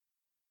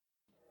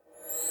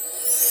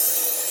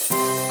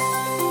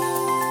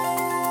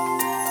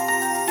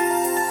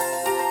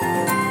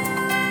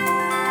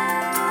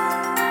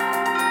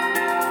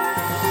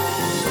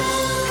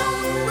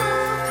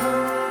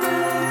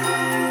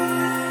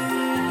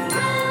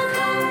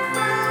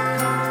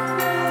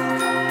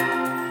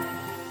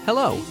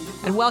Hello,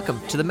 and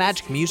welcome to the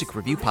Magic Music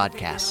Review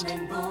Podcast.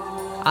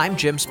 I'm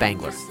Jim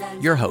Spangler,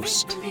 your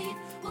host.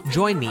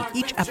 Join me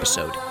each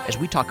episode as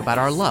we talk about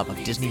our love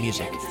of Disney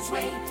music.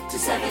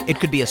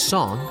 It could be a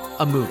song,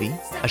 a movie,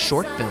 a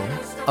short film,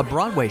 a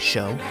Broadway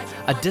show,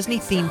 a Disney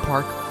theme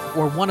park,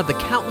 or one of the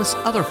countless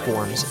other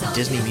forms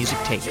Disney music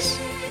takes.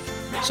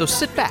 So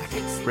sit back,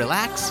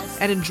 relax,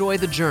 and enjoy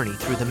the journey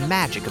through the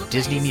magic of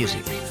Disney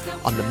music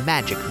on the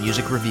Magic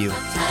Music Review.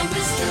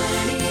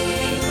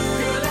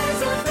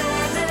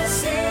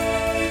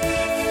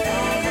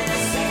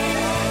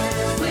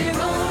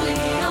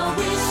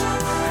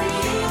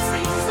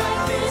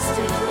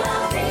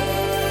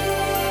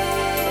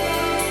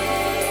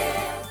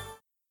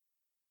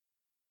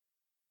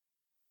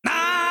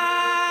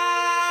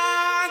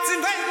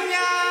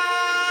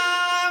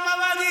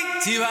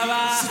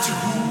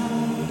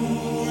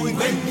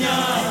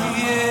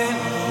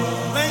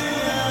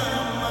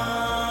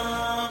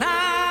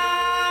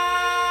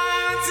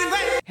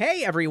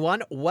 Hey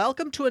everyone,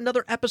 welcome to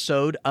another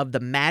episode of the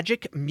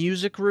Magic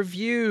Music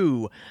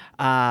Review.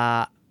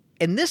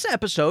 In this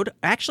episode,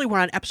 actually we're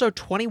on episode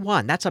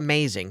 21. That's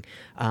amazing.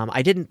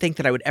 I didn't think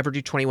that I would ever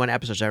do 21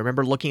 episodes. I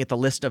remember looking at the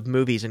list of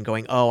movies and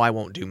going, I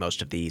won't do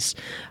most of these.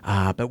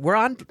 But we're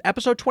on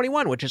episode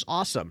 21, which is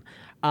awesome.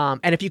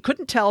 And if you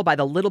couldn't tell by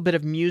the little bit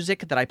of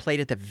music that I played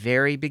at the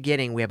very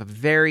beginning, we have a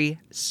very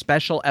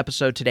special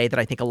episode today that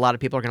I think a lot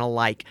of people are going to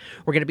like.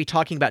 We're going to be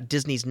talking about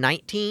Disney's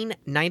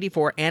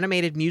 1994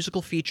 animated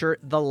musical feature,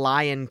 The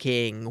Lion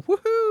King.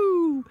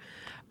 Woohoo!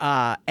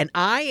 And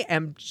I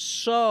am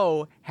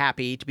so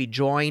happy to be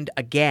joined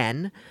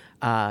again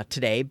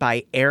today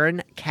by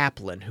Aaron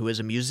Kaplan, who is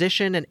a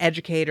musician, an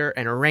educator,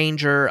 an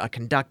arranger, a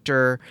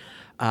conductor,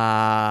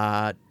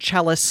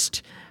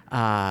 cellist,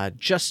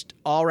 just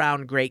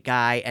all-around great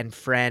guy and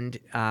friend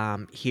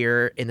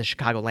here in the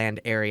Chicagoland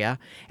area.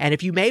 And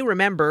if you may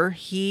remember,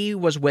 he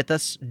was with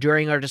us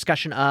during our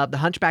discussion of The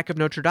Hunchback of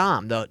Notre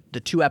Dame,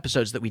 the two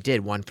episodes that we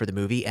did, one for the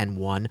movie and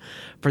one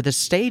for the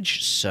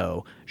stage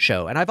show.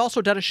 And I've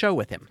also done a show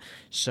with him.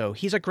 So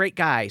he's a great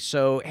guy.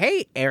 So,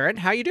 hey, Aaron,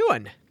 how you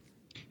doing?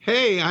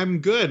 Hey, I'm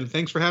good.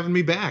 Thanks for having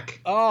me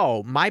back.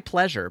 Oh, my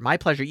pleasure. My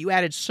pleasure. You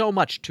added so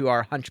much to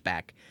our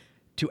Hunchback,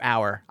 to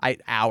our.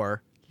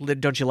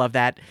 Don't you love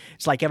that?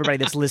 It's like everybody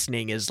that's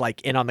listening is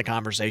like in on the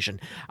conversation.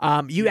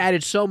 You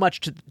added so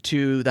much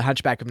to The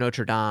Hunchback of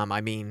Notre Dame.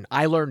 I mean,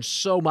 I learned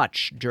so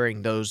much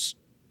during those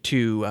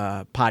two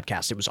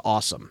podcasts. It was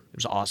awesome.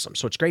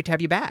 So it's great to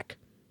have you back.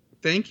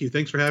 Thank you.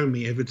 Thanks for having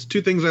me. If it's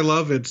two things I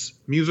love, it's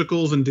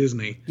musicals and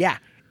Disney. Yeah,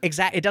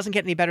 exactly. It doesn't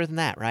get any better than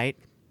that, right?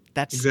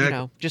 That's,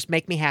 exactly. Just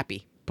make me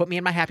happy. Put me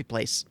in my happy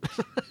place.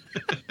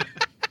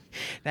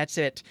 That's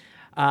it.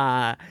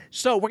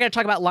 So we're going to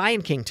talk about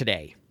Lion King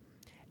today.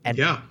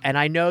 And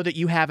I know that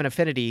you have an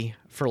affinity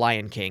for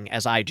Lion King,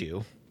 as I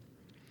do.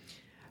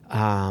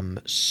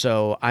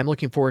 So I'm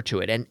looking forward to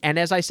it. And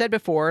as I said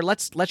before,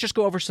 let's just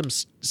go over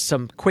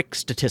some quick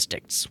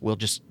statistics. We'll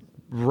just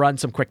run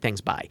some quick things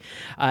by.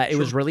 It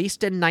was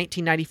released in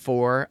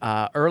 1994.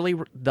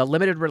 The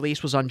limited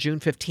release was on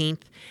June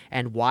 15th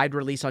and wide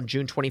release on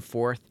June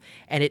 24th.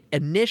 And it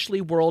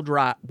initially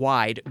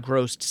worldwide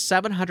grossed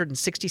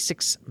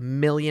 $766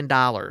 million,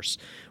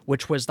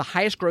 which was the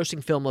highest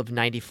grossing film of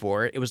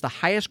 94. It was the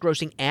highest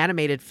grossing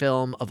animated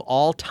film of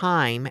all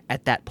time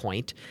at that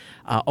point,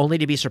 only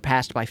to be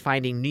surpassed by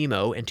Finding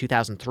Nemo in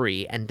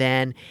 2003. And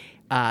then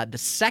the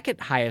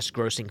second highest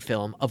grossing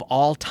film of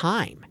all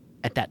time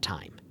at that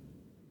time.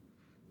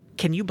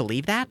 Can you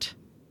believe that?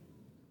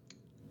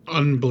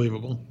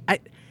 Unbelievable.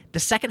 The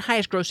second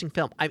highest grossing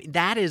film. I mean,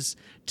 that is,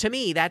 to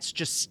me, that's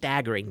just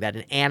staggering that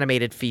an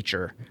animated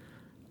feature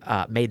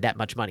made that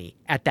much money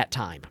at that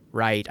time,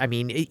 right? I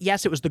mean,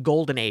 yes, it was the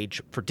golden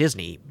age for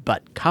Disney,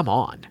 but come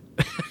on.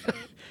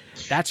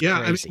 That's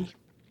crazy.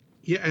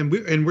 I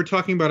mean, and we're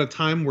talking about a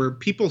time where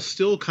people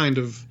still kind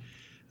of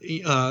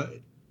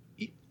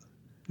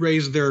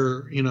raise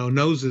their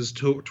noses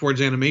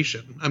towards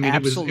animation. I mean,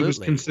 it was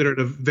considered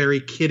a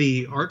very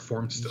kiddly art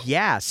form still.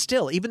 Yeah,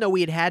 still, even though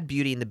we had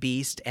Beauty and the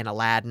Beast and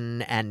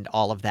Aladdin and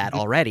all of that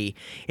already,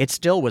 it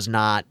still was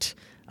not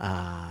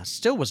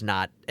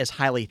as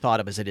highly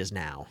thought of as it is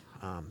now.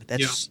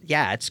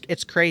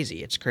 It's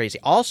crazy. It's crazy.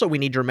 Also, we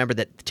need to remember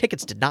that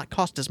tickets did not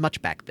cost as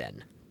much back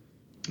then.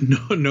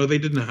 No, they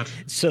did not.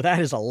 So that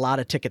is a lot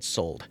of tickets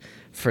sold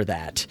for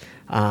that.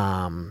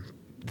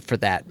 For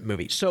that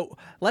movie. So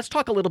let's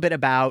talk a little bit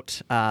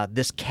about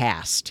this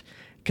cast,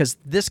 because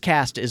this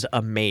cast is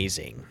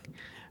amazing.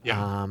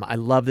 Yeah. I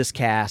love this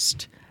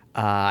cast.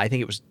 I think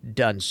it was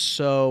done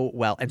so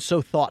well and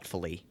so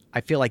thoughtfully.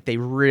 I feel like they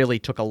really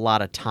took a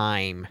lot of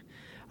time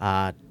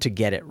to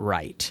get it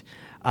right.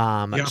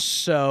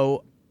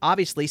 So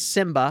obviously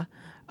Simba,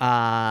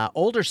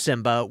 older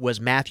Simba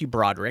was Matthew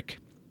Broderick,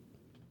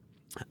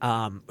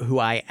 who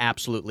I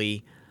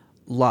absolutely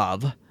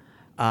love.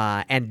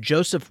 And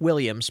Joseph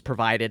Williams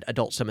provided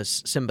adult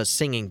Simba's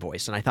singing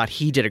voice, and I thought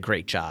he did a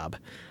great job.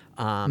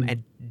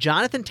 And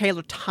Jonathan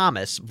Taylor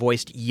Thomas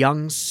voiced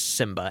young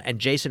Simba, and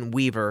Jason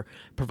Weaver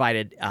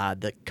provided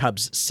the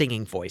Cub's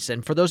singing voice.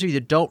 And for those of you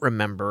that don't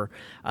remember,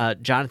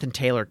 Jonathan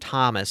Taylor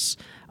Thomas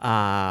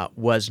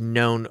was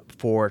known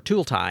for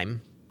Tool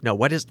Time. No,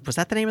 was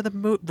that the name of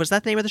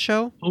the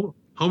show? Home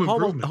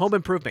Improvement. Home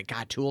Improvement.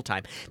 God, Tool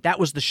Time. That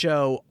was the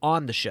show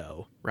on the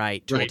show,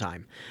 right? Tool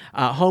Time.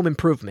 Home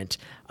Improvement.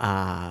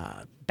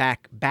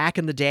 Back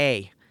in the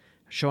day.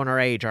 Showing our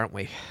age, aren't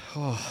we?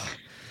 Oh,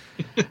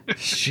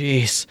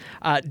 jeez.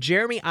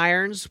 Jeremy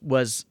Irons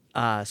was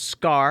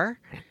Scar,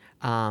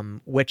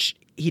 which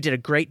he did a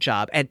great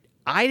job. And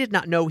I did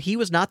not know he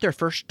was not their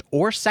first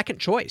or second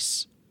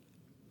choice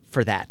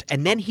for that.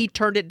 And then he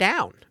turned it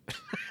down.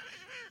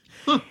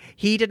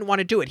 He didn't want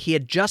to do it. He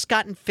had just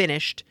gotten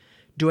finished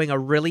doing a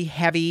really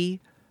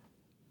heavy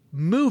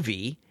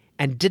movie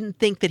and didn't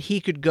think that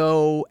he could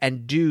go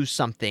and do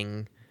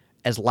something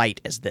as light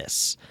as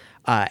this.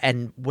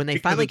 And when they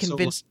finally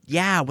convinced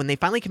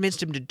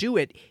him to do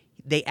it,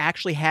 they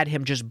actually had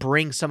him just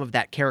bring some of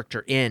that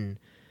character in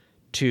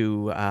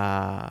to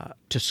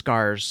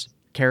Scar's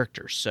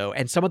characters. So,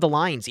 and some of the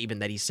lines even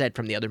that he said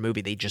from the other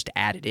movie, they just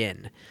added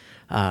in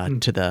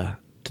to the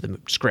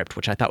script,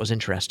 which I thought was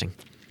interesting.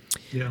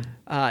 Yeah.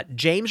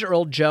 James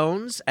Earl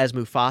Jones as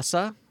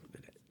Mufasa.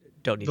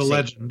 Don't need to say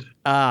legend.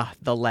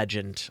 The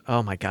legend.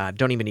 Oh my God.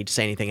 Don't even need to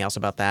say anything else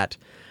about that.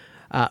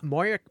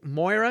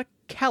 Moira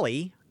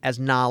Kelly as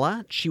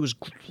Nala. She was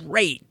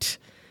great.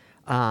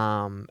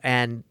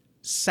 And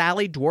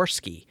Sally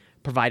Dworsky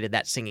provided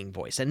that singing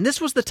voice. And this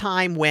was the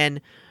time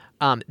when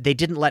they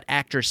didn't let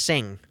actors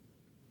sing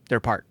their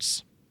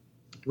parts.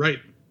 Right.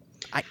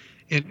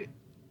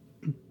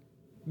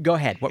 Go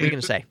ahead. What were you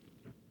going to say?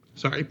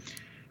 Sorry.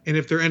 And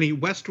if there are any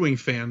West Wing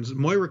fans,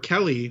 Moira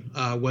Kelly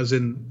was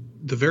in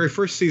the very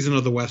first season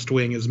of The West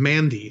Wing as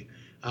Mandy,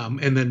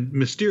 and then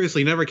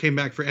mysteriously never came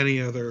back for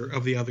any other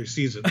of the other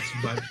seasons.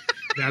 But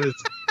that is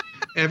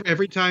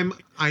every time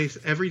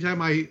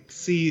I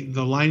see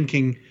the Lion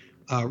King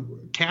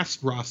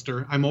cast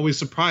roster, I'm always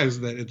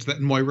surprised that it's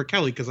that Moira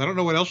Kelly, because I don't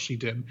know what else she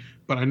did,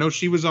 but I know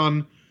she was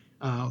on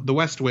The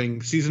West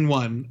Wing season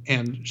 1,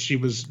 and she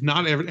was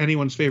not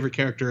anyone's favorite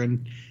character,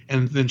 and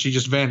then she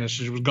just vanished.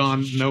 She was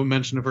gone. No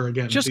mention of her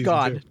again. Just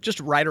gone. 2. Just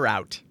write her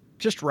out.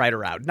 Just write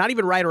her out. Not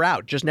even write her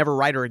out. Just never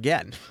write her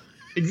again.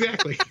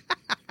 Exactly.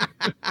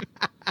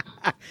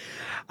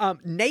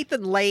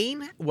 Nathan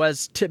Lane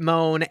was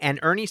Timon, and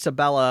Ernie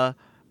Sabella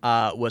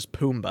was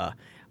Pumbaa.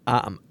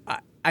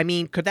 I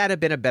mean, could that have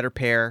been a better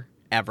pair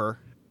ever?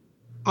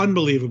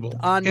 Unbelievable.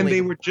 And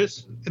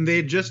they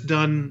had just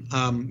done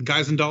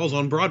Guys and Dolls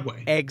on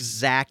Broadway.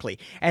 Exactly.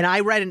 And I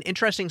read an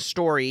interesting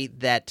story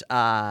that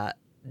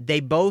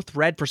they both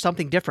read for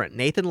something different.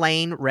 Nathan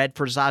Lane read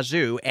for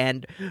Zazu,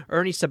 and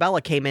Ernie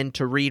Sabella came in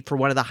to read for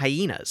one of the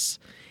hyenas.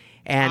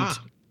 And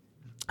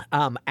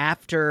and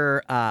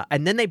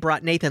then they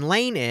brought Nathan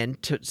Lane in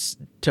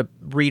to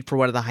read for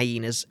one of the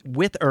hyenas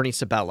with Ernie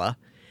Sabella.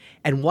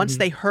 And once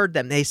they heard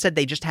them, they said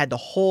they just had the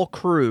whole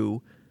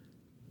crew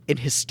in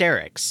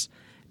hysterics,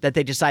 that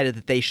they decided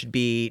that they should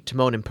be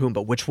Timon and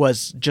Pumbaa, which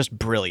was just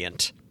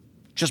brilliant.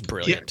 Just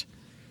brilliant.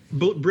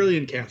 Yeah.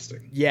 Brilliant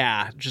casting.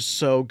 Yeah, just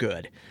so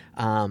good.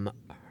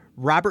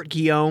 Robert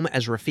Guillaume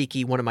as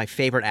Rafiki, one of my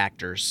favorite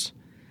actors.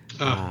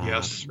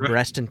 Yes. Right.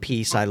 Rest in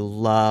peace. I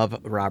love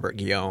Robert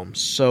Guillaume.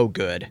 So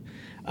good.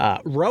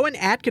 Rowan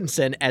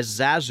Atkinson as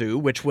Zazu,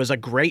 which was a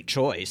great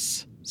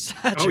choice.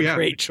 Such a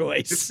great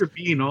choice. Mr.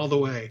 Bean all the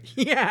way.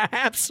 Yeah,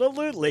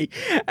 absolutely.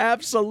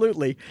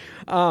 Absolutely.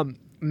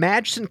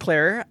 Madge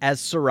Sinclair as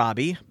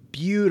Sarabi.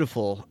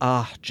 Beautiful.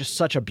 Just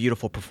such a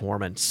beautiful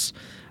performance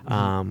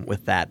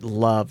with that.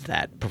 Love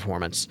that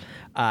performance.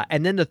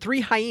 And then the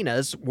three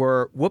hyenas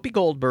were Whoopi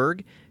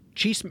Goldberg,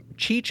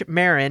 Cheech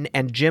Marin,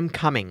 and Jim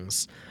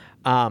Cummings.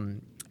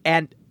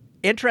 And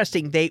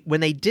interesting,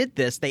 when they did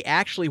this, they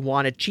actually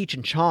wanted Cheech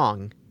and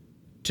Chong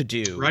to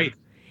do. Right.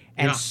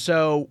 And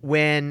so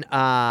when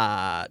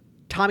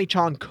Tommy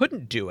Chong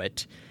couldn't do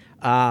it,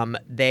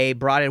 they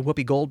brought in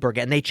Whoopi Goldberg,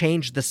 and they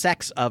changed the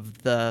sex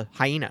of the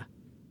hyena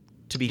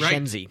to be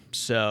Shenzi.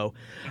 So,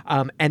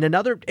 and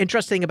another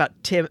interesting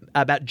thing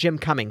about Jim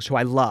Cummings, who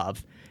I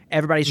love.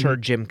 Everybody's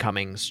heard Jim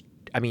Cummings.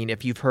 I mean,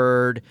 if you've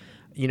heard,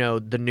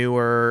 the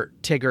newer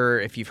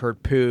Tigger, if you've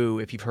heard Pooh,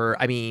 if you've heard,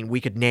 we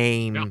could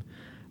name. Yeah.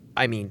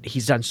 I mean,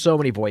 he's done so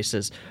many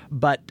voices.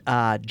 But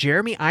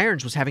Jeremy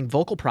Irons was having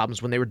vocal problems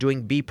when they were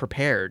doing Be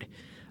Prepared.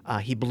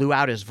 He blew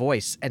out his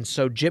voice, and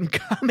so Jim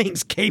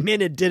Cummings came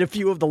in and did a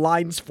few of the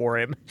lines for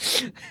him.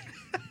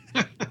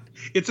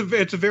 It's a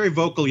very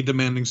vocally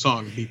demanding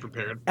song, Be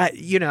Prepared.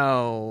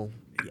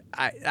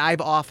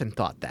 I've often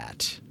thought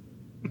that.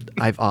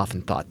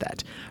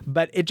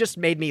 But it just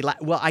made me laugh.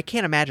 Well, I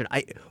can't imagine.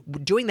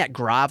 Doing that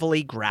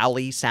grovelly,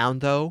 growly sound,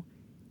 though,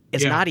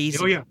 is not easy.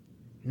 Oh, yeah.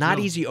 Not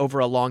easy over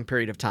a long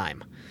period of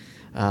time.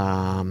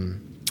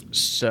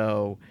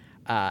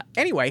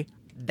 Anyway,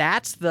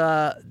 that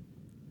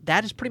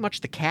is pretty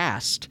much the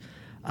cast.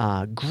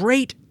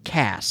 Great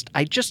cast.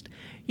 I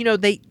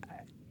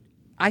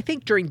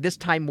think during this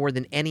time more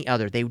than any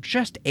other, they were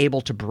just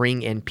able to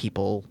bring in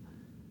people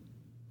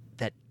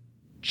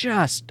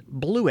just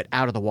blew it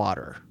out of the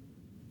water.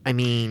 I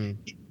mean,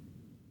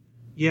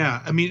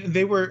 yeah, I mean,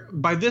 they were,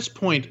 by this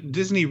point,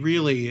 Disney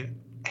really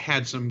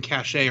had some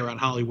cachet around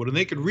Hollywood, and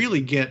they could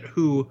really get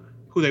who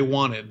they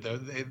wanted,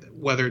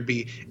 whether it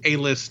be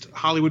A-list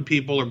Hollywood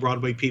people or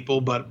Broadway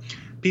people, but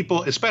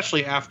people,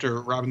 especially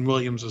after Robin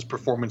Williams'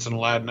 performance in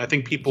Aladdin, I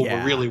think people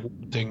were really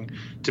wanting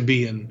to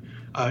be in,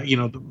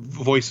 the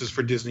voices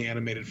for Disney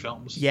animated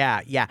films.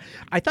 Yeah.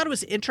 I thought it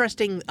was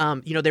interesting.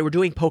 They were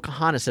doing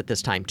Pocahontas at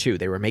this time too.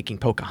 They were making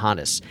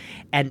Pocahontas,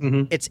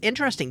 and it's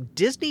interesting.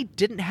 Disney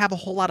didn't have a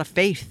whole lot of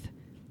faith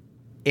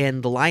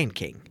in The Lion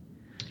King.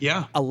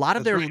 Yeah, a lot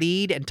of their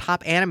lead and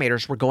top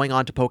animators were going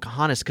on to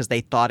Pocahontas because they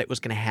thought it was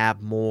going to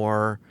have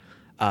more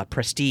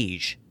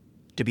prestige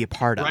to be a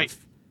part of.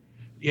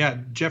 Yeah,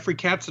 Jeffrey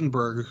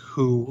Katzenberg,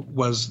 who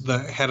was the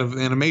head of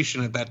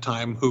animation at that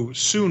time, who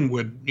soon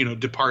would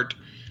depart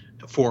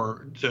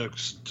to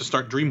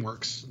start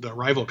DreamWorks, the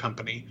rival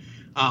company,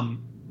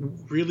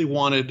 really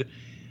wanted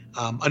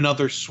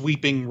another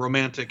sweeping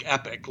romantic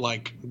epic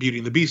like Beauty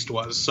and the Beast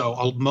was.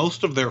 So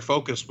most of their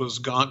focus was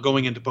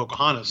going into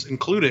Pocahontas,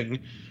 including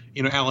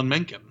Alan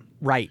Menken.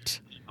 Right.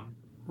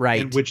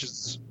 And which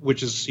is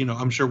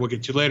I'm sure we'll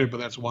get to later,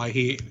 but that's why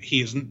he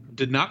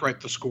did not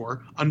write the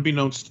score,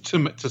 unbeknownst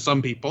to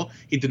some people.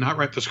 He did not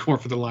write the score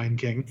for The Lion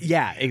King.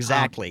 Yeah,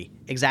 exactly.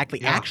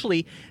 Yeah.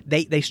 Actually,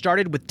 they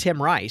started with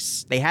Tim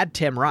Rice. They had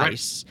Tim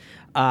Rice,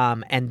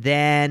 and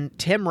then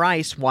Tim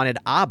Rice wanted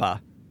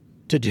ABBA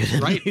to do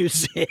the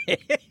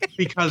music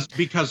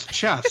because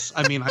chess.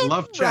 I mean, I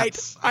love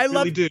chess. I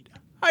really do.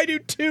 I do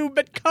too,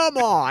 but come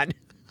on.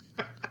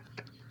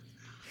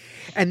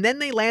 And then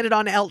they landed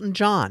on Elton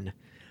John,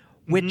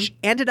 which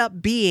ended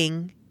up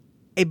being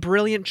a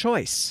brilliant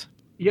choice.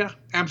 Yeah,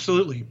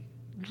 absolutely.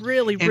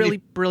 Really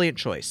brilliant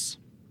choice.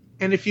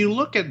 And if you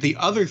look at the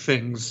other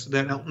things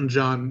that Elton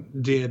John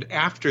did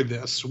after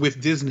this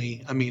with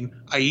Disney, I mean,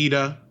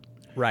 Aida,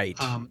 right,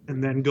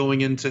 and then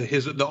going into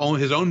his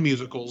own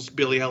musicals,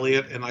 Billy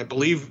Elliot, and I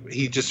believe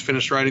he just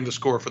finished writing the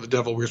score for The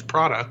Devil Wears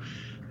Prada,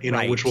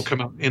 which will come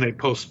out in a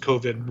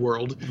post-COVID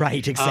world.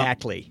 Right,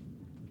 exactly.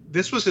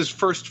 This was his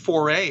first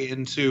foray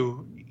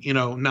into,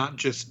 not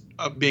just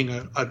being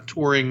a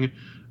touring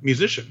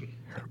musician.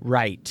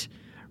 Right,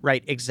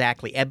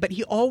 exactly. But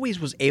he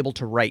always was able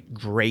to write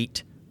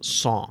great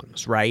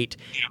songs, right?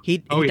 He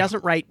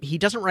doesn't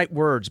write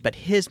words, but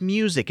his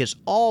music is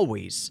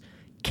always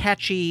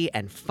catchy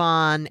and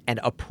fun and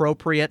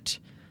appropriate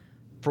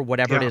for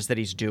whatever it is that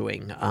he's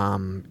doing.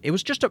 It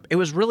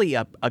was really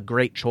a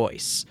great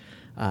choice,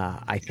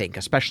 I think,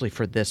 especially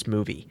for this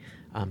movie.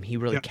 He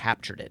really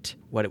captured it,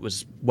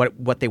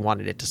 what they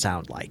wanted it to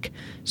sound like.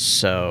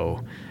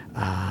 So,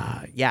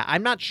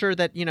 I'm not sure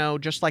that,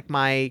 just like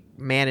my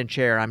man in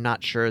chair, I'm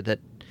not sure that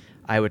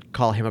I would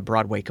call him a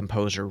Broadway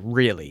composer,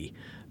 really.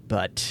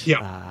 But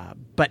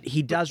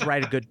he does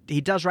write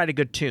a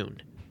good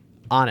tune,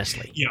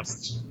 honestly.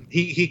 Yes,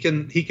 he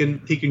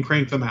can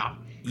crank them out.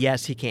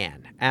 Yes, he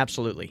can.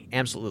 Absolutely.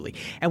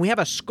 And we have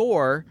a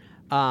score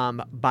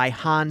by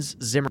Hans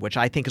Zimmer, which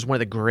I think is one of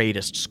the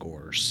greatest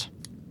scores.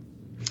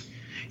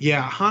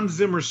 Yeah, Hans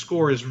Zimmer's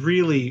score is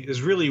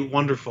really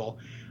wonderful.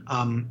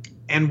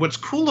 And what's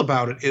cool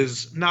about it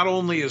is not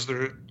only is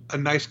there a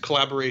nice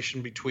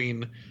collaboration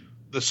between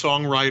the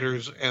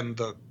songwriters and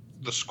the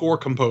score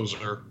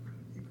composer,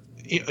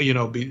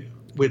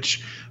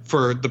 which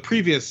for the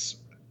previous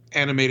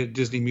animated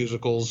Disney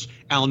musicals,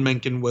 Alan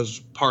Menken was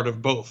part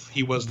of both.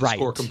 He was the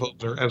score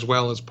composer as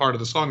well as part of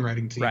the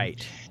songwriting team.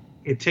 Right.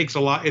 It's a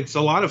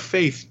lot of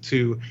faith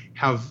to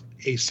have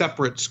a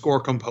separate score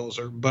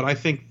composer, but I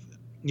think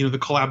the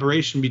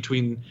collaboration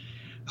between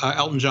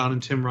Elton John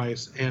and Tim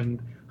Rice and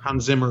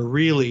Hans Zimmer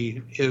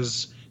really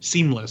is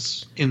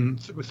seamless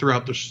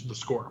throughout the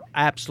score.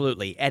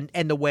 Absolutely, and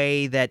the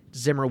way that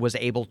Zimmer was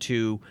able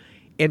to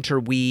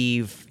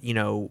interweave,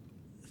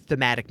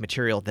 thematic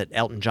material that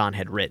Elton John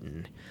had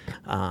written,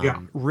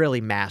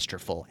 really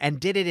masterful, and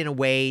did it in a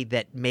way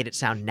that made it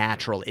sound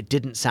natural. It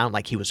didn't sound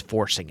like he was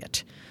forcing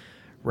it.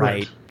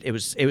 Right. It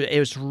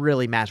was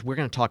really masterful. We're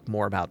going to talk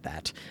more about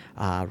that.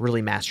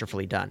 Really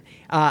masterfully done.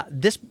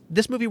 This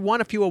movie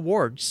won a few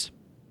awards.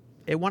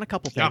 It won a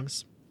couple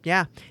things.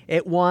 Yeah.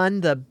 It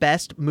won the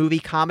best movie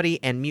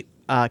comedy and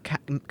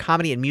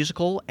comedy and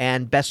musical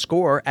and best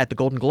score at the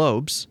Golden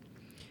Globes.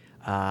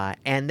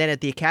 And then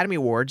at the Academy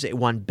Awards, it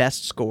won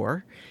best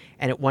score,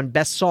 and it won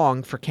best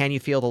song for Can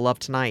You Feel the Love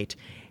Tonight.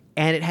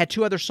 And it had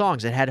two other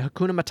songs. It had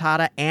Hakuna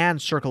Matata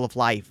and Circle of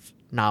Life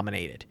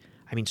nominated.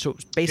 I mean, so it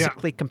was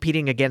basically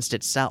competing against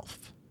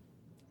itself.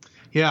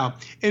 Yeah,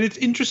 and it's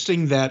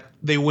interesting that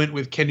they went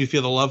with Can You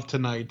Feel the Love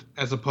Tonight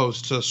as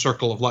opposed to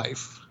Circle of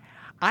Life.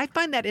 I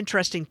find that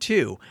interesting,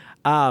 too,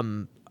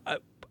 because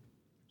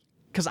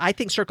I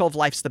think Circle of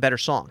Life's the better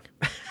song.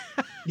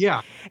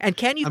 Yeah. And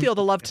Can You Feel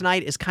the Love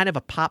Tonight is kind of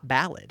a pop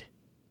ballad.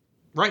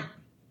 Right,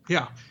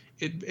 yeah.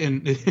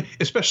 And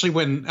especially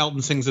when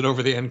Elton sings it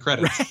over the end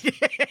credits.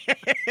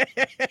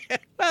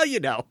 Right.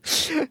 Well,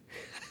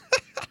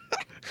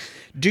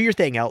 Do your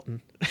thing,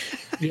 Elton.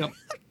 Yep.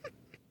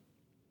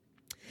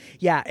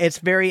 Yeah, it's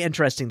very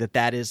interesting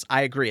that is.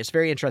 I agree. It's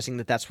very interesting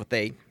that that's what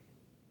they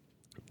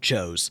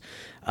chose.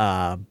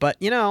 But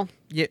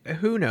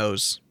who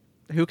knows?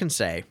 Who can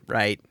say,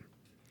 right?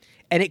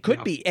 And it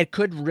could be. It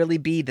could really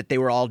be that they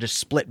were all just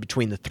split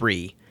between the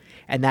three,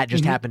 and that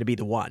just happened to be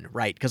the one,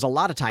 right? Because a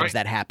lot of times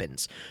that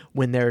happens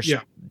when there's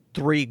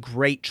three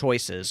great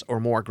choices or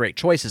more great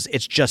choices.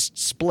 It's just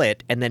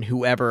split, and then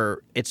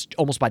whoever. It's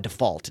almost by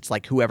default. It's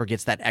like whoever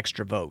gets that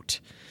extra vote.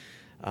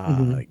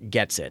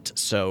 Gets it.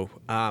 So,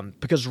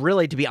 because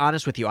really, to be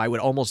honest with you, I would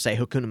almost say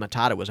Hakuna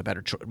Matata was a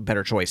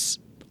better choice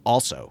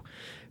also,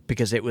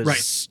 because it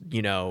was,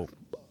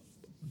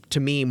 to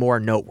me, more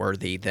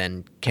noteworthy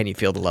than Can You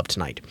Feel the Love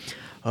Tonight?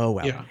 Oh,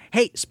 well. Yeah.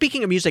 Hey,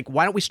 speaking of music,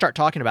 why don't we start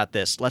talking about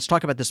this? Let's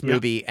talk about this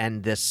movie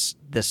and this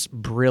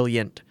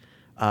brilliant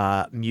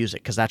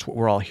music, because that's what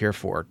we're all here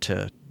for,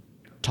 to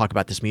talk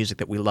about this music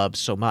that we love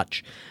so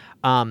much.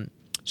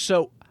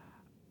 So,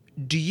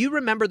 do you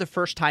remember the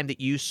first time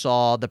that you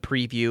saw the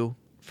preview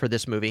for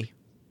this movie?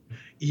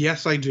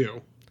 Yes, I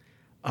do.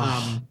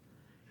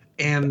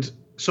 And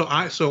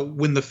so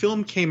when the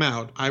film came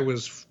out, I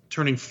was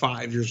turning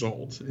 5 years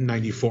old in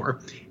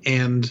 '94,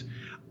 and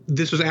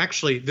this was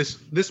actually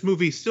this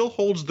movie still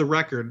holds the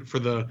record for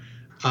the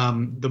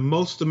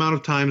most amount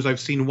of times I've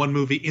seen one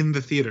movie in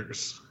the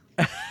theaters.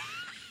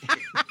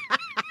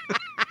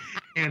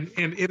 And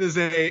it is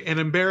an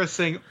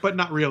embarrassing, but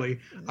not really,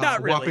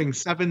 whopping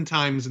 7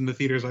 times in the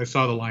theaters I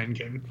saw The Lion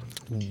King.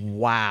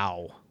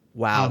 Wow.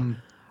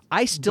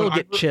 I still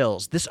get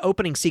chills. This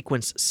opening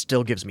sequence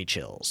still gives me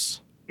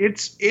chills.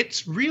 It's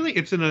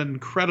an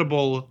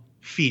incredible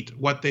feat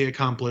what they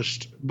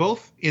accomplished,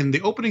 both in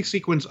the opening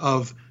sequence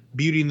of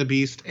Beauty and the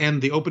Beast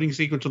and the opening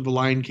sequence of The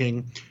Lion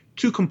King.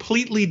 Two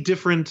completely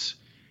different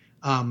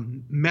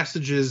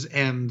messages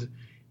and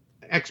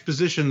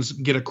expositions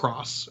get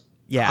across.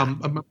 Yeah.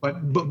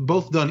 But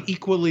both done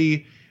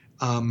equally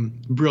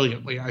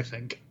brilliantly, I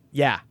think.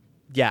 Yeah,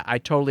 I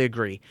totally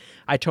agree.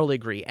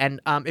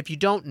 And if you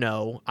don't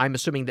know, I'm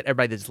assuming that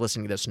everybody that's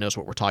listening to this knows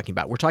what we're talking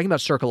about. We're talking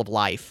about Circle of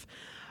Life,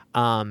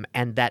 and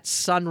that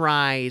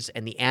sunrise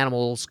and the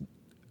animals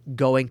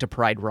going to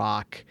Pride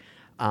Rock.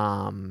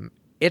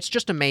 It's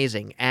just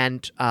amazing.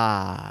 And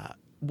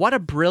what a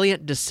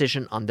brilliant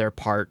decision on their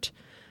part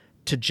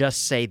to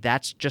just say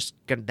that's just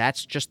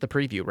the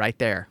preview right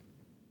there.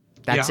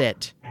 That's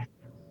it.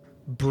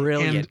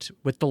 Brilliant. And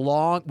with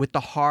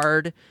the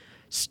hard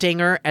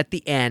stinger at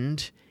the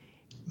end,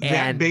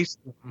 and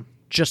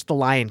just the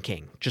Lion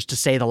King, just to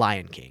say the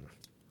Lion King.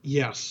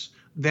 Yes.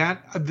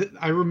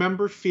 I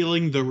remember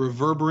feeling the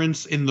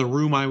reverberance in the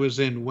room I was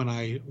in when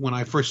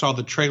I first saw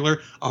the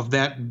trailer of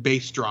that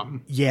bass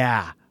drum.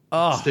 Yeah.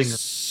 Oh, stinger.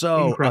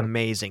 So incredible.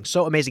 Amazing.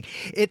 So amazing.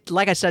 It,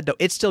 like I said, though,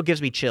 it still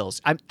gives me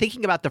chills. I'm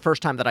thinking about the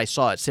first time that I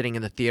saw it sitting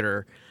in the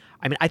theater.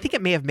 I mean, I think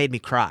it may have made me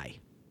cry,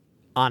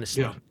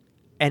 honestly. Yeah.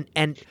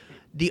 And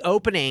the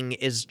opening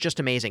is just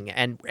amazing.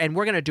 And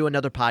we're going to do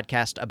another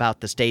podcast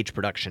about the stage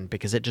production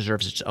because it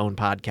deserves its own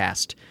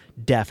podcast,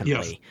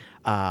 definitely.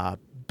 Yes.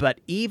 But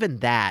even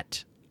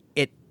that,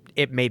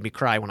 it made me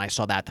cry when I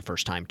saw that the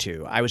first time,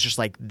 too. I was just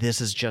like,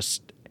 this is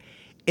just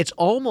 – it's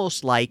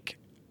almost like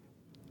 –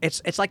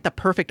 it's like the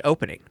perfect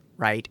opening,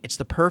 right? It's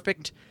the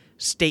perfect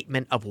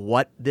statement of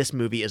what this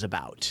movie is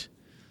about.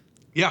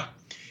 Yeah.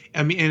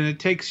 I mean, and it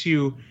takes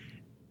you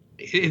 –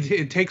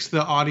 it takes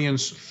the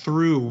audience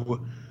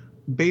through –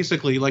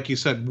 basically, like you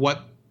said,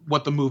 what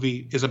the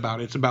movie is about.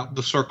 It's about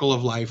the circle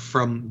of life,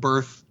 from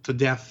birth to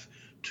death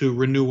to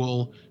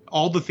renewal,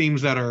 all the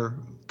themes that are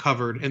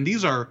covered. And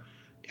these are,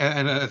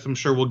 and as I'm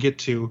sure we'll get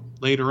to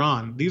later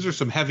on, these are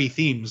some heavy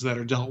themes that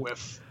are dealt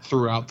with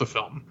throughout the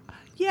film.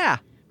 Yeah.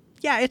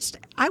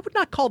 I would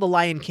not call The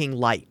Lion King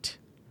light.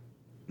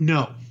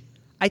 No.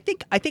 I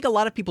think a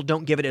lot of people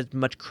don't give it as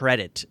much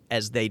credit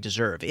as they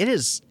deserve.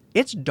 It's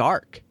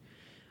dark.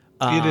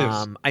 It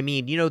is. I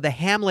mean, the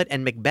Hamlet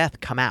and Macbeth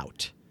come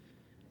out.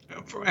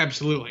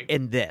 Absolutely.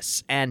 In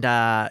this. And,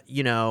 I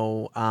think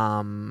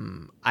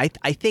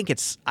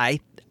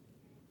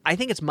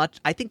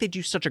they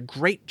do such a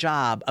great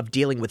job of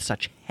dealing with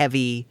such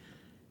heavy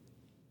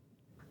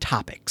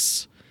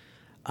topics,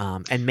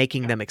 and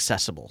making them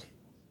accessible.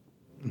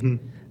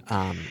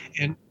 Mm-hmm.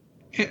 And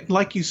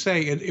like you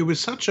say, it was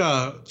such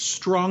a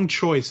strong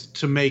choice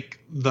to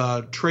make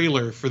the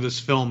trailer for this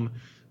film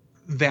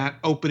that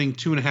opening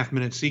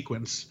 2.5-minute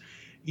sequence.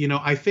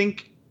 I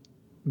think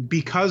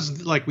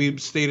because, like we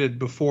stated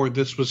before,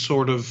 this was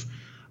sort of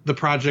the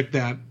project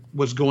that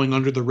was going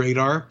under the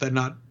radar, that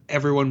not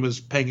everyone was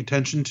paying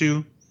attention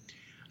to.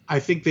 I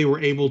think they were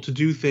able to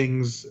do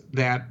things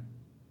that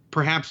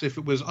perhaps if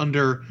it was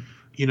under,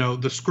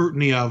 the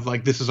scrutiny of,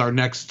 like, this is our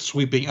next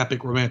sweeping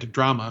epic romantic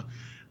drama,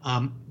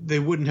 they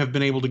wouldn't have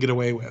been able to get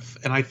away with.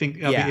 And I think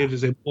it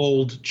is a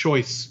bold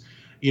choice,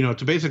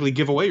 to basically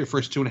give away your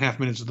first 2.5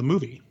 minutes of the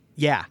movie.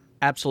 Yeah,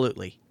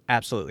 absolutely.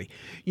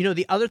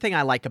 The other thing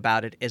I like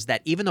about it is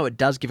that even though it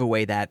does give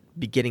away that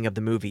beginning of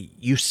the movie,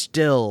 you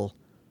still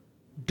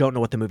don't know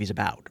what the movie's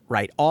about,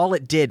 right? All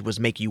it did was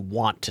make you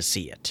want to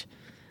see it.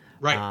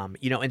 Right.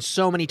 And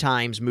so many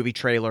times movie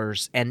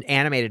trailers and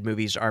animated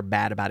movies are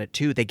bad about it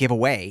too. They give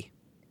away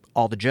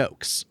all the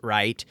jokes,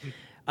 right?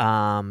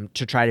 To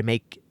try to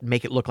make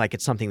it look like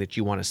it's something that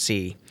you want to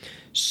see.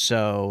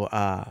 So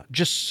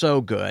just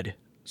so good.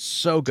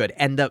 So good.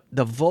 And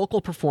the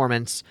vocal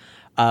performance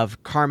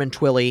of Carmen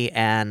Twilly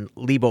and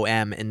Lebo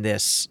M in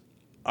this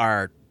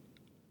are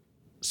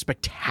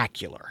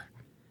spectacular.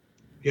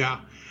 Yeah.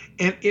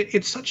 And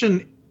it's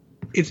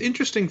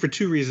interesting for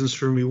two reasons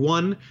for me.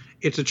 One,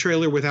 it's a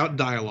trailer without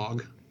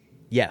dialogue.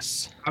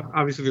 Yes.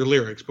 Obviously, they're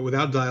lyrics, but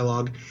without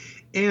dialogue.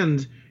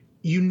 And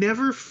you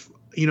never,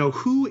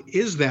 who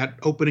is that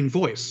opening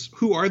voice?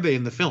 Who are they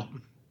in the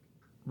film?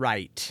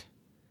 Right.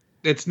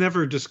 It's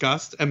never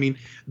discussed. I mean,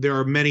 there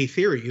are many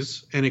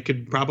theories, and it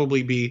could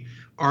probably be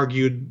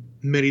argued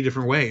many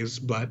different ways.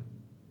 But,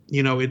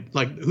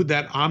 who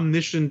that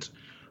omniscient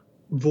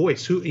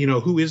voice, who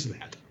is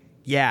that?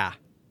 Yeah.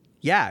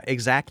 Yeah,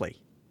 exactly.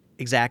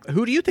 Exactly.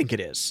 Who do you think it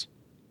is?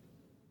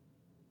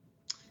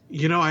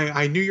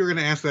 I knew you were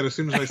going to ask that as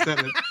soon as I said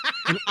it.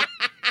 And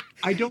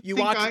I don't. You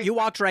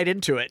walked right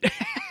into it.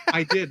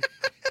 I did.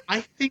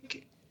 I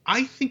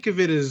think of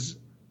it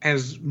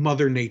as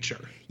Mother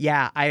Nature.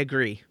 Yeah, I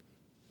agree.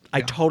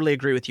 I totally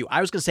agree with you.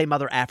 I was going to say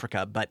Mother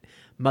Africa, but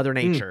Mother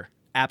Nature,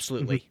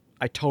 absolutely.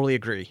 Mm-hmm. I totally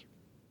agree.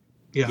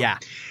 Yeah.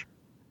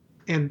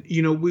 And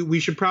we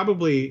should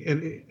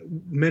probably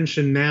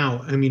mention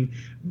now. I mean,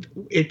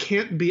 it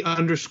can't be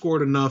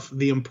underscored enough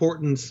the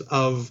importance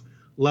of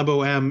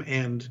Lebo M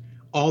and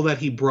all that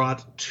he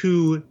brought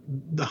to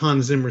the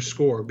Hans Zimmer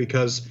score,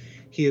 because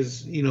he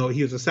is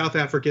a South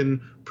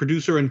African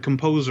producer and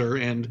composer,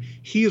 and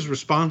he is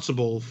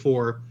responsible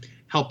for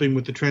helping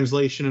with the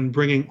translation and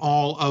bringing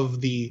all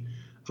of the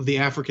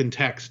African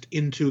text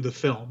into the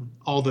film,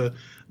 all the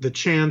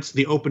chants,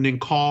 the opening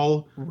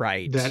call,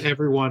 right? That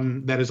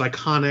is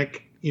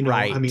iconic.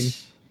 Right. I mean,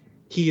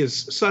 he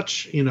is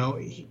such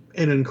an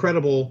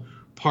incredible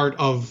part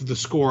of the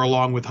score,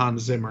 along with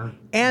Hans Zimmer,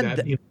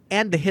 and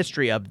the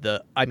history of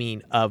the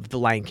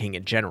Lion King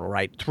in general,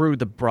 right? Through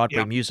the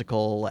Broadway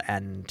musical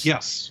and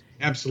yes,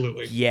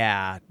 absolutely.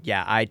 Yeah,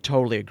 I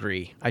totally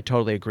agree.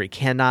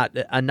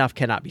 Enough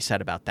cannot be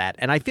said about that.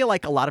 And I feel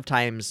like a lot of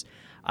times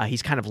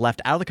he's kind of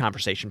left out of the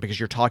conversation because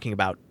you're talking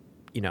about,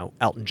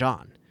 Elton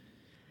John.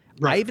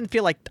 Right. I even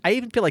feel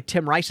like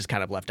Tim Rice is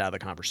kind of left out of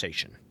the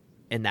conversation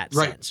in that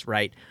sense,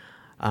 right?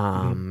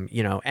 And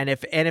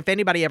if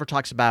anybody ever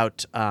talks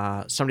about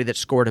somebody that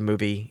scored a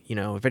movie,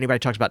 if anybody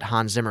talks about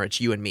Hans Zimmer,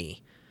 it's you and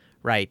me,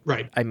 right?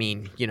 Right. I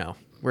mean,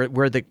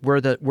 we're the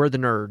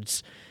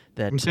nerds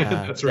that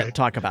That's right. that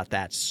talk about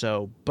that.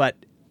 So, but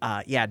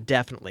yeah,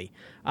 definitely.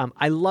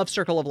 I love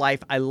Circle of Life.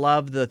 I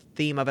love the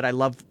theme of it. I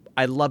love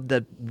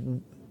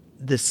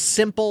the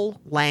simple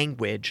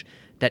language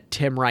that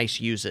Tim Rice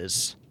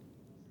uses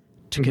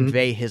to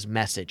convey his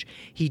message.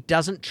 He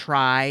doesn't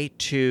try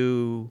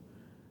to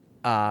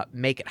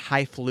make it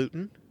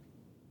highfalutin,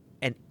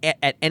 and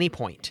at any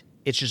point,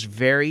 it's just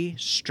very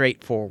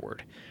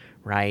straightforward,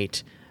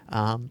 right?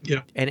 And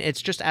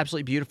it's just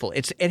absolutely beautiful.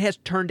 It has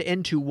turned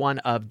into one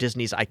of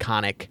Disney's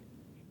iconic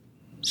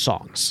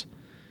songs.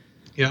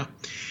 Yeah,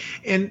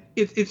 and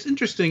it's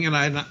interesting, and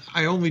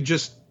I only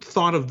just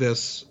thought of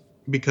this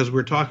because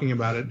we're talking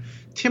about it.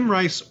 Tim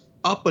Rice,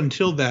 up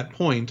until that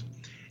point,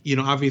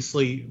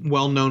 obviously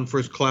well known for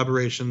his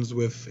collaborations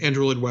with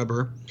Andrew Lloyd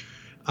Webber.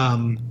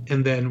 And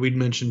then we'd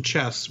mentioned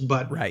Chess,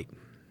 but right.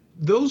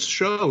 Those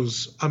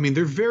shows, I mean,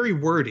 they're very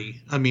wordy.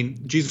 I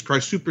mean, Jesus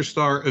Christ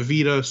Superstar,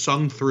 Evita,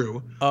 sung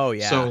through. Oh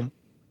yeah. So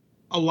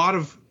a lot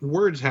of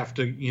words have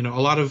to, a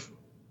lot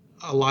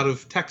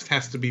of text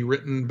has to be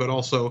written, but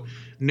also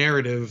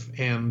narrative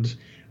and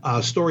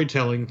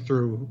storytelling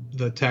through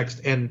the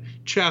text. And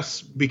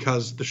Chess,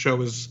 because the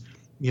show is,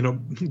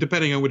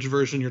 depending on which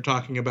version you're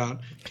talking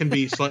about, can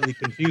be slightly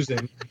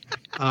confusing.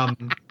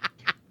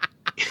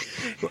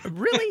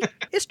 Really?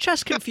 Is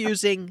Chess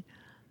confusing?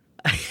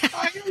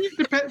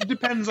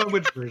 Depends on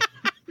which version.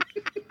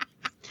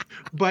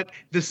 But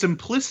the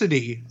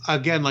simplicity,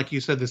 again, like you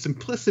said, the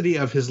simplicity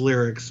of his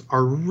lyrics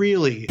are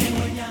really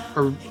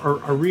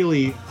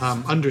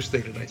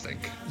understated, I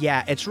think.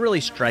 Yeah, it's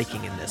really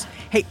striking in this.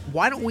 Hey,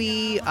 why don't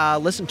we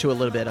listen to a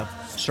little bit of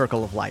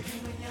Circle of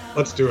Life?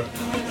 Let's do it.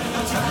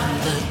 From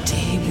the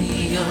day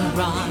we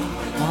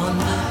arrive on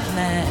the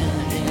planet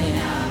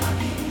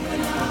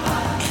and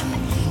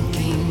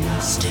blinking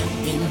step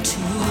into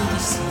the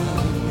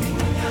sun,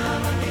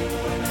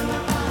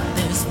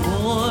 there's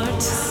more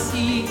to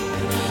see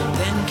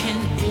than can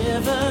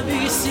ever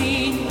be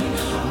seen,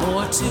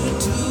 more to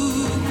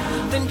do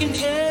than can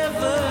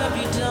ever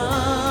be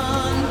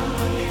done.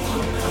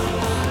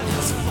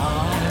 There's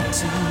far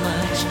too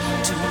much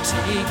to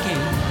take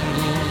in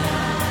here,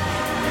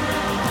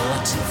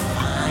 more to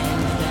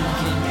find than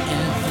can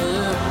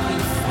ever be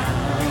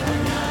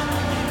found.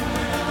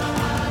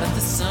 But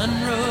the sun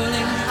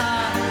rolling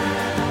high,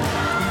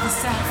 the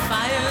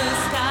sapphire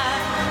sky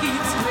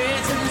keeps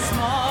great and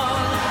small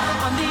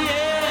on the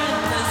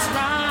endless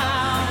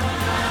round.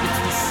 It's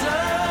the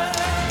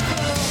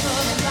circle of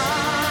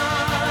life,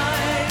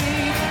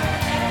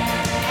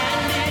 and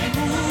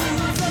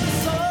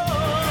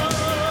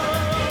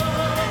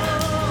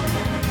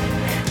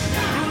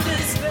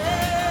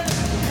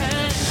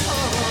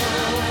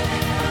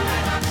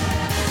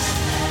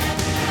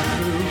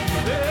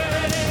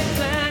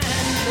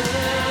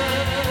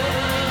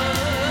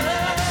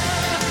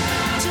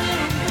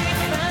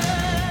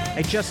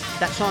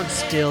that song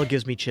still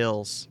gives me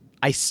chills.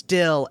 I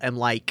still am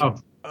like,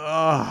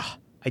 ugh.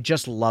 I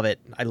just love it.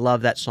 I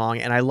love that song,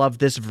 and I love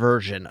this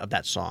version of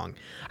that song.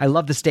 I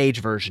love the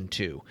stage version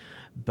too,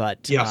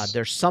 but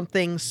there's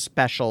something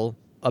special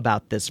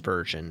about this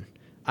version.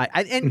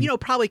 And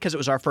probably because it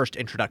was our first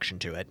introduction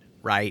to it,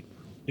 right?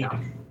 Yeah.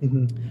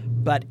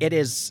 But it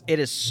is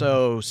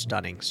so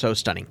stunning, so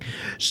stunning.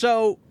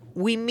 So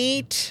we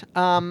meet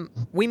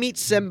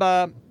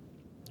Simba,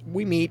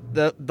 we meet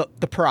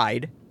the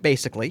Pride,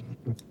 basically.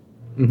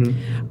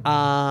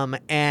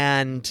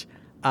 And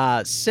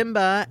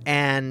Simba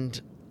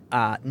and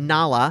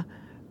Nala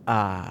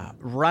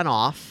run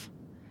off,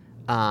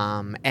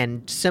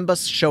 and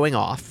Simba's showing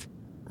off,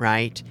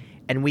 right?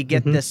 And we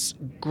get this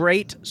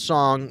great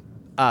song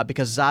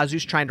because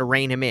Zazu's trying to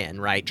rein him in,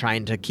 right?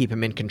 Trying to keep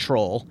him in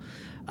control,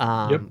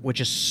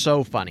 which is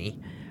so funny.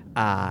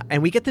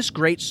 And we get this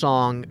great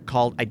song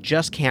called I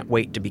Just Can't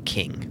Wait to Be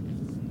King.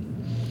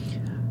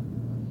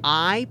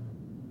 I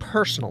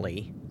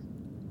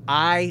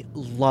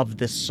love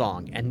this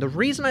song. And the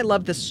reason I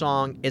love this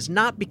song is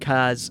not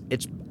because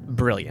it's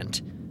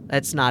brilliant.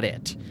 That's not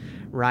it,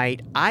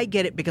 right? I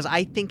get it because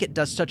I think it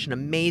does such an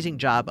amazing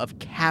job of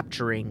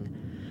capturing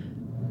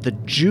the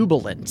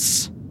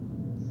jubilance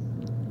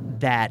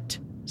that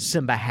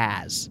Simba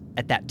has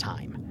at that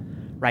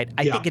time, right?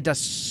 I think it does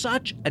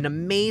such an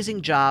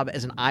amazing job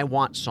as an I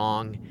Want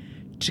song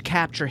to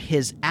capture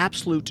his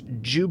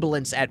absolute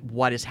jubilance at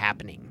what is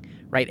happening,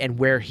 right? And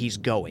where he's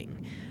going.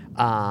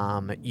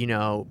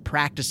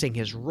 Practicing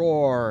his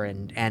roar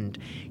and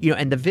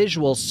the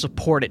visuals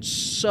support it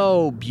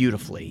so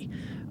beautifully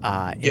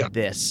in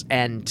this.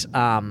 And,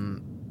 I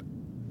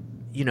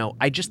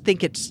just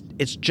think it's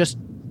just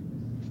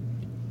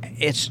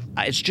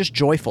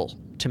joyful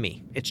to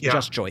me. It's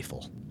just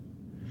joyful.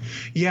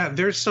 Yeah.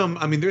 There's some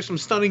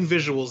stunning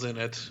visuals in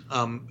it.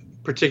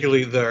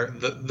 Particularly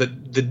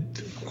the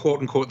quote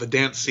unquote, the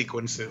dance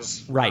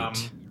sequences.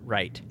 Right.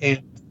 Right.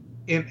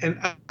 And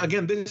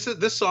again,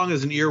 this song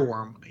is an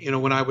earworm.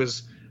 When I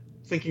was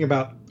thinking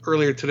about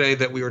earlier today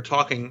that we were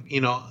talking,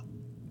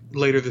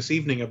 later this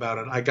evening about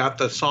it, I got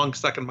the song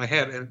stuck in my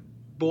head, and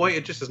boy,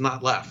 it just has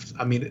not left.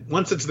 I mean,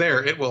 once it's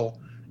there, it will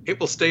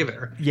stay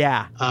there.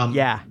 Yeah.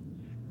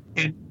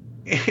 And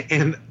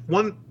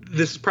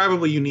this is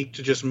probably unique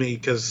to just me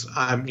because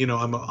I'm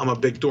a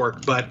big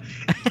dork, but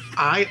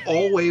I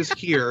always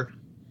hear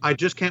I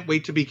Just Can't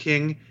Wait to Be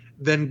King,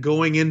 then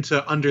going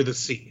into Under the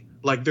Sea.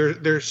 Like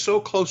they're so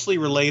closely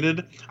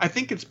related. I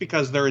think it's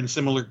because they're in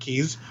similar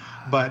keys,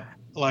 but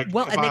like and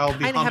they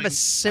kind of have a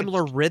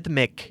similar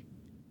rhythmic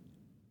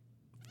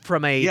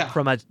from a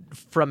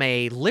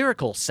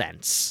lyrical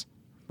sense,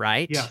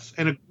 right? Yes,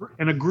 and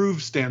a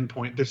groove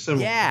standpoint, they're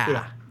similar.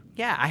 Yeah.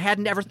 I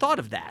hadn't ever thought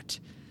of that.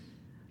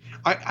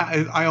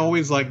 I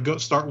always go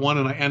start one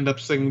and I end up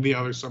singing the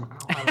other somehow.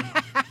 I don't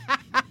know.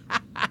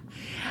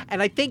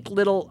 And I think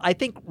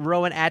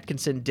Rowan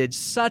Atkinson did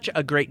such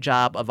a great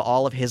job of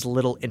all of his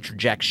little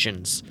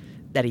interjections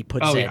that he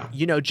puts in.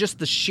 Yeah. Just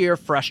the sheer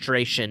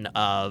frustration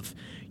of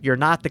you're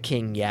not the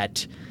king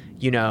yet.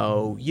 You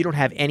don't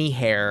have any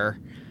hair.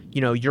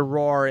 Your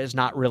roar is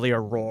not really a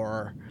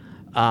roar.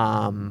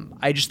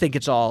 I just think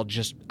it's all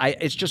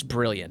it's just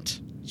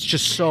brilliant. It's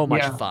just so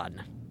much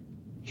fun.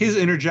 His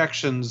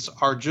interjections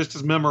are just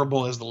as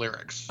memorable as the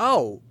lyrics.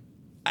 Oh,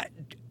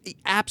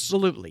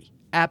 absolutely.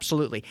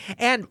 Absolutely.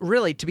 And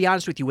really, to be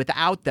honest with you,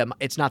 without them,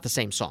 it's not the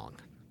same song.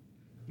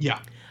 Yeah.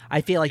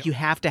 I feel like you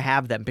have to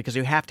have them because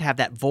you have to have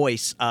that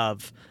voice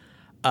of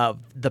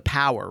the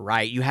power,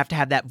 right? You have to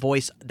have that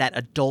voice, that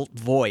adult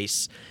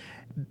voice,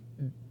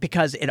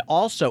 because it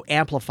also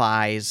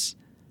amplifies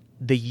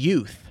the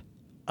youth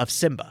of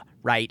Simba,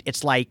 right?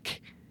 It's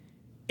like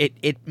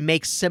it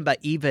makes Simba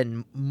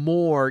even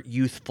more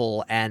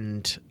youthful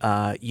and,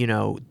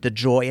 the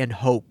joy and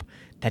hope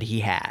that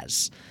he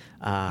has.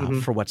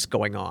 For what's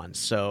going on.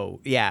 So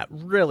yeah,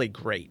 really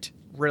great.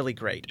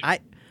 I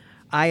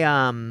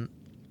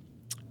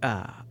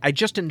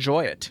just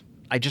enjoy it.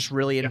 I just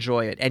really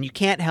enjoy it. And you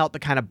can't help but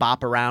kind of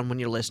bop around when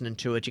you're listening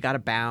to it. You got to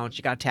bounce,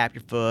 you got to tap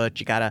your foot,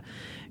 you got to,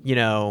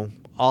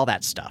 all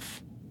that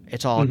stuff.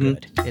 It's all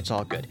good. It's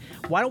all good.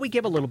 Why don't we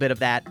give a little bit of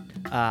that?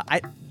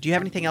 Do you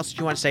have anything else that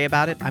you want to say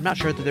about it? I'm not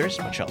sure that there is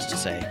much else to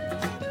say.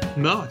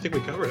 No, I think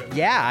we covered it.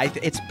 Yeah,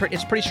 it's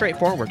pretty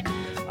straightforward.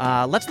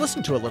 Let's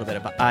listen to a little bit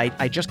of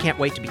I Just Can't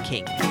Wait to Be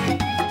King. I'm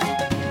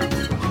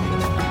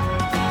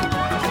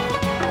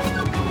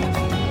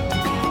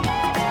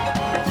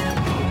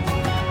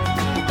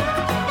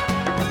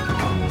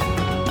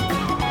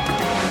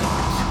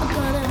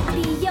gonna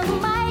be a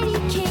mighty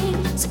king,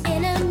 so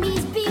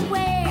enemies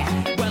beware.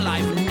 Well,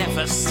 I've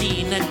never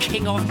seen a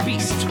king of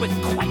beasts with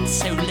quite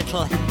so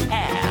little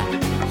hair.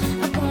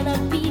 I'm gonna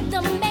be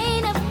the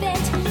main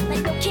event,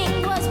 like no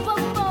king was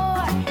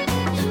before.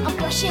 I'm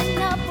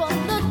brushing up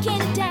on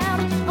looking down,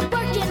 I'm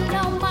working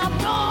on my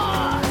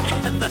roar.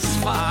 Thus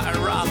far,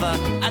 rather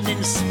an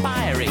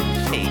inspiring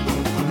king.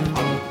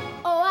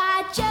 Oh,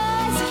 I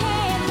just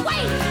can't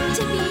wait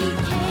to be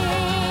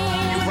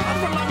king. You've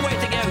rather a long way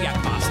to go yet,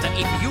 Master,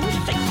 if you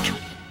think.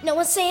 No,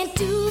 one's saying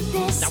do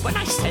this. Now when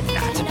I said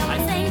that, No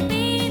one's saying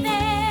be there.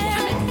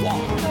 I meant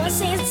what? No one's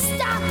saying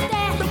stop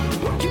that.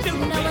 You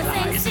don't No one's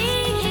saying realize. see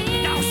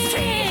here. Now see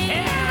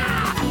here.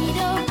 Free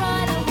to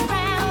run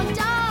around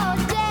all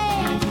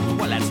day.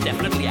 Well, that's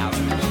definitely out.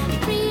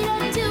 Free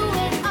to do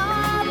it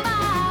all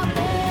my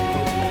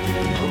way.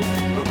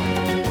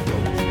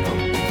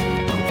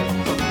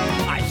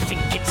 I think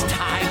it's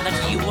time that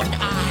you and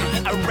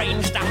I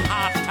arranged a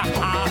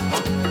heart-to-heart.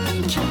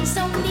 Kings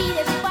don't need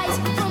advice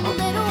from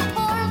little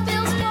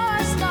Orville's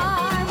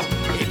star.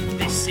 If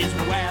this is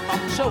where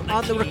the So on the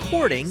monarchy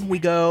recording, is- we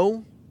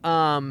go,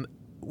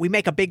 we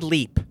make a big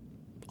leap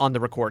on the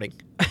recording.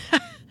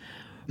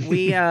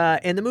 We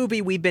in the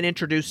movie, we've been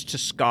introduced to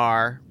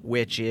Scar,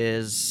 which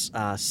is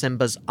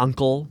Simba's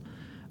uncle.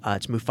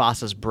 It's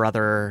Mufasa's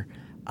brother,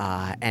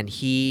 and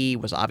he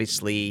was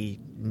obviously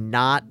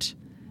not,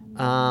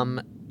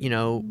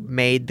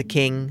 made the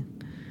king,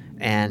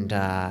 and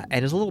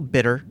is a little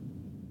bitter.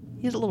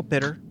 He's a little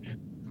bitter.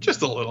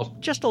 Just a little.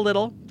 Just a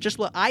little.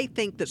 I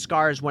think that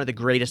Scar is one of the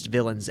greatest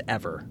villains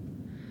ever.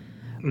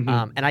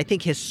 Mhm. And I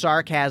think his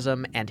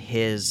sarcasm and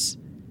his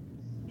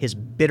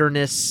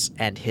bitterness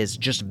and his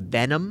just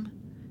venom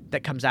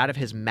that comes out of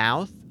his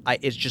mouth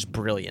is just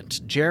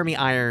brilliant. Jeremy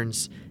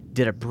Irons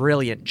did a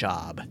brilliant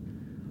job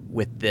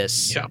with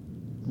this Yeah.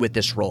 with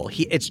this role.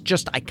 It's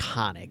just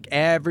iconic.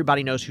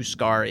 Everybody knows who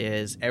Scar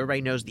is.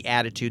 Everybody knows the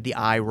attitude, the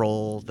eye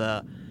roll,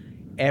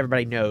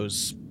 everybody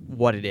knows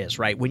what it is,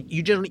 right? When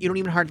you don't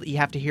even hardly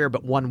have to hear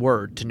but one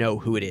word to know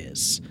who it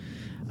is.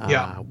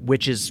 Yeah.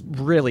 Which is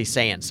really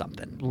saying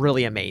something,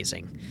 really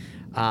amazing.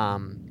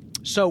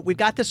 So we've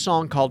got this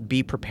song called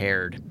 "Be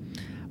Prepared."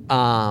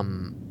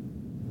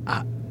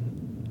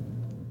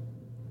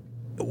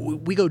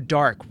 We go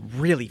dark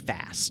really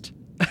fast.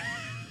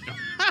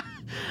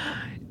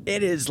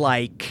 It is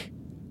like,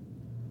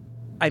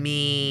 I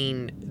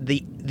mean,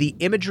 the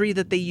imagery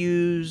that they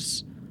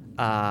use,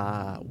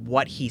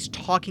 what he's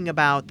talking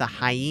about, the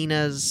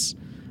hyenas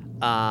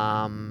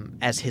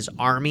as his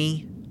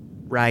army,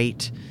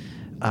 right?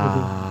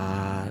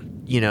 The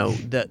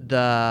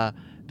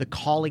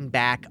calling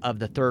back of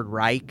the Third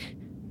Reich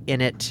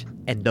in it,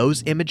 and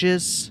those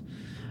images.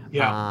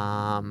 Yeah.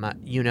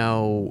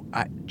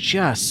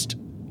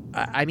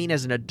 I mean,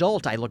 as an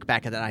adult, I look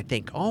back at that and I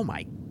think, oh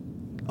my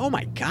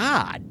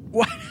God,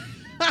 what?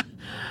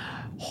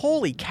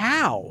 Holy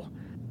cow!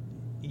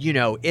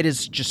 It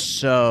is just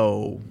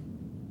so.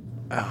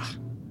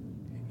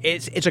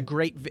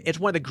 It's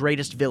one of the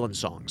greatest villain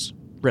songs,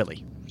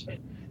 really.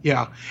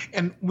 Yeah.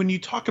 And when you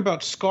talk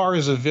about Scar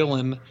as a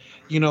villain,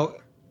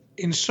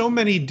 in so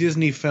many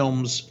Disney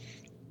films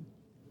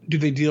do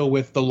they deal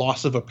with the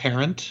loss of a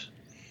parent,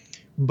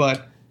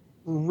 but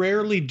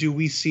rarely do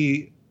we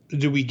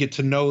get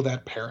to know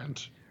that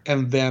parent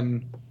and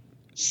then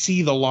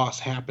see the loss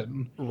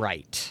happen.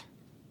 Right.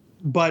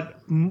 But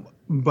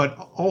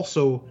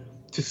also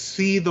to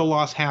see the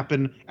loss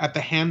happen at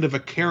the hand of a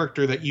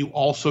character that you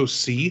also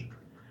see.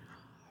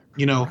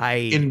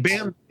 Right. In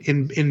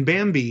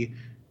Bambi,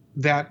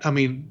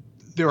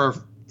 there are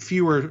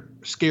fewer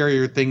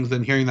scarier things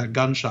than hearing that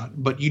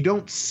gunshot, but you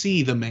don't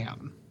see the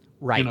man.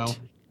 Right.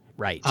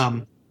 Right.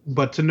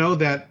 But to know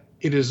that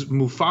it is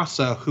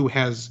Mufasa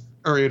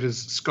it is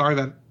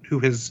Scar who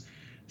has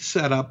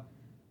set up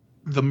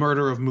the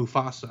murder of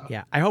Mufasa.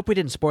 Yeah. I hope we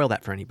didn't spoil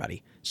that for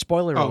anybody.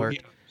 Spoiler alert.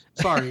 Yeah.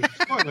 Sorry,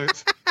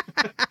 spoilers.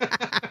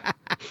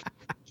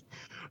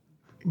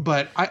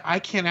 But I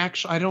can't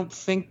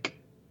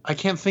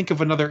think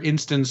of another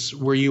instance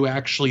where you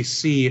actually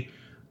see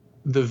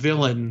the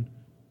villain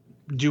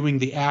doing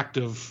the act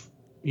of,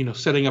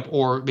 setting up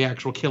or the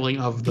actual killing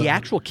of The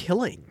actual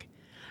killing.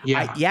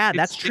 Yeah.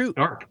 That's It's true.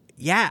 dark.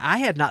 Yeah, I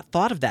had not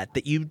thought of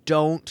that you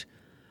don't,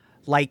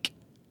 like,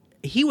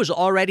 he was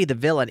already the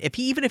villain.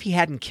 Even if he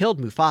hadn't killed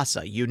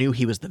Mufasa, you knew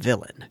he was the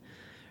villain,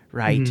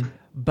 right? Mm-hmm.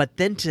 But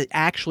then to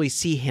actually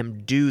see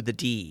him do the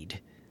deed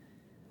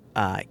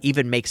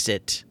even makes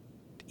it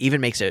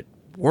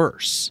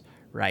worse,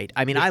 right?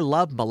 I mean, I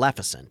love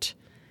Maleficent.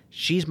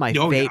 She's my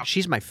yeah.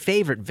 she's my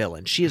favorite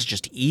villain. She is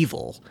just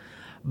evil.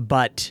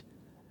 But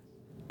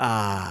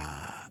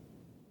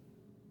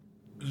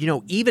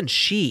even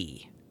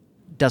she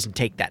doesn't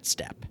take that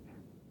step.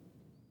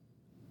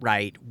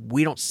 Right?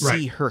 We don't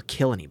see her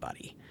kill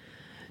anybody.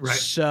 Right.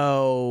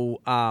 So,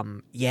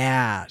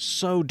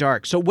 so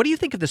dark. So what do you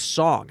think of this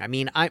song? I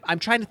mean, I'm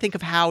trying to think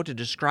of how to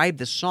describe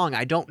this song.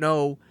 I don't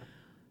know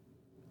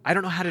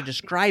how to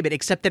describe it,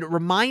 except that it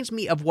reminds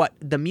me of what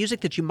the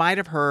music that you might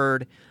have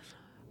heard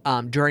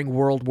during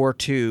World War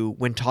II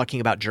when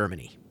talking about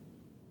Germany.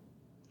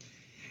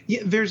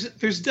 Yeah,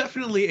 there's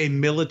definitely a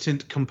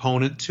militant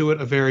component to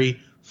it, a very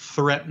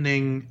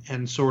threatening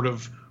and sort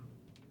of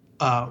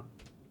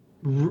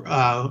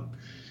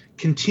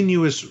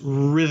continuous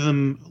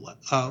rhythm,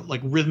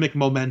 like rhythmic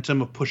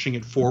momentum of pushing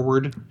it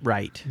forward.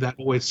 Right. That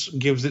always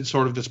gives it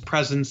sort of this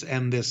presence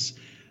and this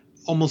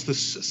almost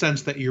this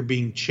sense that you're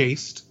being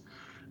chased,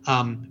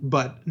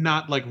 but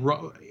not like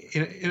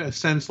in a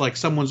sense, like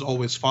someone's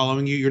always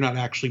following you. You're not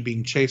actually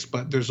being chased,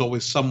 but there's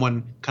always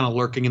someone kind of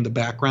lurking in the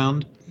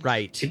background.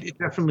 Right. It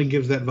definitely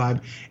gives that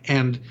vibe.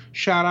 And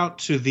shout out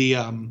to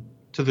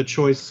the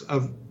choice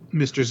of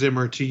Mr.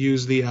 Zimmer to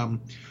use the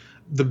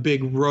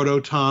big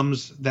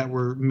rototoms that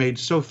were made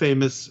so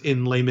famous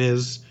in Les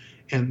Mis,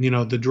 and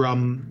the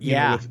drum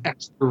with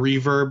extra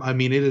reverb. I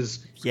mean, it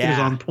is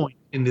on point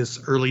in this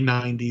early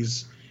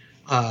 90s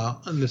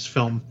in this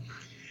film,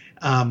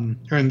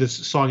 or in this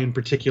song in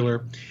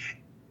particular.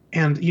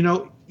 And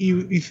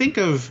you think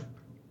of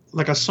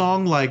like a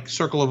song like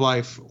Circle of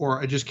Life or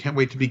I Just Can't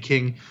Wait to Be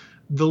King.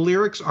 The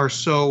lyrics are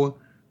so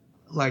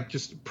like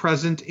just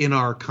present in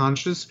our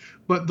conscious,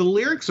 but the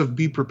lyrics of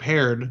Be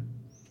Prepared,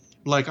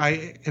 like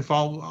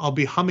I'll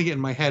be humming it in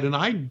my head and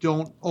I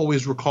don't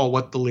always recall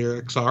what the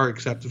lyrics are,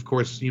 except of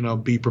course,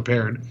 be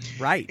prepared.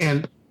 Right.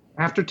 And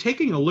after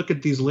taking a look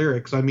at these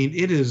lyrics, I mean,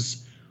 it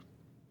is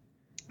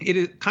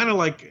kind of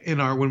like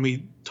when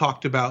we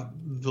talked about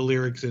the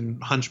lyrics in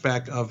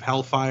Hunchback of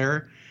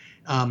Hellfire.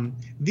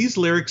 These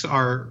lyrics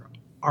are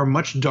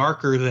much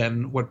darker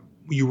than what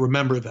you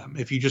remember them.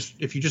 If you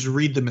just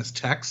read them as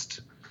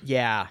text.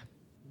 Yeah.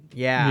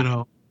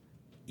 Yeah,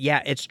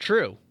 it's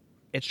true.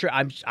 It's true.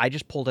 I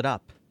just pulled it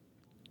up.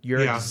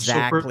 You're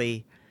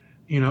exactly.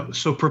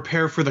 So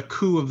prepare for the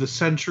coup of the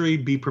century.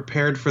 Be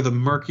prepared for the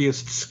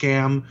murkiest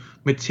scam.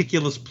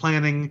 Meticulous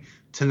planning,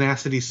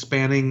 tenacity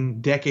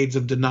spanning decades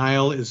of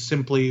denial is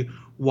simply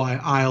why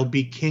I'll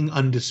be king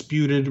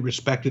undisputed,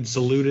 respected,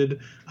 saluted.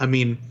 I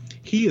mean,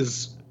 he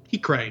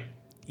cray.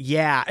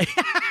 Yeah.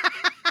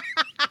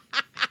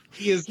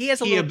 He's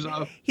a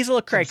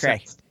little cray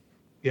cray.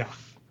 Yeah.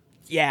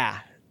 Yeah.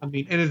 I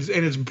mean, and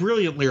it's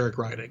brilliant lyric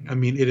writing. I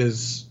mean, it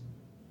is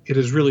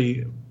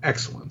really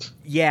excellent.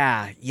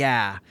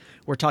 Yeah.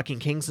 We're talking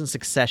Kings and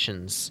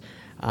Successions.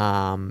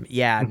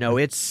 No,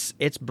 it's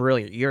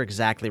brilliant. You're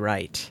exactly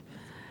right.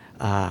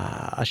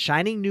 A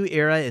shining new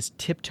era is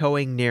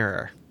tiptoeing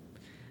nearer.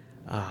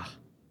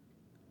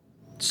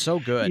 So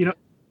good.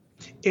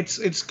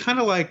 It's kind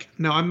of like,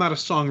 now I'm not a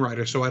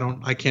songwriter, so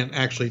I can't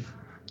actually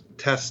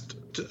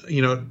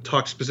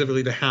talk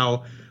specifically to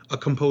how a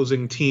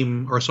composing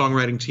team or a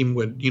songwriting team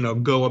would,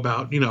 go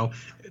about,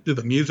 does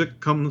the music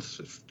come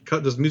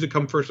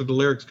first or the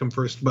lyrics come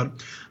first?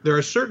 But there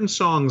are certain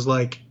songs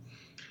like,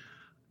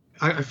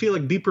 I feel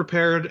like Be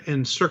Prepared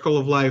and Circle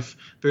of Life,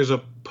 there's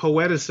a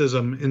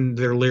poeticism in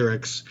their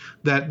lyrics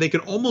that they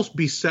could almost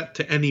be set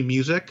to any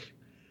music,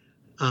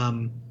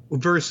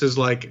 versus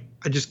like,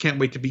 I Just Can't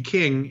Wait to Be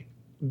King,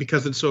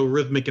 because it's so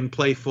rhythmic and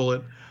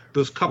playful.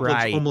 Those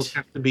couplets almost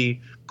have to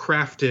be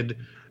crafted,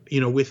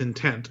 with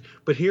intent.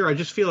 But here, I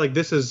just feel like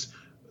this is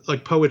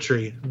like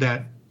poetry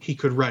that he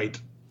could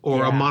write,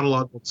 or a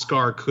monologue that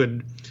Scar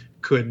could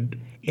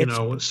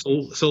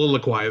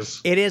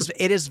soliloquize. It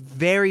is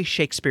very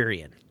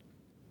Shakespearean.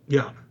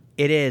 Yeah.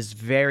 It is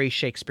very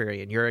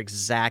Shakespearean. You're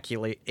exactly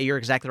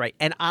right.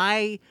 And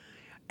I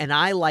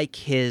like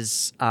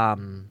his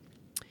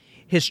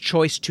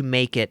choice to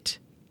make it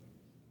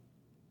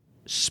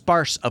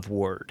sparse of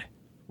word,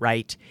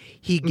 right?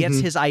 He gets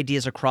his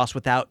ideas across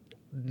without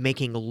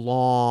making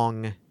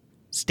long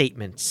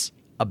statements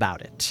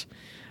about it.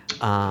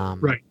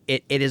 Right.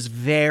 It's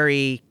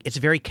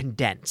very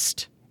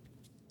condensed.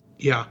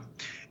 Yeah.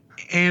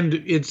 And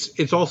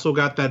it's also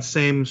got that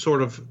same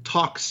sort of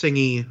talk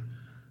singy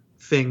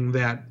thing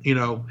that,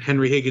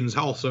 Henry Higgins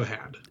also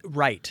had.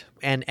 Right.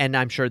 And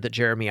I'm sure that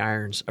Jeremy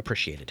Irons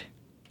appreciated.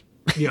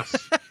 Yes.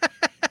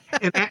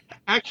 And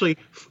actually,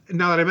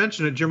 now that I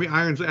mention it, Jeremy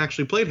Irons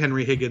actually played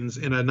Henry Higgins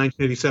in a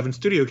 1987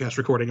 studio cast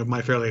recording of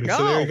My Fair Lady.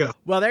 So there you go.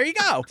 Well, there you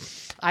go.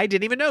 I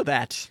didn't even know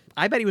that.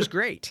 I bet he was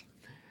great.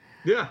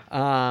 Yeah.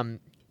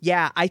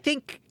 I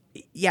think,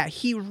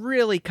 he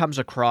really comes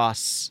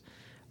across,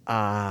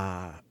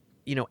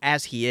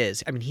 as he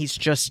is. I mean, he's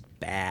just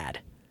bad.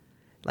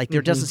 Like,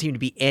 there doesn't seem to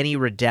be any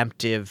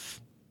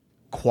redemptive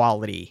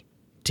quality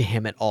to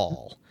him at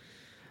all.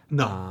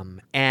 No.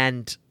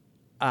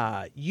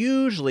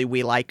 Usually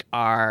we like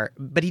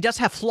but he does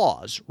have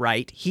flaws,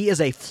 right? He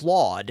is a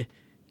flawed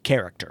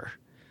character.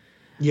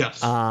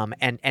 Yes.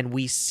 And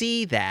we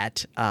see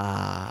that,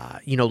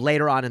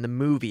 later on in the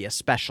movie,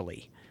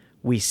 especially,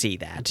 we see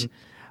that.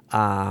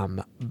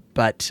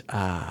 But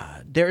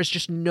there is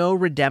just no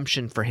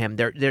redemption for him.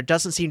 There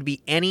doesn't seem to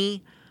be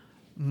any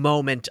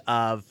moment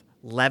of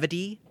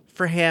levity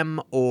for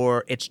him,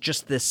 or it's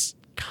just this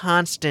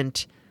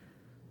constant,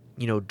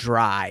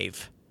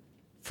 drive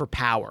for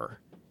power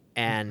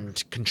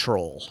and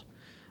control.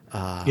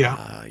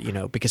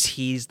 Because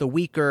he's the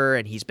weaker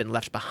and he's been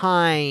left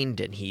behind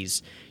and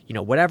he's,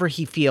 whatever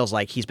he feels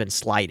like, he's been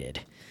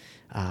slighted.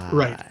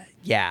 Right.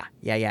 Yeah.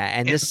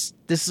 And this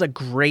is a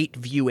great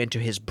view into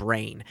his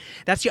brain.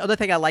 That's the other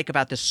thing I like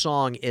about this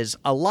song is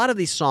a lot of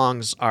these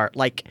songs are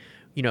like,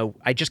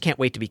 I Just Can't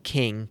Wait to Be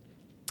King.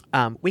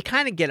 We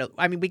kind of get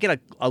we get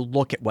a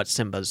look at what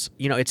Simba's,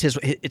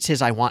 it's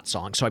his I Want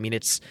song. So, I mean,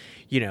 it's,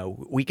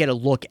 we get a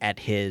look at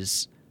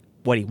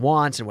what he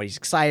wants and what he's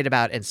excited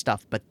about and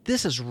stuff. But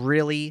this is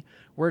really,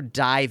 we're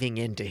diving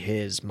into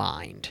his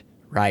mind,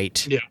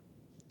 right? Yeah.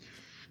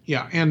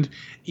 Yeah, and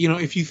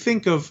if you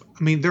think of,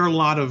 I mean, there are a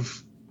lot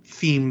of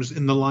themes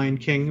in The Lion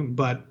King,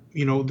 but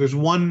there's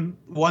one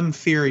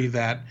theory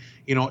that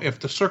if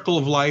the circle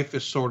of life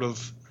is sort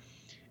of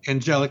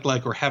angelic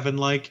like or heaven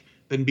like,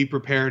 then Be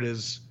Prepared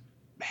is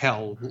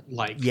hell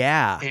like.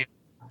 Yeah.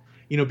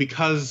 And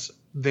because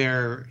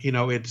they're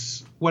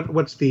it's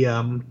what's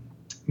the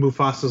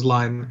Mufasa's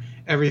line,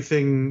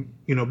 everything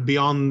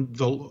beyond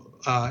the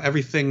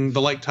everything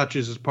the light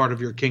touches is part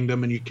of your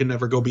kingdom, and you can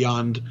never go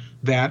beyond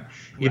that.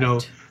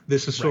 Right.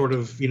 This is sort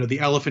of the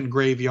elephant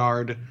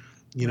graveyard.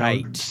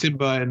 Right.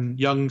 Simba and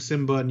young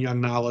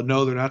Nala,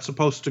 no, they're not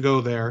supposed to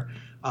go there,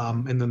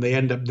 and then they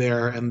end up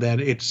there, and then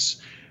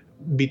it's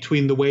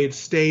between the way it's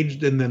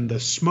staged and then the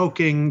smoke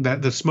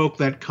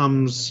that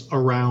comes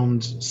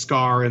around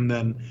Scar, and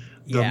then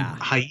the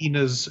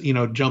hyenas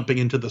jumping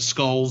into the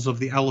skulls of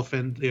the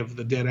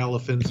dead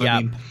elephants. Yep.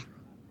 I mean,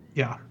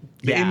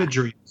 the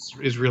imagery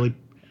is really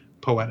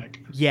poetic.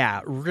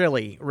 Yeah,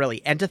 really,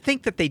 really. And to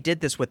think that they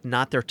did this with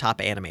not their top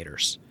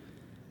animators.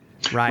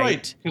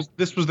 Right. Because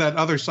this was that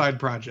other side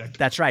project.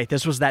 That's right.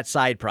 This was that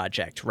side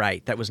project.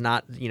 Right. That was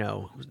not,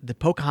 the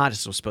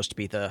Pocahontas was supposed to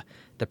be the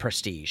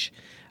prestige.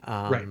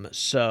 Right.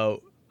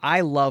 So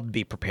I love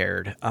Be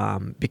Prepared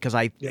because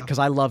I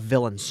love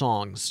villain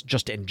songs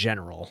just in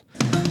general.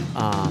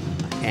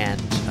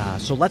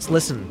 So let's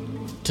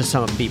listen to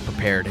some of Be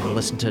Prepared and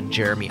listen to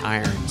Jeremy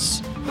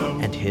Irons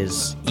and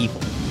his evil.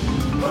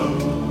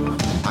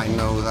 I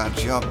know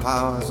that your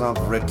powers of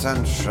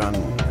retention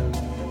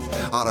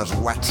are as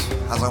wet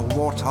as a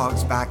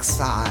warthog's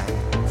backside,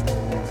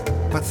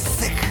 but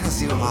thick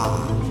as you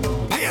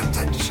are, pay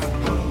attention.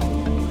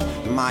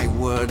 My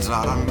words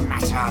are a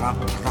matter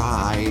of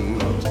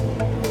pride.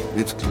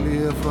 It's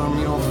clear from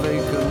your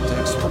vacant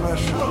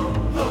expression,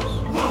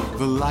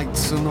 the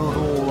lights are not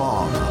all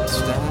on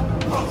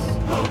upstairs,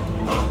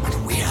 but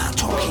we are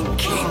talking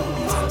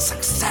kings and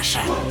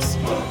successions.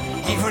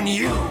 Even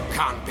you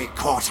can't be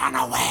caught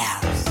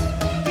unawares.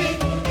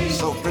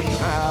 So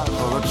prepare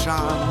for a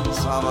chance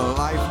of a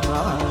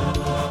lifetime.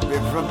 Be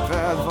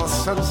prepared for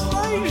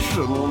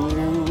sensational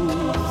news.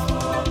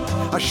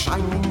 A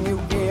shining new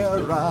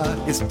era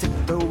is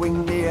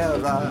tiptoeing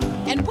nearer.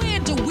 And where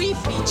do we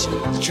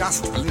feature?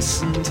 Just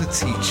listen to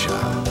teacher.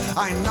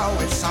 I know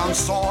it sounds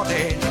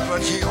sordid,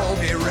 but you'll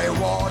be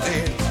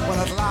rewarded when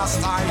at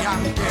last I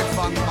am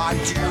given my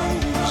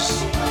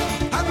dues.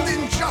 And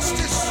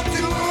injustice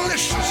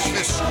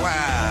deliciously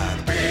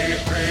squared. Be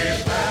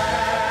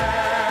prepared.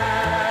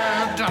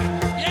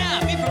 Yeah,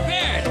 be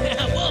prepared.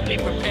 We'll be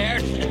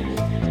prepared.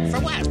 For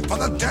what? For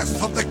the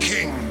death of the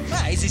king.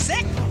 Is he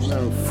sick?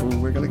 No, fool,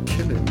 we're gonna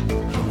kill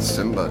him.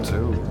 Simba,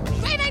 too.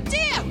 Great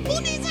idea! Who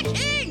needs a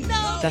king?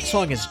 No! That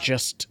song is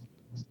just,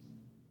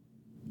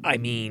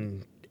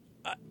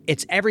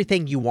 it's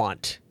everything you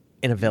want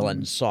in a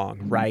villain song,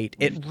 right?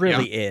 It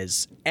really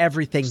is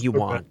everything you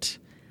want.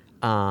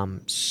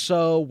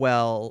 So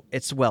well,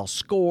 it's well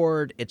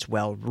scored, it's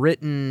well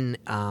written,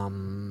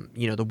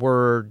 the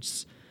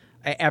words,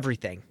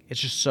 everything. It's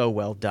just so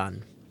well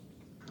done.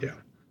 Yeah.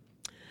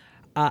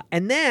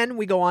 And then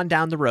we go on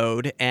down the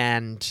road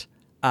and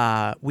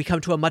we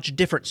come to a much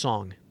different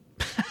song.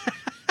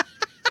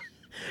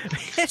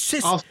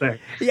 I'll say.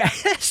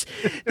 Yes.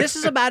 This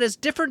is about as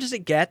different as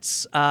it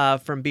gets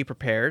from Be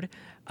Prepared.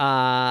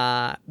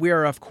 We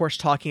are, of course,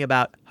 talking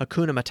about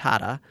Hakuna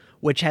Matata,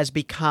 which has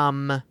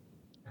become...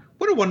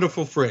 What a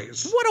wonderful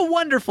phrase. What a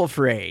wonderful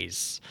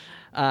phrase.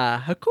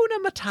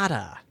 Hakuna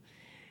Matata.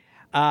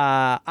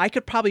 I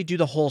could probably do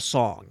the whole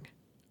song.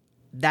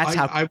 That's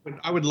I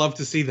would love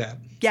to see that.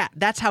 Yeah,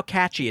 that's how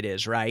catchy it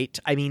is, right?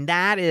 I mean,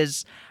 that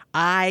is...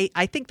 I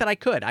think that I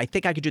could. I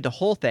think I could do the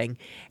whole thing.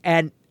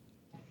 And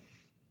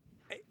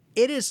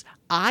it is...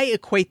 I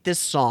equate this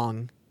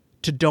song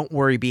to Don't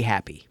Worry, Be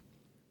Happy.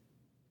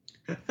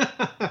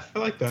 I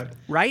like that.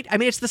 Right? I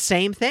mean, it's the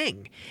same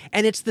thing.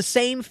 And it's the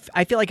same...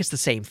 I feel like it's the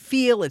same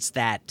feel. It's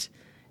that,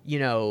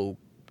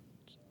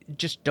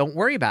 just don't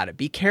worry about it.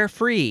 Be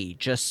carefree.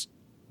 Just,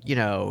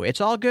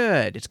 it's all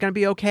good. It's going to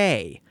be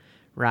okay.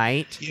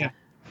 Right? Yeah.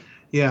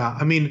 Yeah.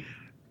 I mean,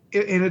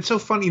 and it's so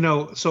funny,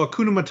 so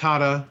Hakuna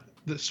Matata,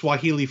 the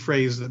Swahili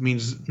phrase that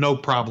means no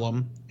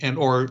problem,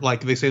 or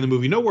like they say in the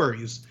movie, no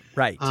worries.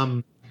 Right.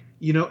 And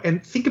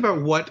think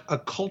about what a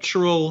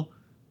cultural,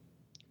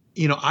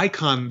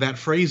 icon that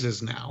phrase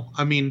is now.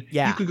 I mean,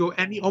 you could go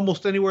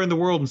almost anywhere in the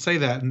world and say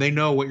that, and they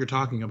know what you're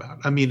talking about.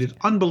 I mean, it's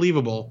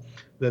unbelievable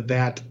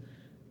that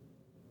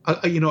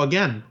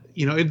again,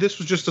 this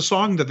was just a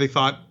song that they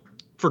thought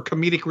for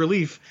comedic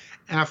relief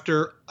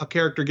after a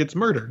character gets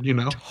murdered,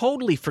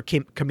 Totally for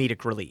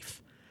comedic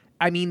relief.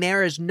 I mean,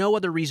 there is no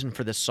other reason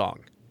for this song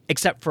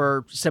except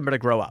for Simba to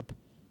grow up.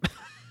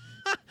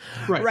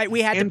 Right. Right.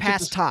 We had to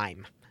pass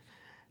time.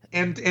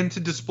 And to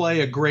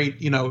display a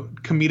great,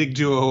 comedic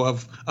duo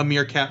of a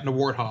meerkat and a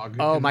warthog.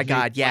 Oh, my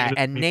God. Yeah.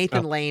 And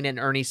Nathan Lane and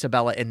Ernie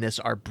Sabella in this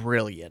are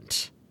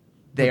brilliant.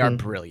 They are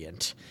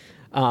brilliant.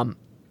 So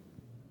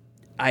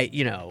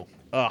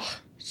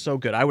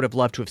good. I would have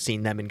loved to have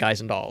seen them in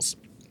Guys and Dolls.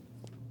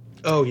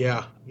 Oh,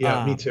 yeah.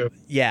 Yeah, me too.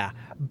 Yeah.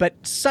 But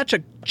such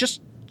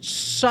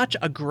such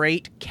a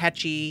great,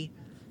 catchy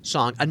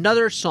song.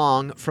 Another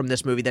song from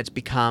this movie that's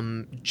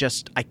become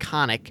just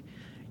iconic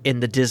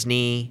in the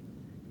Disney,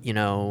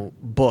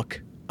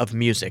 book of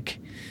music.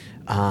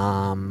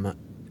 And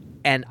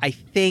I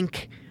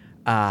think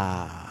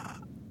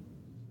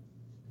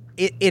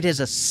it is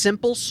a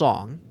simple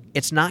song.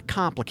 It's not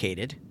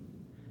complicated,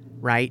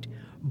 right?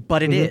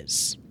 But it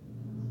is.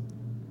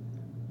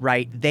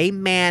 Right? They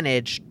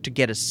managed to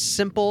get a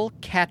simple,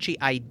 catchy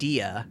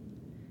idea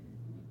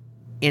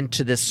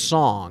into this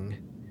song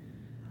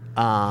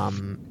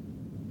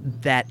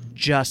that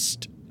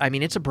just,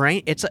 it's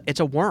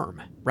a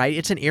worm, right?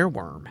 It's an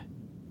earworm.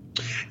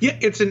 Yeah,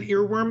 it's an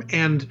earworm.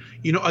 And,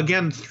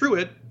 again, through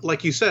it,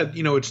 like you said,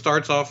 it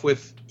starts off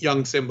with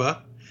young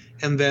Simba.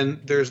 And then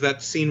there's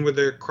that scene where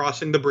they're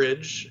crossing the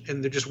bridge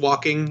and they're just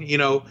walking,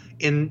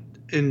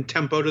 in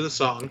tempo to the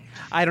song.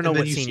 I don't know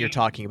what scene you're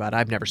talking about.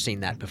 I've never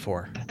seen that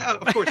before. Of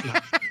course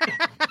not.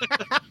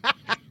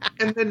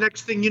 And then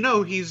next thing you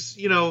know, he's,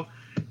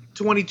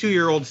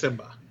 22-year-old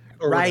Simba.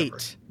 Or right,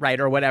 whatever. Right,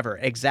 or whatever.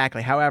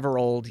 Exactly. However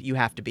old you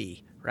have to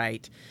be,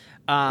 right?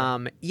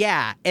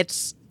 Yeah,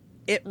 it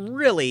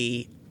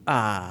really,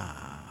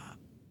 there's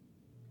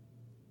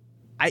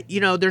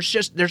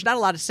not a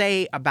lot to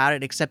say about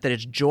it except that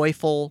it's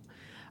joyful.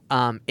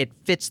 It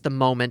fits the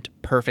moment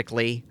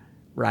perfectly,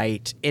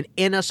 right?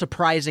 In a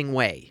surprising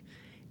way,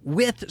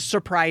 with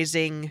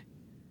surprising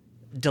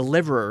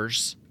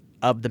deliverers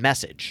of the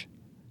message.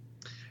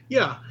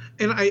 Yeah,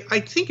 and I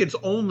think it's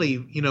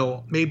only,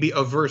 maybe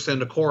a verse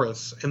and a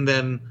chorus, and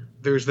then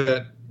there's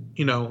that,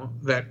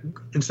 that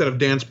instead of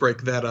dance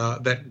break,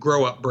 that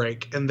grow up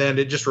break, and then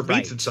it just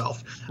repeats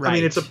itself.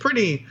 Right. It's a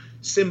pretty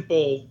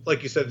simple,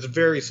 like you said, it's a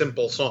very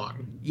simple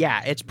song.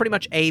 Yeah, it's pretty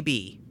much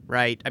A-B,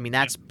 right?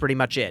 That's pretty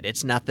much it.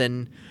 It's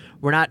nothing.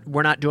 We're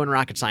not doing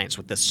rocket science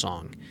with this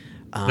song.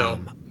 No.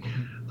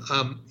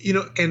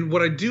 And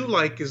what I do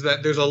like is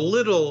that there's a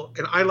little,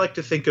 and I like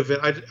to think of it,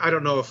 I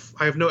don't know if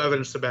I have no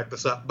evidence to back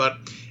this up, but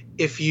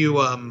if you,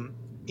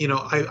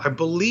 I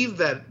believe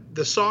that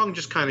the song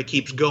just kind of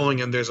keeps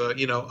going and there's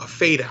a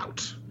fade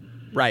out.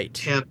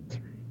 Right.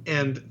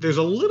 And there's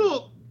a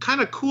little kind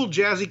of cool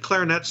jazzy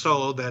clarinet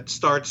solo that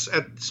starts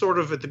at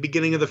the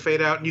beginning of the fade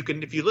out. And you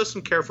can, if you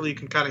listen carefully, you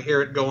can kind of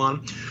hear it go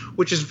on,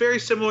 which is very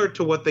similar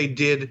to what they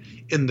did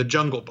in the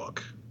Jungle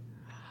Book.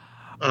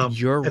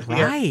 You're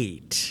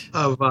right.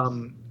 I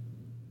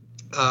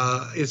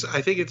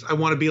think it's I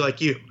Want to Be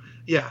Like You.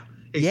 Yeah.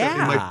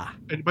 Yeah.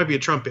 It might be a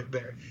trumpet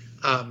there.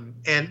 And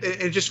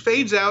it just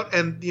fades out,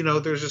 and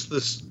there's just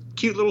this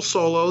cute little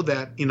solo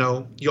that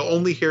you'll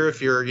only hear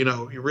if you're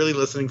really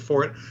listening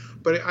for it.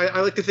 But I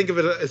like to think of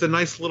it as a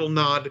nice little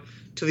nod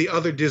to the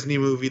other Disney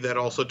movie that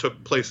also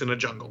took place in a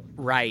jungle.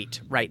 Right.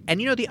 And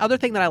the other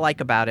thing that I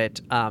like about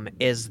it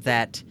is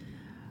that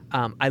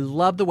I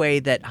love the way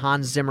that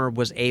Hans Zimmer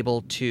was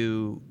able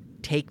to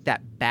take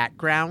that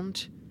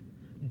background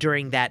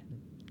during that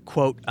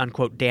quote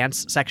unquote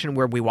dance section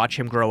where we watch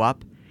him grow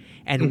up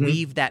and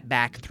weave that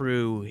back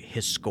through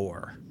his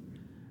score.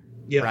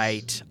 Yes.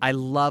 Right. I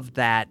love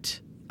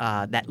that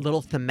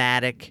little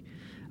thematic,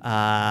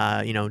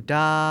 da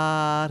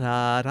da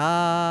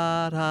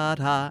da da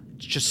da.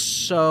 It's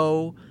just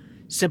so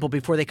simple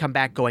before they come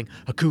back going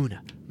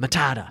Hakuna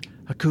Matata,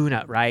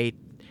 Hakuna, right?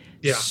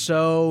 Yeah.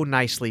 So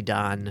nicely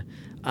done.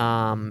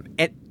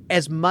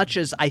 As much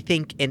as I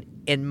think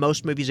in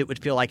most movies it would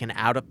feel like an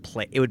out of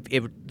place,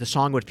 the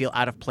song would feel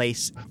out of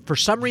place. For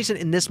some reason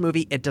in this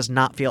movie it does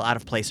not feel out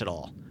of place at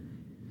all.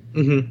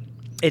 Mm-hmm.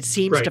 It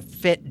seems to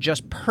fit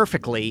just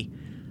perfectly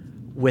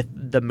with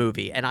the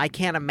movie, and I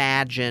can't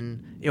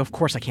imagine. Of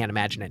course, I can't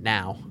imagine it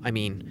now.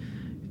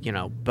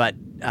 But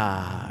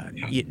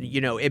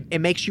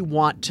it makes you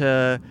want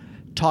to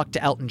talk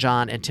to Elton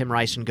John and Tim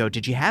Rice and go,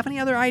 "Did you have any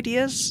other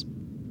ideas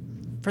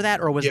for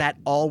that, or was that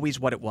always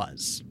what it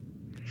was?"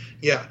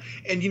 Yeah,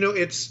 and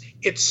it's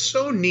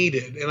so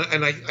needed,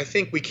 and I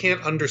think we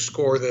can't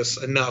underscore this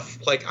enough.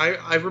 Like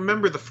I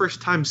remember the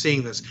first time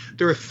seeing this,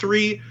 there are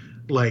three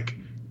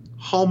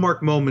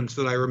hallmark moments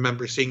that I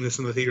remember seeing this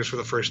in the theaters for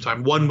the first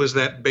time. One was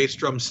that bass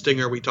drum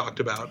stinger we talked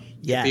about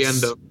at the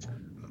end of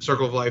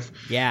Circle of Life.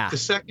 Yeah. The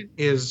second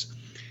is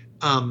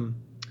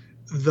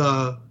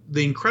the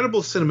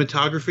incredible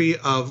cinematography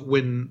of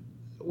when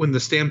the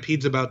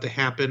stampede's about to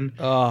happen.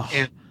 Oh.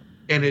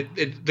 And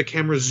the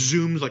camera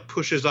zooms,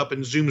 pushes up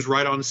and zooms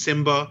right on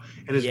Simba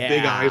and his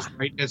big eyes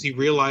right as he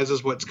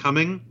realizes what's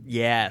coming.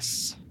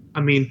 Yes.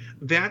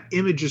 That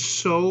image is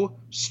so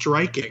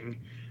striking,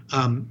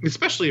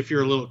 especially if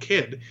you're a little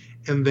kid,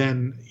 and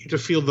then to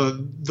feel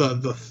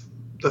the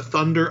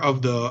thunder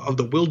of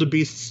the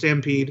wildebeest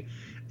stampede,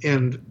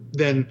 and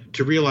then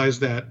to realize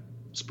that,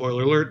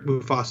 spoiler alert,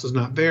 Mufasa's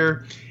not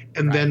there,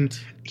 and then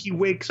he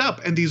wakes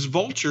up and these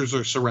vultures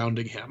are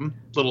surrounding him,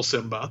 little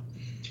Simba.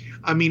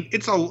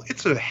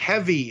 It's a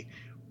heavy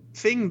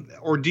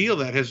ordeal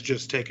that has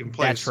just taken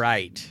place. That's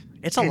right.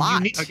 It's a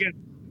lot.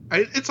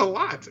 It's a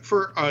lot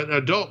for an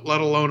adult, let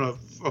alone a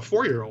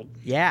 4-year-old.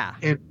 Yeah.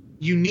 And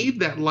you need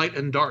that light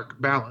and dark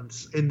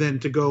balance, and then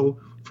to go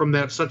from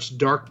that such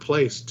dark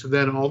place to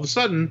then all of a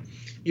sudden,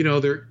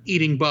 they're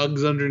eating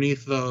bugs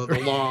underneath the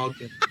log,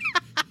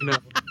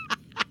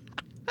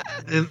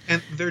 and,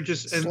 and they're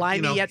just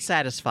slimy yet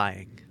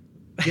satisfying.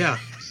 Yeah,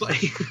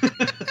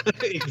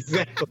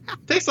 exactly.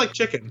 Tastes like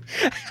chicken.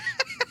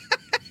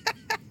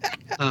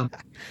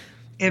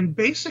 And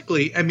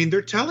basically, I mean,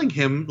 they're telling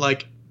him,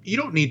 like, you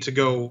don't need to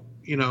go,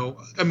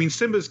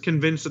 Simba's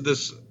convinced at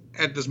this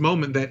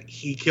moment that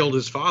he killed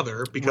his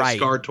father because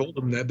Scar told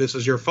him that this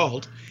is your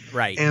fault.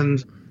 Right.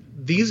 And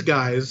these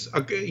guys,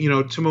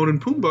 Timon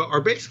and Pumbaa are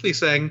basically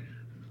saying,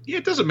 yeah,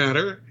 it doesn't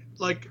matter.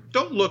 Like,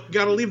 don't look,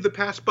 gotta leave the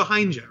past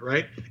behind you,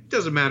 right? It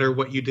doesn't matter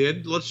what you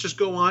did. Let's just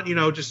go on,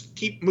 just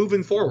keep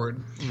moving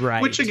forward.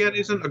 Right. Which, again,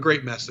 isn't a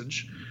great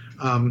message.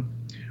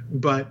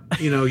 But,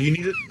 you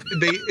need it.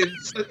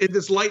 In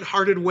this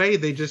lighthearted way,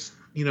 they just,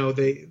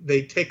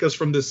 they take us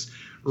from this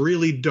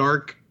really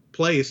dark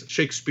place,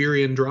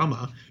 Shakespearean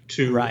drama,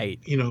 to,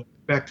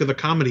 back to the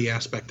comedy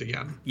aspect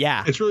again.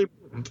 Yeah. It's really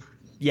important.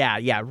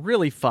 Yeah,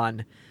 really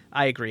fun.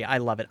 I agree. I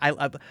love it.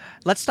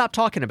 Let's stop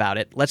talking about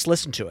it. Let's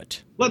listen to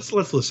it. Let's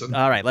listen.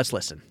 All right, let's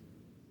listen.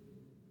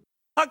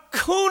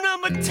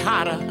 Hakuna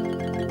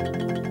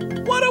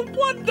Matata. What a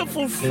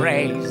wonderful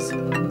phrase.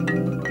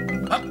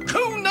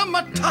 Hakuna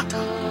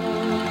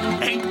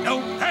Matata. Ain't no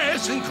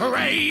passing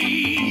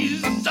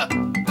craze.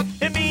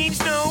 It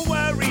means no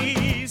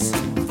worries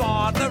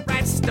for the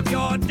rest of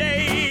your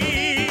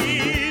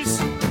days.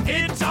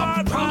 It's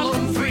our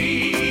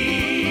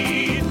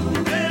problem-free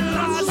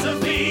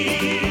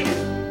philosophy.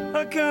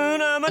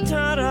 Hakuna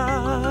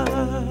Matata.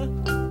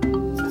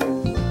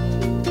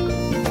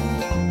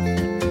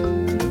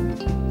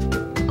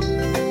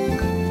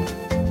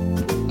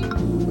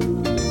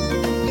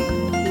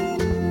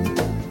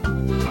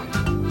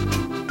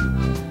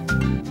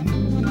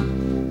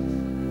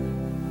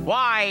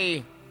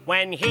 Why,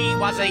 when he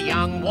was a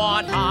young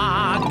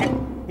warthog.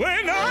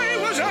 When I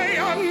was a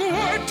young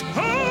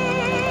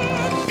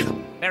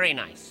warthog. Very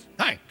nice.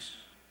 Thanks.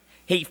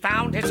 He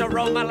found his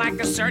aroma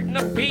like a certain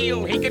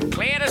appeal. He could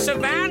clear the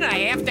savannah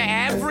after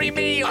every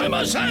meal. I'm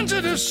a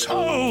sensitive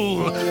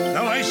soul,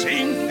 though I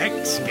seem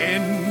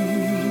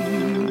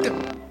thick-skinned.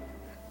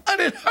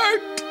 And it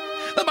hurt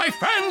that my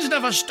friends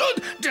never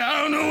stood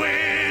downwind.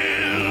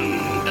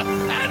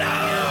 And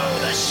oh,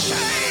 the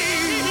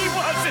shame! He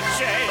was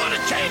ashamed. For the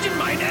change in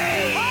my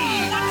name.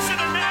 Oh, what's in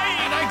a name?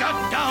 And I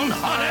got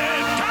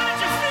downhearted. How did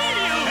you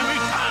feel? Every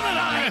time that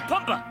I... Hey,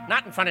 Pumbaa,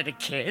 not in front of the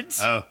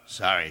kids. Oh,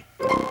 sorry.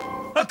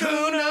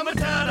 Hakuna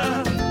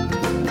Matata.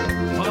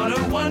 What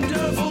a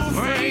wonderful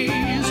phrase.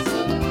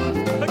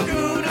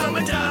 Hakuna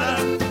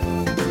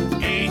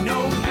Matata. Ain't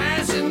no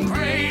passing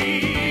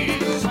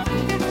craze.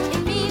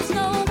 It means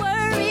no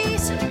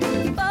worries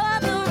for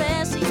the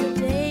rest of your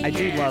day. I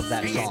do love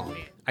that song.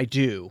 I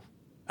do.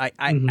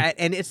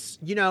 And it's,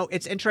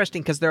 it's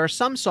interesting because there are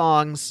some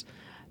songs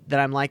that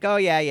I'm like, oh,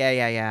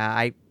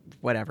 yeah,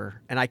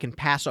 whatever. And I can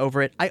pass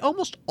over it. I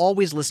almost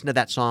always listen to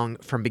that song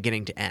from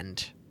beginning to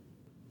end.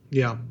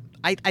 Yeah.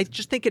 I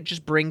just think it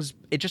just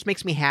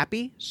makes me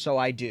happy, so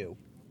I do.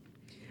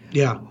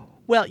 Yeah.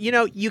 Well,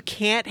 you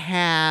can't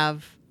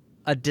have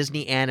a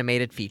Disney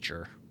animated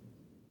feature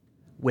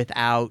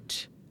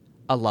without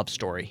a love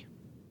story.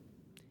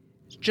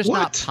 It's just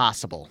not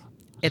possible.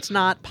 It's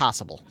not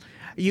possible.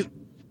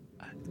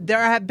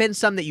 There have been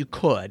some that you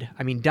could.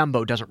 I mean,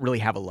 Dumbo doesn't really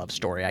have a love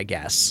story, I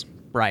guess,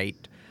 right?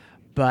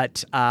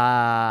 But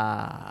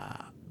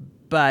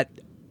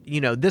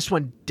this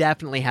one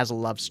definitely has a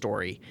love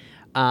story.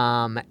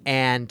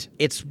 And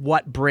it's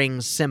what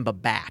brings Simba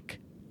back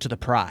to the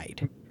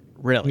Pride,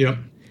 really. Yep.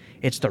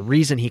 It's the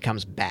reason he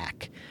comes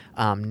back.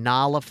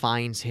 Nala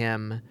finds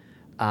him,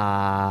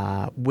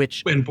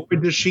 which... And boy,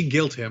 does she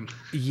guilt him.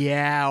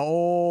 Yeah,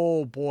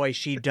 oh boy,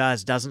 she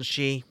does, doesn't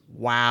she?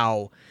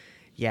 Wow.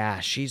 Yeah,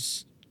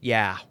 she's...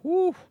 Yeah.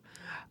 Woo.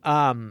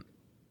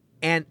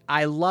 And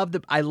I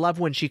love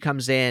when she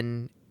comes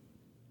in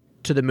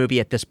to the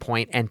movie at this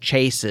point and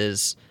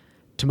chases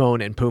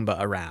Timon and Pumbaa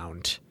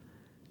around.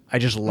 I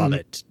just love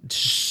it.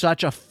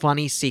 Such a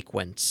funny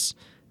sequence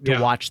to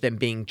watch them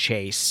being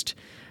chased.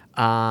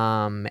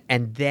 And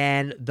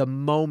then the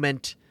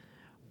moment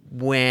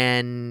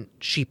when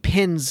she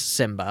pins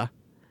Simba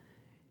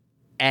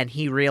and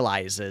he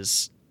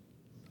realizes,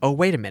 oh,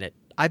 wait a minute,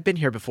 I've been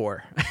here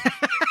before.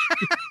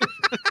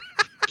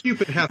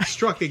 Cupid hath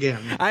struck again.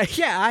 I've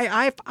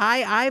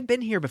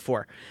been here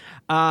before.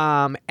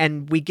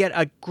 And we get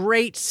a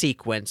great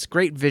sequence,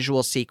 great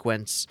visual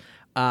sequence,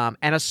 and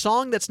a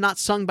song that's not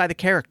sung by the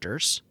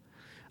characters.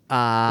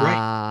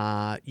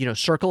 Right.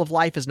 Circle of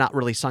Life is not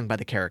really sung by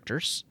the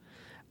characters.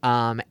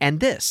 And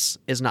this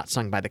is not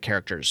sung by the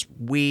characters.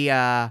 We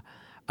get,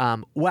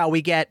 at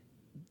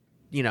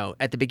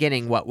the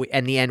beginning,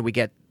 in the end, we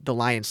get The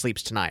Lion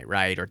Sleeps Tonight,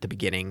 right? Or at the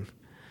beginning.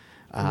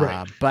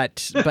 Right.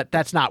 But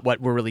that's not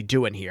what we're really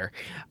doing here.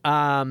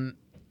 And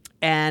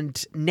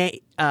Timon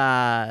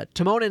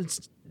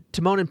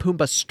and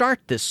Pumbaa start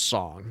this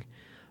song,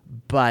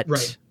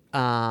 but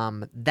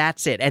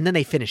that's it. And then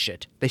they finish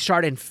it. They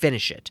start and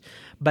finish it.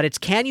 But it's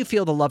Can You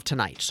Feel the Love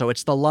Tonight? So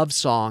it's the love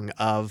song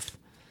of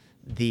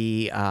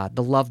the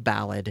love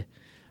ballad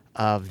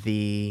of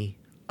the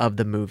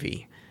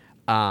movie.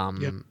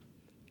 And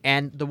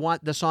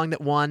the song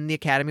that won the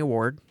Academy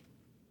Award,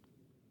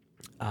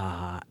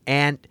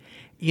 and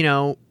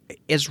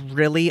is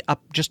really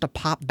just a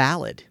pop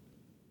ballad.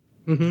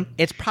 Mm-hmm.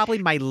 It's probably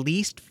my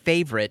least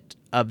favorite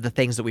of the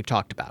things that we've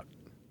talked about.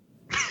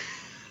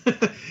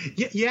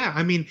 Yeah.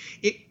 I mean,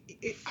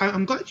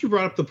 I'm glad you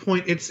brought up the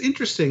point. It's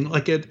interesting.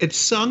 Like it's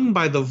sung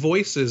by the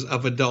voices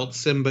of adult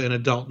Simba and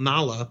adult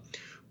Nala,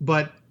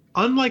 but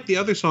unlike the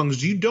other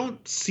songs, you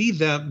don't see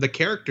the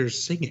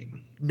characters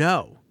singing.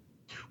 No.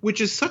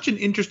 Which is such an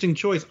interesting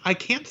choice. I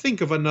can't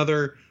think of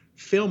another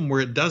film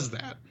where it does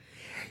that.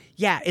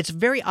 Yeah, it's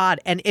very odd.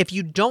 And if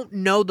you don't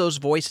know those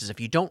voices, if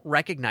you don't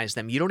recognize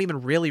them, you don't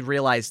even really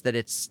realize that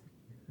it's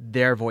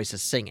their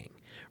voices singing,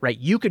 right?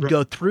 You could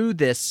go through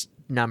this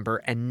number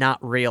and not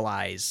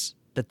realize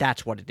that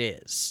that's what it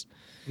is.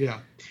 Yeah.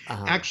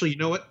 Actually, you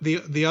know what?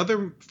 The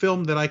other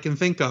film that I can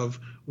think of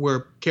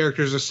where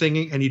characters are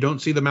singing and you don't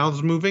see the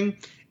mouths moving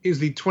is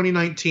the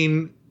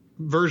 2019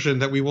 version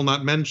that we will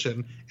not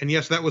mention. And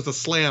yes, that was a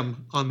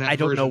slam on that I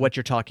don't version. know what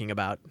you're talking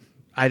about.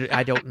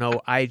 I don't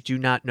know. I do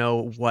not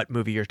know what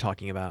movie you're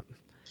talking about.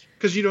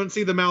 Because you don't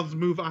see the mouths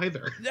move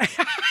either.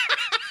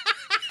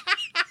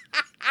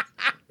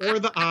 Or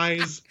the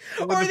eyes.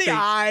 Or the face.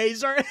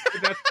 eyes. Or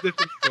That's a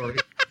different story.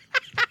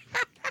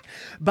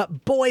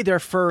 But boy, their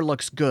fur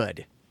looks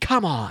good.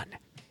 Come on.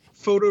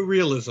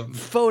 Photorealism.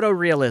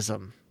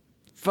 Photorealism.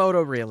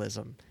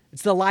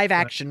 It's the live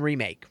action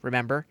remake,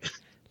 remember?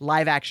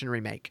 Live action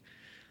remake.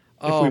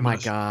 Oh my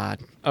God.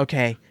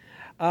 Okay.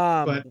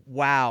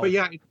 Wow. But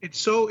yeah, it's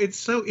so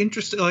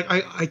interesting. Like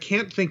I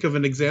can't think of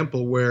an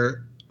example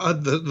where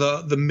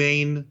the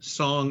main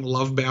song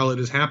love ballad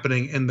is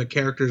happening and the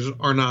characters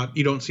are not.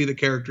 You don't see the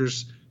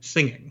characters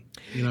singing.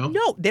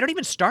 No, they don't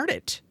even start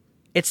it.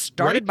 It's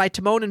started by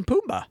Timon and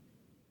Pumbaa.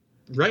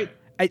 Right.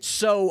 It's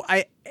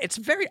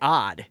very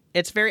odd.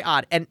 It's very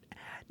odd, and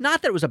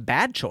not that it was a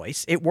bad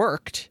choice. It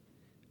worked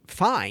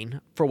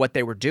fine for what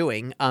they were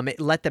doing. It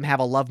let them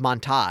have a love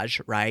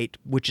montage, right?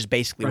 Which is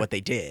basically what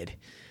they did.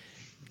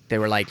 They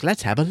were like,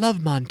 let's have a love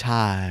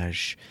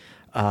montage.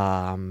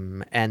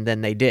 And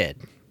then they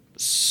did.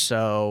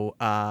 So,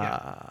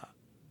 and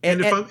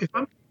if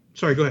I'm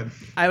sorry, go ahead.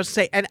 I was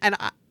saying, and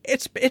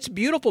it's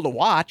beautiful to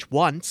watch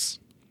once.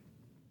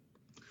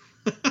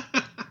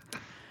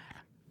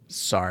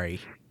 Sorry,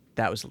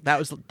 that was a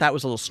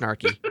little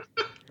snarky.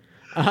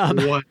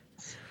 What?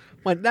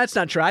 Well, that's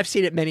not true. I've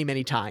seen it many,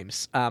 many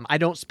times. I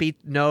don't speed.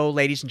 No,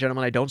 ladies and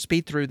gentlemen, I don't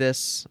speed through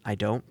this. I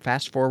don't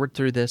fast forward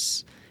through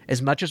this. As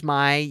much as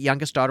my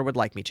youngest daughter would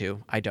like me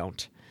to, I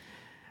don't.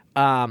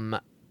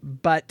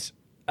 But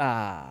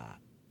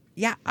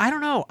yeah, I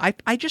don't know.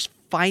 I just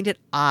find it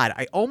odd.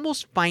 I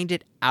almost find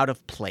it out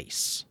of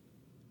place.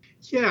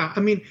 Yeah, I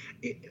mean,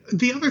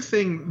 the other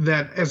thing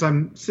that, as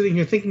I'm sitting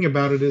here thinking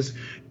about it, is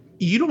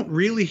you don't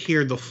really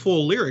hear the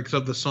full lyrics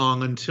of the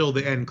song until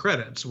the end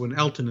credits when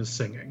Elton is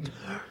singing.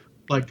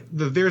 Like,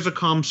 "There's a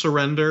Calm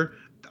Surrender."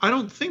 I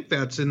don't think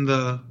that's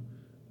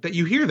that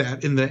you hear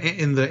that in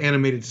the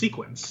animated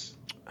sequence.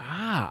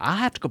 I'll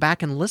have to go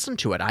back and listen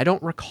to it. I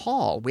don't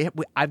recall.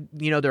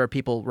 There are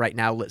people right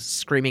now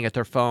screaming at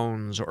their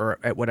phones or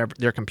at whatever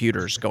their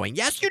computers, going,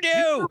 "Yes, you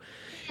do.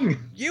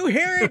 You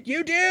hear it.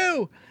 You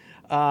do."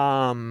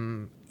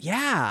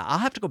 Yeah, I'll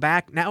have to go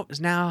back now.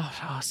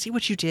 See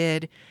what you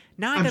did.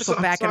 Now I got to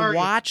go back and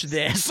watch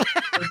this.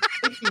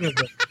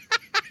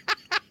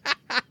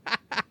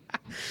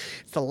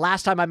 It's the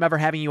last time I'm ever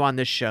having you on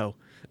this show.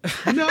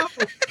 No.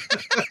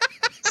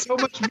 So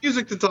much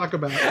music to talk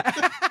about.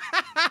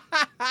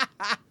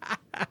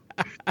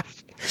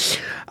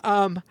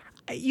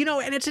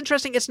 And it's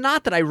interesting. It's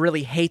not that I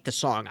really hate the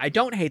song. I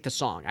don't hate the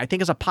song. I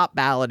think as a pop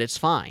ballad, it's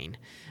fine.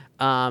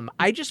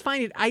 I just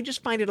find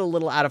it a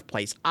little out of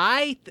place.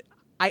 I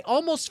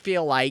almost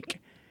feel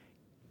like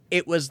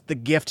it was the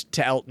gift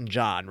to Elton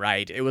John,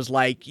 right? It was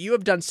like, you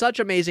have done such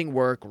amazing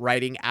work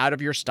writing out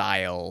of your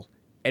style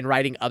and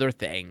writing other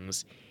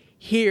things.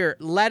 Here,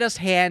 let us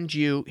hand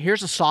you,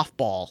 here's a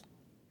softball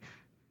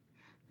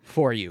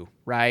for you,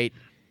 right?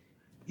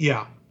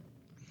 Yeah.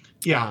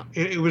 Yeah.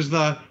 It was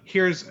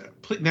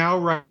now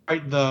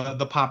write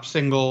the pop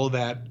single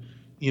that,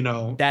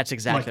 that's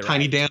exactly like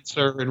Tiny right.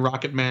 Dancer and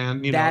Rocket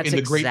Man, that's in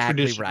the great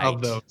exactly tradition right.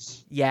 of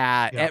those.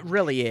 Yeah, it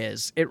really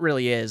is. It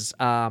really is.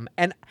 And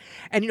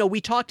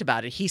we talked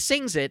about it. He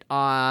sings it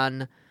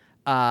on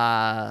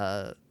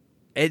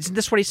isn't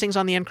this what he sings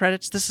on the end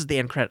credits? This is the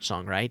end credit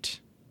song, right?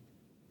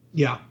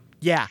 Yeah.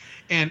 Yeah.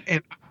 And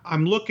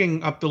I'm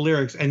looking up the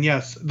lyrics, and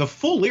yes, the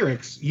full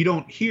lyrics you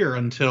don't hear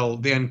until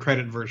the end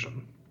credit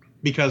version.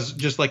 Because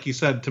just like you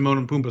said, Timon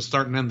and Pumbaa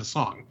start and end the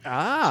song.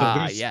 So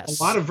there's yes.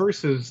 a lot of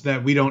verses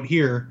that we don't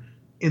hear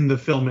in the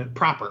film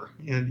proper,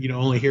 and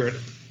only hear it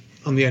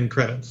on the end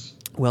credits.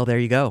 Well, there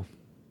you go.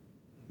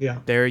 Yeah.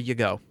 There you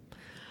go.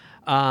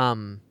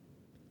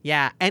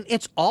 Yeah, and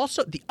it's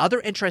also the other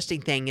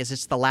interesting thing is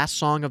it's the last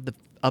song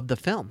of the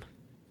film.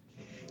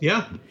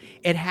 Yeah.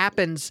 It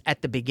happens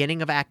at the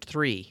beginning of Act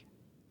 3,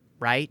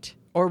 right?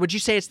 Or would you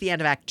say it's the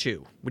end of Act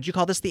 2? Would you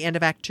call this the end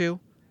of Act 2?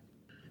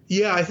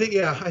 Yeah, I think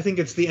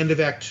it's the end of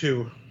Act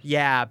 2.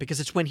 Yeah,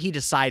 because it's when he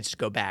decides to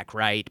go back,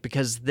 right?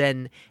 Because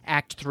then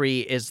Act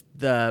 3 is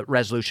the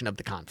resolution of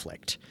the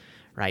conflict,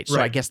 right?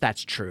 So I guess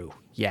that's true.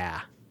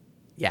 Yeah.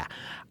 Yeah.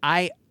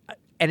 And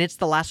it's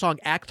the last song.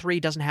 Act 3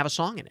 doesn't have a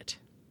song in it.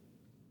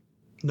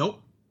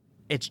 Nope.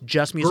 It's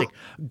just music.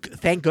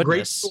 Thank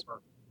goodness. Great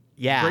score.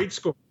 Yeah. Great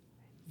score.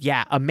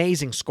 Yeah,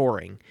 amazing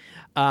scoring.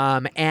 I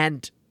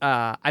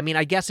mean,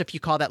 I guess if you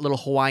call that little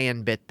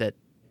Hawaiian bit that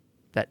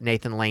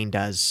Nathan Lane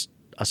does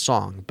a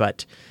song,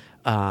 but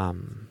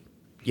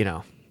you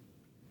know,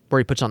 where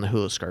he puts on the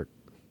hula skirt.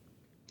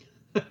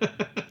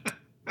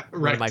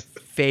 One of my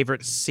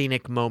favorite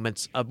scenic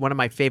moments, one of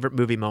my favorite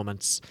movie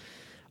moments.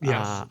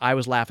 Yes. I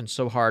was laughing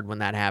so hard when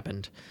that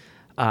happened.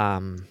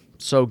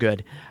 So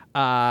good.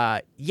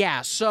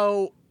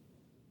 So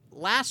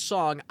last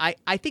song,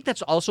 I think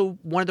that's also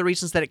one of the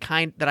reasons that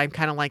I'm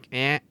kind of like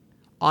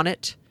on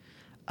it.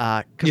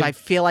 Because I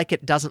feel like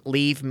it doesn't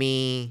leave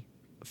me,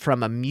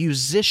 from a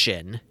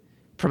musician,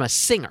 from a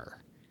singer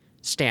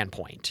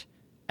standpoint.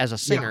 As a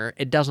singer,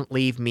 it doesn't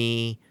leave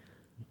me,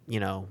 I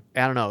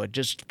don't know. It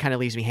just kind of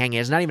leaves me hanging.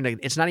 It's not even an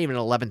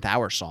 11th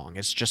hour song.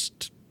 It's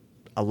just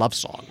a love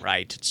song,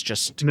 right? It's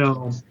just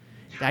no.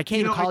 I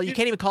can't even call it. You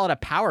can't even call it a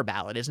power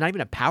ballad. It's not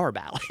even a power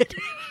ballad.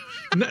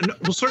 no,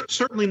 well,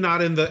 certainly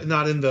not in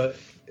the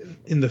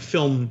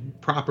film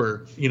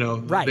proper,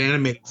 the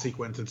animated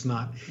sequence. It's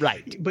not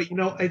right. But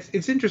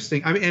it's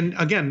interesting. I mean, and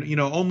again,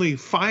 only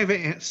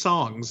 5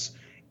 songs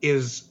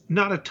is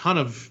not a ton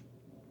of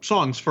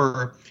songs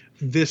for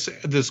this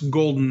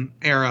golden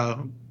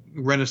era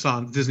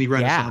Disney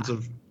Renaissance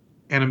of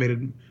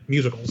animated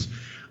musicals.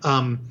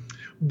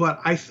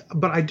 But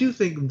I do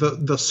think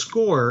the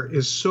score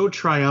is so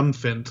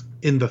triumphant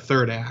in the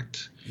third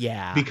act.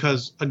 Yeah.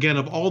 Because again,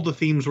 of all the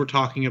themes we're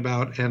talking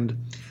about, and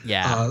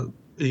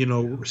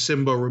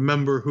Simba,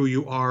 remember who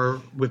you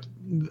are, with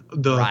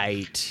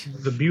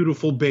the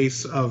beautiful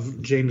bass of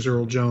James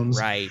Earl Jones.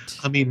 Right.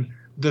 I mean,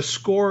 the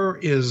score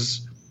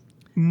is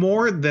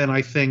more than,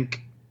 I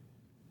think,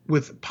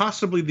 with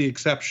possibly the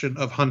exception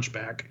of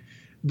Hunchback,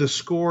 the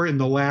score in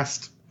the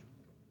last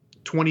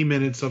 20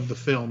 minutes of the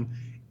film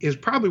is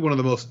probably one of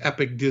the most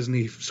epic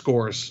Disney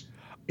scores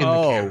in the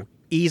canon.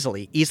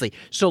 Easily.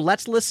 So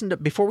let's listen to,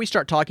 before we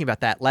start talking about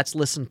that, let's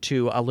listen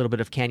to a little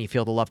bit of Can You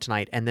Feel the Love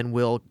Tonight, and then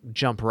we'll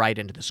jump right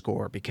into the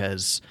score,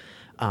 because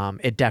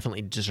it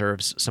definitely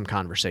deserves some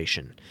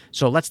conversation.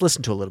 So let's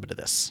listen to a little bit of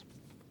this.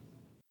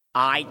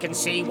 I can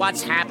see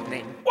what's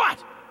happening.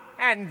 What?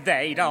 And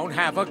they don't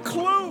have a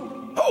clue.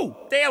 Who?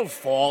 They'll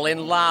fall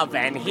in love,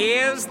 and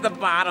here's the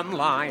bottom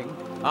line.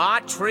 Our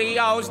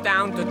trio's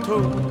down to 2.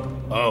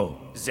 Oh.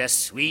 The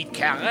sweet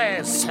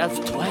caress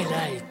of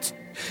twilight.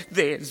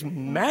 There's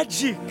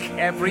magic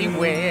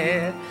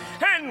everywhere.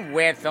 And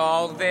with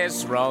all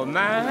this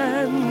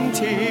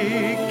romantic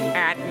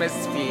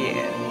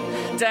atmosphere,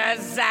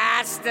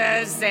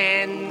 disasters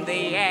in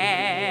the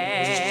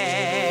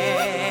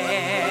air.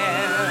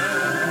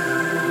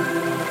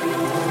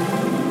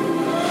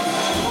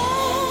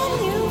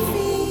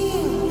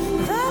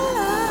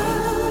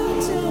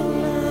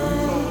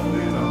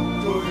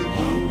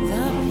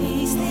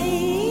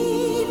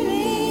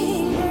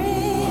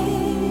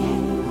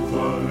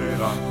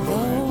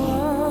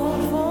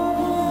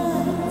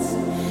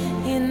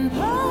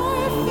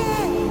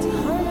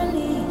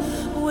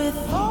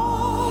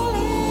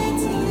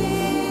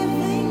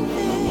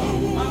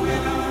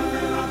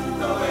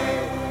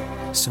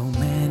 So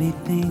many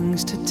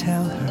things to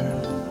tell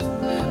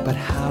her, but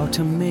how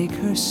to make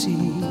her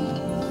see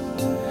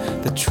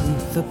the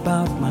truth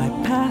about my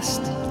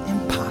past?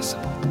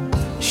 Impossible.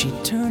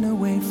 She'd turn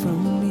away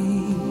from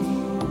me.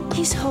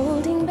 He's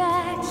holding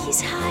back,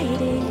 he's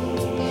hiding,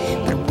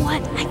 but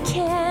what I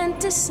can't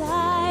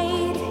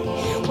decide.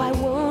 Why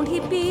won't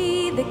he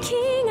be the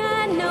king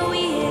I know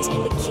he is,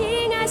 the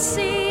king I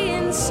see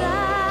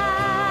inside?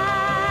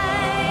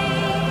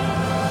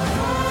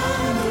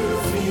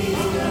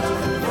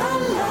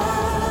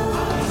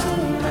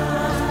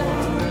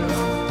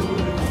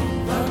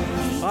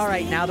 All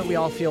right, now that we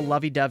all feel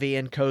lovey-dovey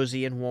and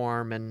cozy and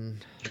warm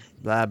and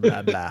blah,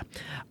 blah, blah,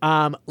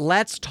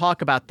 let's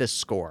talk about this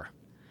score.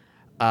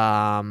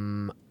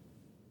 From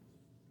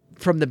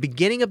the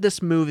beginning of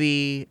this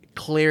movie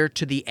clear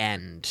to the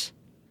end,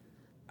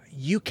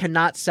 you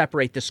cannot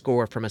separate the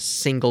score from a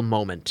single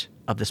moment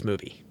of this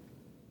movie.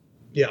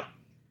 Yeah.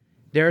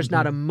 There's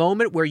not a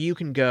moment where you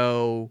can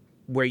go,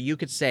 where you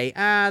could say,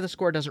 the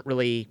score doesn't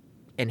really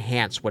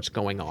enhance what's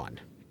going on.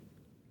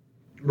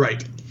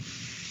 Right.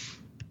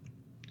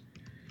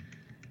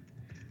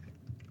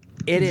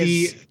 It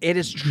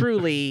is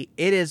truly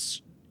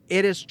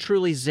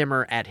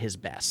Zimmer at his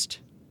best.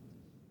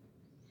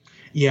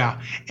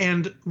 Yeah,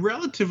 and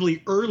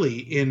relatively early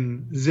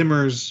in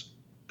Zimmer's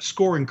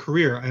scoring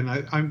career,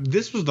 and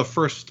this was the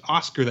first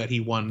Oscar that he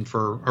won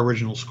for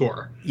original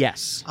score.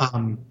 Yes.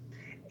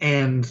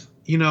 And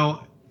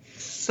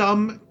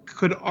some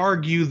could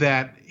argue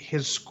that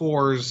his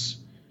scores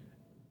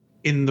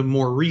in the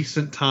more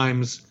recent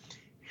times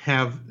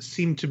have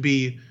seemed to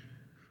be,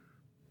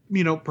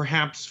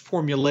 perhaps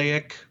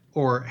formulaic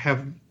or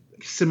have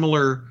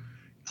similar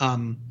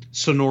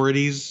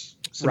sonorities,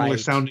 similar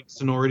sounding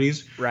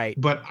sonorities. Right.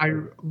 But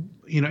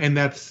and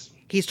that's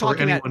he's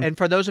talking about, and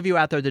for those of you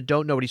out there that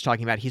don't know what he's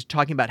talking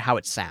about how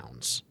it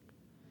sounds.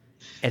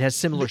 It has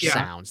similar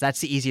sounds. That's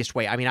the easiest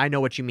way. I mean, I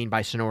know what you mean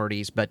by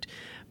sonorities, but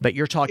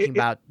you're talking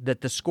about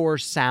that the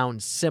scores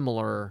sound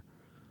similar.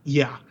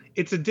 Yeah.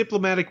 It's a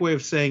diplomatic way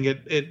of saying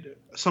it.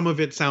 Some of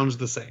it sounds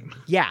the same.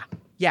 Yeah.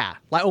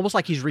 Almost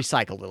like he's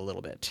recycled it a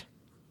little bit.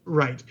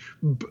 Right.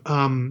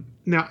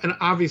 Now, and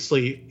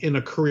obviously in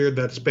a career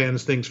that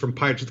spans things from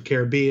Pirates of the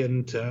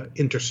Caribbean to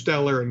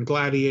Interstellar and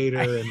Gladiator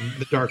and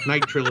the Dark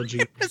Knight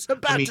trilogy. I was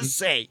about to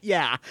say,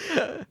 yeah.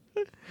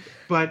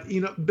 But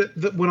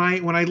when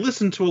I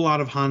listen to a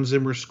lot of Hans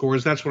Zimmer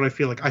scores, that's what I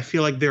feel like. I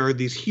feel like there are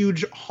these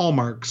huge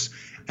hallmarks,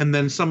 and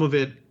then some of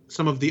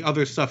the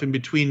other stuff in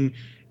between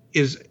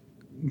is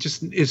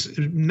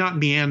not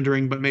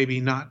meandering, but maybe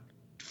not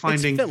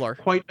finding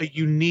quite a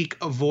unique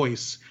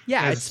voice.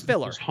 Yeah, it's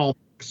filler.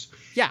 Hallmarks.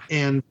 Yeah,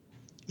 and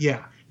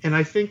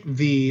I think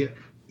the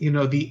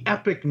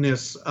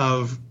epicness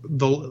of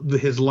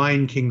his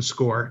Lion King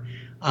score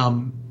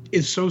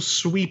is so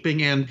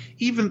sweeping, and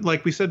even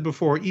like we said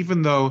before,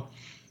 even though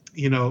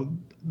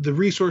the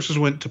resources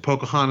went to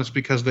Pocahontas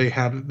because they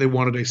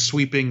wanted a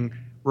sweeping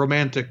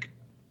romantic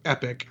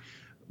epic,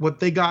 what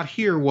they got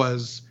here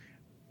was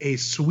a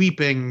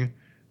sweeping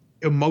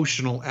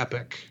emotional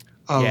epic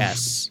of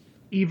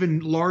even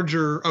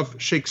larger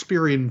of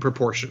Shakespearean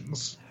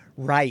proportions.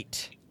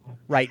 Right,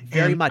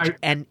 very much.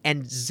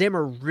 And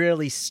Zimmer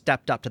really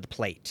stepped up to the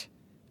plate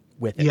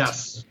with it.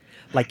 Yes,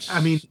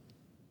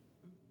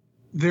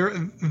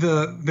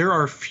 there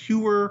are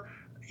fewer,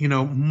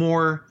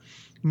 more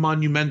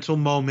monumental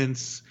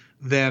moments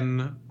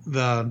than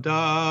the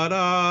da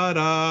da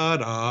da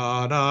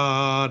da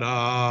da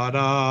da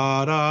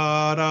da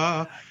da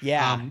da.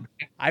 Yeah,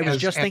 I was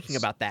just thinking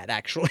about that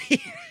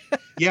actually.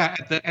 Yeah,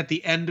 at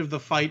the end of the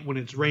fight when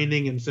it's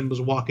raining and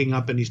Simba's walking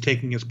up and he's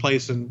taking his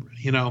place, and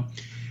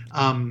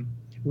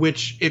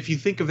which if you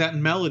think of that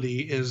in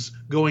melody is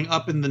going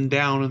up and then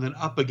down and then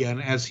up again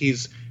as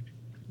he's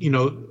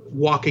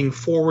walking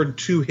forward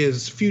to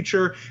his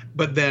future,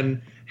 but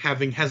then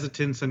having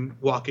hesitance and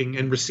walking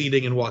and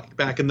receding and walking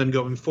back and then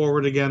going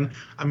forward again.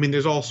 I mean,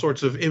 there's all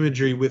sorts of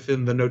imagery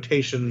within the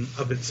notation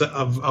of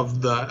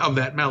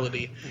that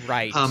melody.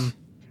 Right.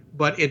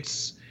 But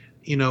it's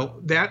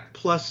that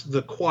plus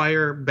the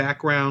choir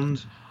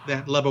background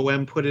that Le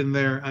Bohème put in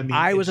there. I mean,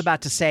 I was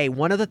about to say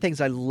one of the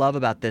things I love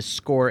about this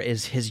score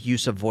is his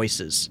use of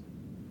voices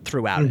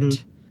throughout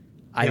it.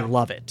 I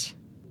love it.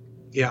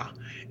 Yeah.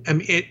 I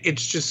mean,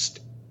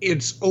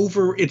 it's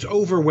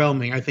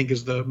overwhelming, I think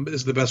is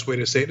the best way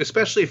to say it,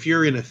 especially if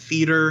you're in a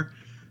theater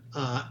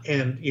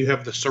and you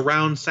have the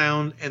surround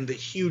sound and the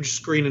huge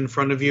screen in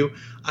front of you.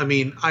 I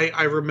mean,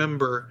 I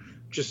remember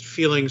just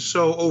feeling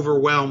so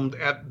overwhelmed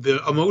at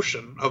the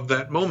emotion of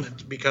that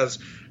moment, because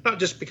not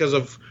just because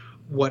of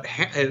what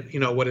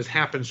has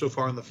happened so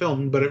far in the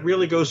film, but it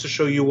really goes to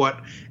show you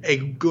what a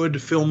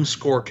good film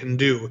score can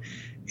do,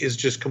 is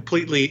just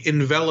completely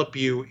envelop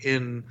you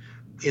in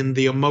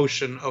the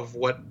emotion of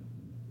what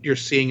you're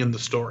seeing in the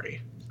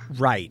story.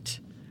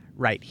 Right.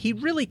 He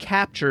really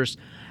captures,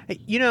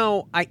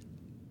 I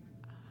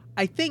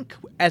think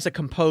as a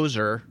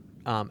composer,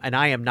 and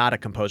I am not a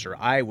composer,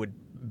 I would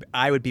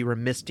be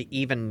remiss to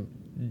even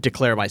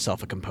declare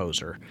myself a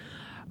composer.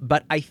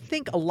 But I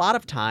think a lot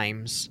of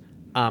times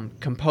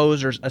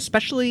composers,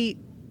 especially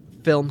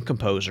film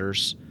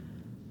composers,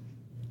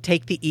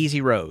 take the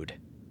easy road,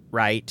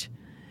 right?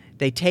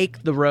 They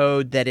take the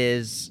road that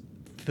is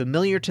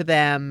familiar to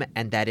them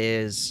and that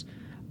is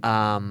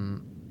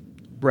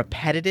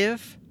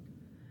repetitive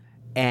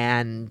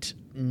and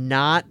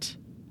not,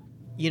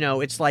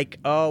 it's like,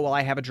 oh, well,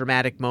 I have a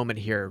dramatic moment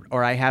here,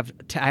 or I have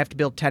to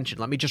build tension.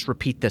 Let me just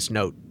repeat this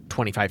note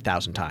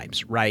 25,000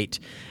 times, right?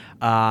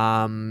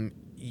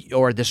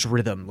 Or this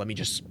rhythm. Let me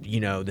just,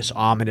 this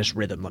ominous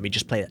rhythm. Let me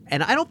just play it.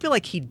 And I don't feel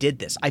like he did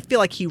this. I feel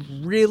like he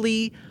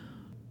really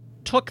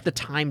took the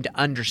time to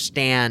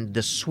understand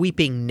the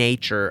sweeping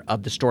nature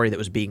of the story that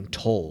was being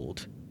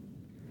told.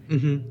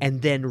 Mm-hmm.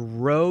 And then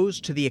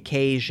rose to the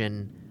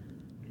occasion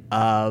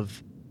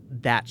of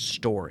that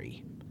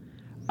story.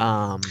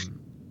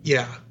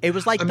 Yeah. It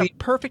was like the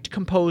perfect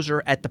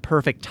composer at the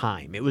perfect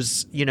time. It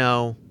was,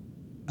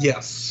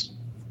 Yes.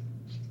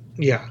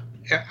 Yeah,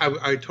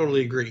 I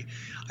totally agree.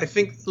 I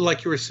think,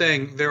 like you were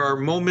saying, there are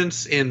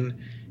moments in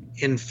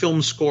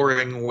film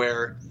scoring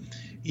where,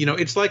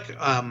 it's like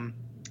a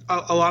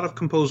lot of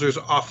composers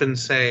often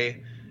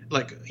say,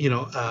 like,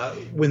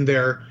 when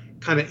they're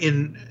kind of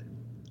in,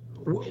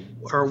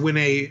 or when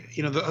a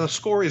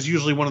score is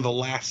usually one of the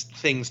last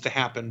things to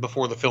happen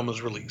before the film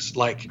is released,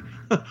 like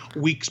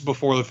weeks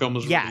before the film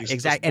is released. Yeah,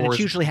 exactly. And it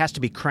usually has to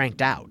be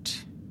cranked out.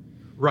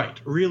 Right,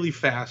 really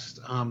fast.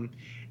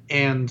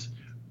 And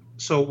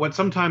so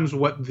sometimes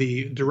what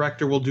the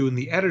director will do in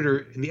the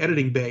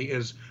editing bay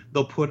is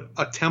they'll put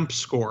a temp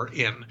score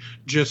in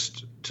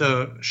just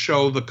to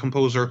show the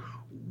composer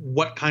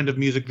what kind of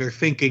music they're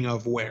thinking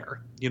of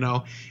where,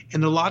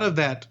 and a lot of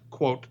that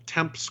quote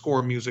temp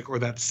score music or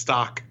that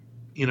stock,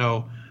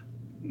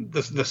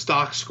 the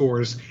stock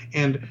scores.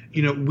 And,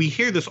 we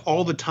hear this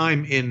all the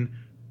time in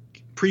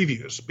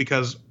previews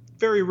because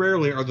very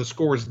rarely are the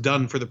scores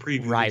done for the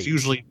preview. Right. It's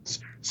usually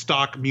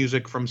stock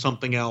music from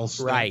something else.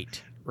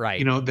 Right.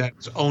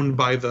 That's owned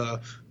by the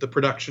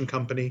production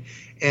company.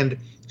 And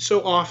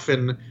so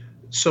often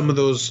some of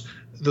those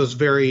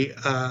very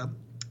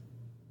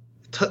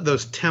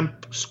those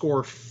temp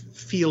score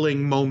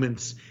feeling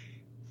moments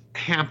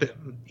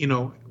happen,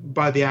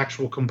 by the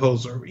actual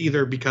composer,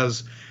 either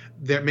because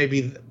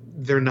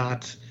they're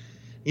not,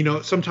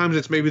 sometimes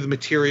it's maybe the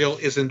material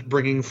isn't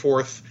bringing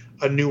forth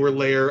a newer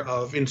layer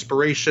of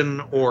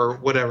inspiration or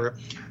whatever.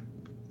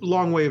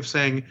 Long way of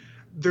saying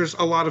there's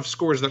a lot of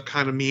scores that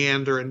kind of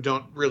meander and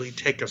don't really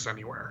take us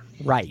anywhere.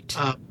 Right.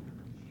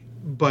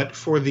 But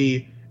for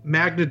the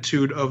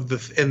magnitude of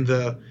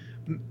the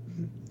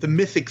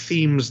mythic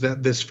themes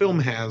that this film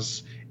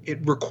has,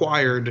 it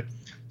required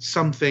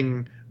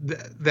something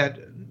that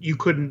you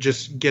couldn't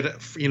just get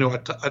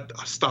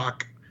a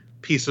stock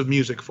piece of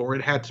music for.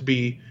 It had to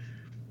be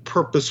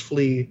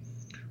purposefully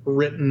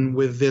written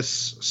with this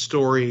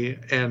story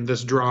and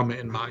this drama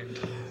in mind.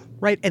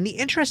 Right. And the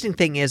interesting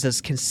thing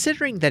is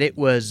considering that it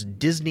was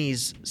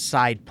Disney's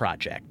side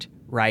project,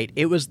 right?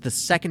 It was the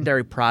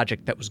secondary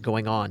project that was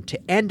going on, to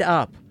end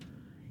up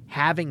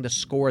having the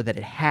score that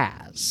it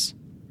has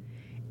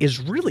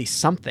is really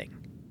something,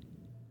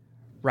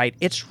 right?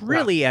 It's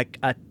really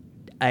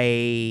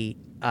a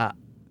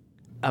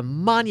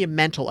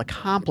monumental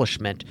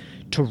accomplishment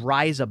to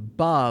rise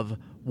above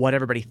what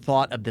everybody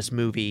thought of this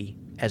movie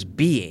as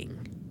being.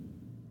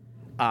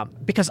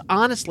 Because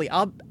honestly,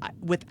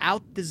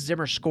 without the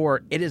Zimmer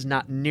score, it is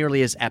not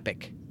nearly as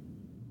epic.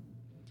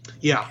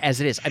 Yeah.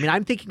 As it is. I mean,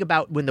 I'm thinking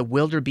about when the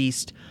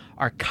wildebeest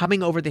are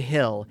coming over the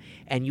hill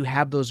and you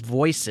have those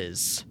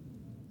voices,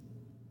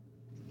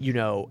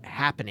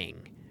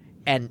 happening.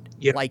 And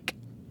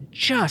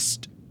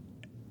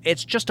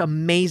it's just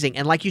amazing.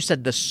 And like you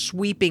said, the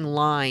sweeping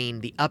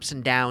line, the ups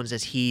and downs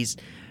as he's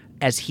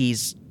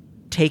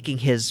taking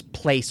his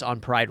place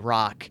on Pride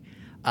Rock,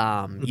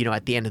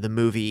 at the end of the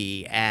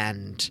movie,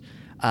 and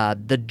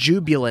the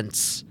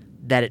jubilance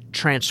that it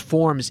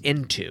transforms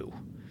into.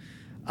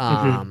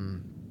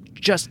 And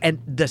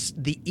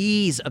the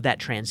ease of that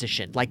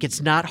transition, like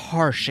it's not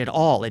harsh at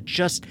all. It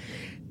just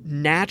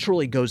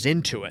naturally goes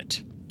into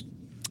it.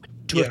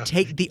 To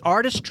take the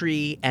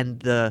artistry and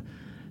the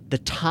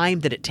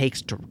time that it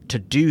takes to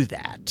do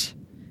that,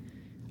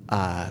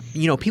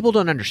 people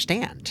don't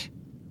understand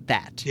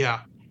that.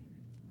 Yeah,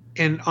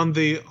 and on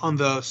the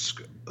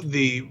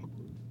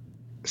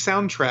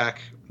soundtrack,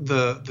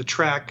 the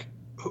track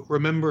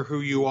 "Remember Who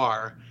You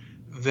Are,"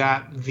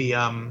 that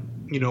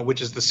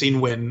which is the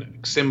scene when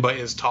Simba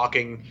is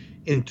talking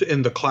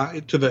in the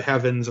cloud to the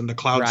heavens and the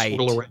clouds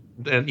swirl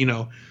around, and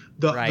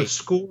the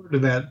score to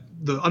that,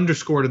 the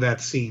underscore to that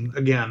scene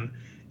again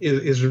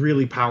is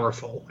really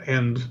powerful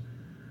and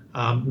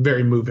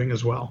very moving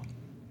as well.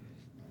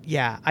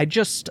 Yeah,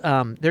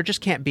 there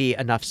just can't be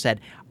enough said.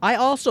 I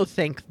also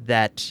think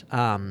that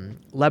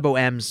Lebo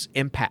M's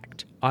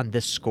impact on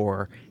this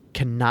score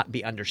cannot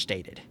be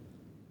understated.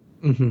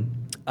 Mm-hmm.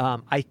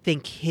 I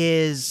think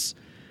his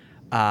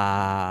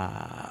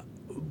the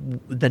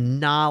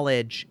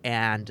knowledge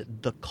and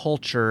the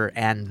culture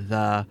and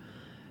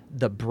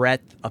the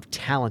breadth of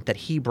talent that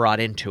he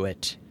brought into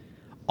it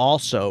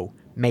also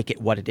make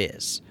it what it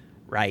is,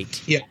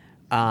 right? Yeah.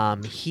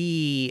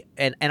 He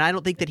and I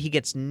don't think that he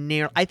gets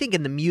near. I think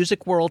in the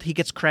music world he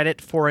gets credit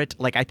for it.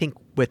 Like I think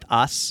with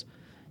us,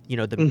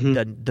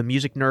 the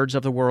music nerds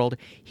of the world,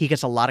 he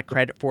gets a lot of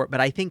credit for it.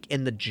 But I think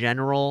in the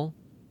general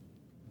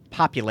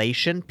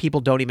population, people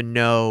don't even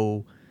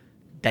know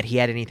that he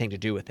had anything to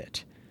do with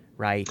it,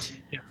 right?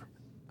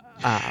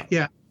 Yeah.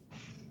 Yeah.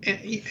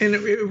 And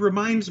it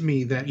reminds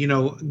me that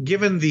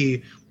given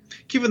the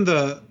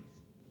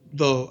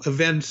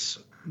events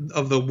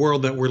of the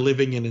world that we're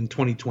living in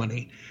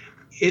 2020,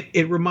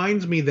 it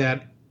reminds me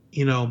that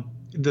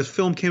the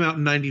film came out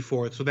in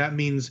 94, so that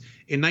means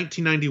in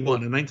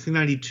 1991 and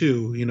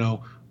 1992,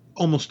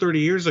 almost 30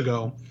 years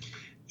ago,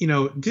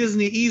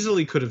 Disney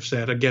easily could have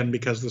said, again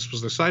because this was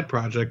their side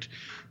project,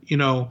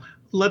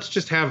 let's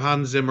just have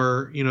Hans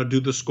Zimmer do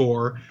the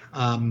score,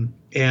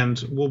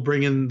 and we'll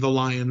bring in the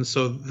lions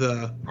so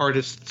the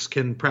artists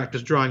can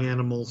practice drawing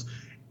animals,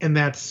 and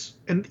that's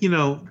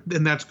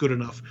good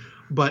enough.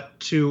 But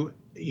to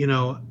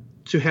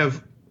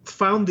have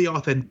found the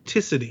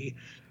authenticity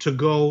to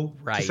go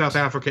to South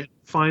Africa,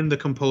 find the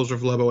composer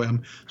of Lebo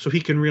M, so he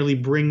can really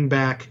bring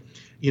back,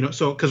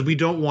 because we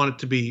don't want it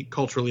to be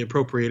culturally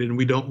appropriated, and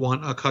we don't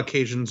want a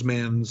Caucasian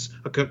man's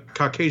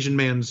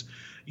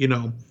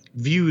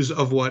views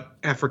of what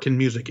African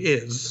music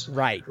is.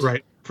 Right.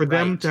 For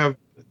them to have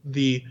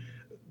the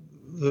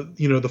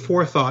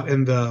forethought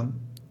and the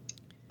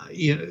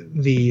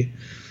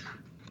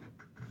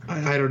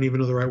I don't even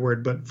know the right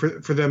word, but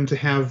for them to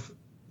have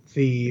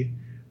the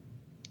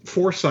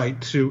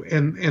foresight to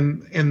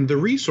and the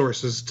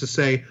resources to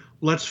say,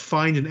 let's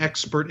find an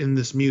expert in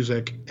this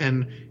music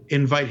and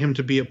invite him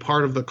to be a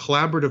part of the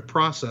collaborative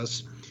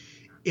process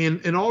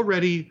in an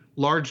already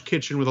large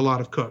kitchen with a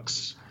lot of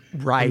cooks.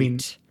 Right. I mean,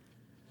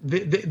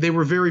 they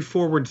were very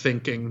forward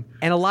thinking.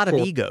 And a lot of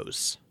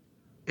egos.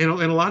 And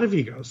a lot of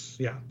egos.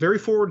 Yeah. Very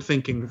forward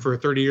thinking for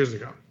 30 years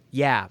ago.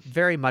 Yeah,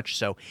 very much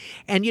so.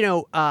 And,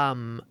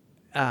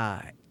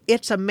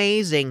 it's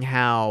amazing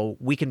how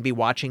we can be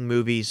watching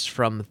movies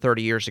from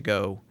 30 years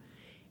ago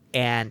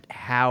and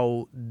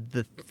how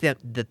the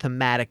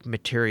thematic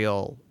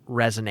material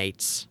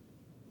resonates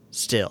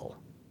still,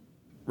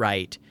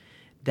 right?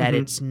 That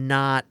it's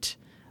not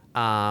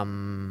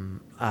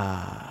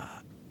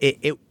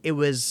it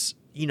was,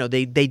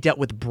 they dealt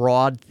with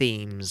broad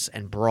themes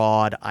and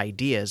broad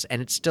ideas,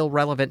 and it's still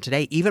relevant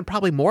today, even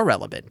probably more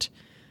relevant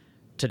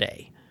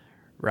today,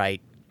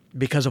 right?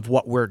 Because of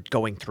what we're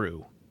going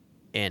through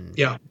in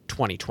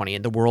 2020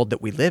 and the world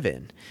that we live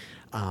in.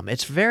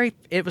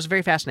 It was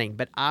very fascinating,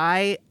 but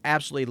I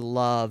absolutely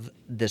love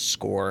this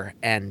score.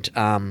 And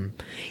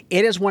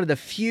it is one of the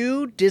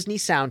few Disney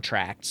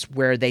soundtracks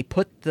where they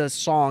put the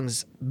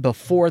songs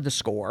before the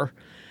score,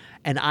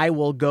 and I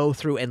will go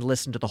through and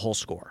listen to the whole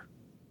score.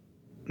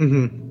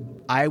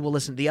 Mm-hmm. I will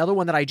listen. The other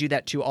one that I do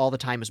that to all the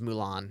time is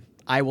Mulan.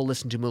 I will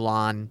listen to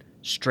Mulan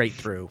straight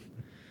through.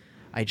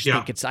 I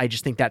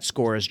just think that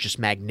score is just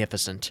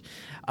magnificent.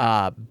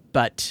 Very,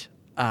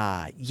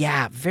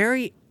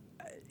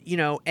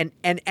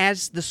 and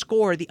as the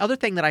score, the other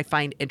thing that I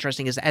find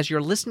interesting is as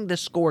you're listening to the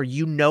score,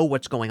 you know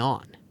what's going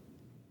on.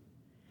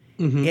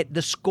 Mm-hmm.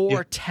 The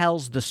score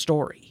tells the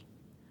story.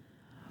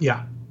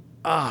 Yeah.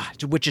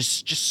 Which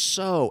is just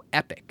so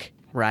epic,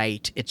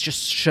 right? It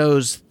just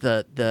shows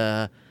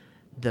the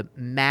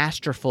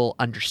masterful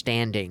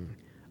understanding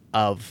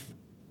of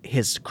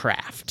his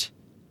craft.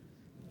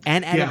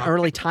 And at an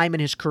early time in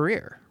his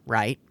career,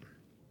 right?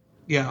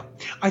 Yeah.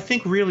 I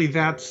think really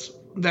that's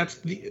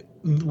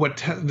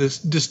this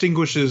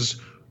distinguishes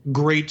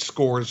great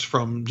scores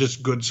from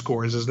just good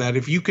scores, is that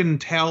if you can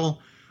tell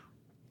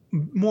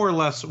more or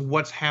less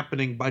what's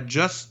happening by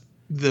just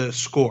the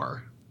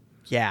score.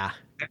 Yeah.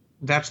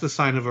 That's the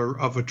sign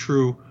of a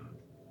true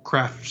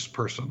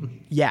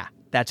craftsperson. Yeah,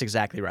 that's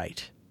exactly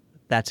right.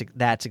 That's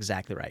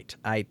exactly right.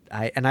 I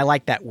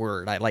like that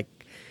word. I like,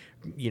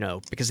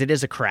 because it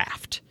is a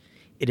craft.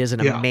 It is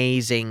an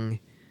amazing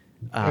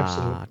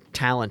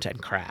talent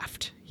and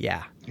craft.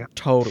 Yeah,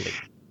 totally.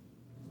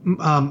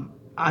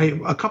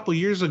 A couple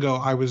years ago,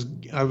 I was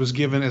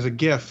given as a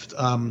gift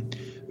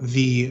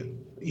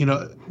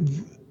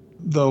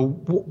the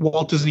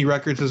Walt Disney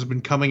Records has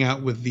been coming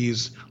out with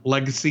these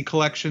Legacy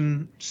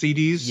Collection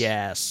CDs.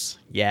 Yes.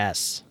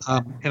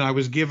 And I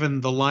was given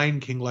the Lion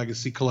King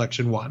Legacy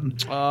Collection one,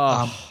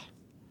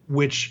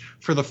 which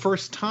for the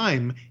first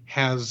time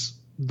has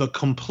the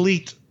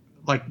complete,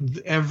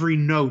 every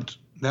note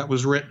that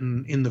was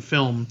written in the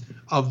film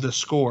of the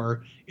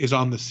score is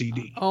on the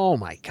CD. Oh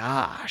my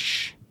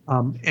gosh.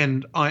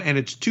 And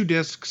it's 2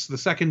 discs. The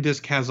second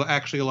disc has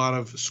actually a lot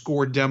of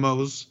score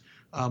demos,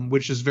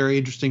 which is very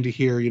interesting to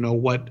hear,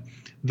 what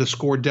the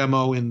score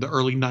demo in the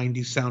early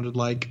 90s sounded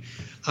like.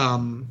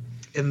 And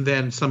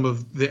then some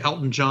of the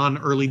Elton John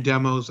early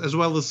demos, as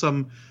well as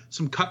some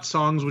cut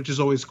songs, which is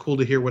always cool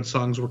to hear what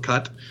songs were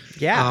cut.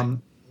 Yeah.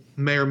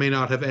 May or may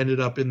not have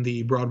ended up in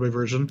the Broadway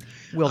version.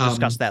 We'll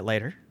discuss that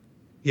later.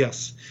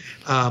 Yes.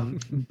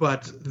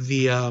 But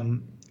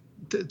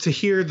to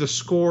hear the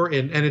score,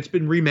 and it's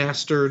been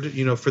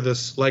remastered, for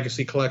this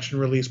Legacy Collection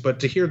release, but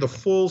to hear the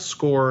full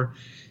score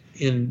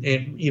in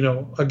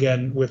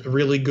again, with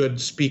really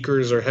good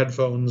speakers or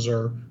headphones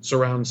or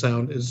surround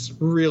sound is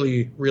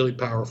really, really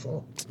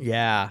powerful.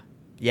 Yeah.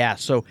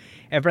 So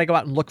everybody go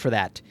out and look for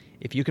that.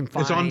 If you can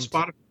find... It's on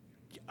Spotify.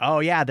 Oh,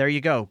 yeah, there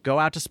you go. Go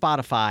out to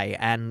Spotify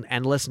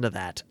and listen to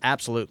that.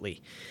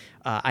 Absolutely.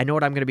 I know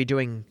what I'm going to be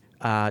doing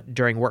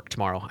during work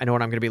tomorrow. I know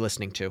what I'm going to be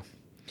listening to.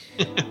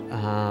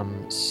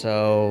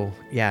 So,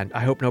 yeah, I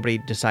hope nobody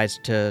decides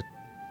to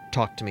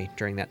talk to me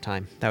during that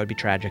time. That would be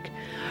tragic.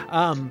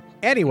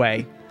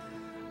 Anyway,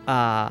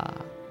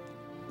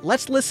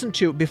 let's listen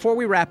to, before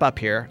we wrap up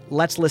here,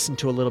 let's listen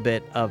to a little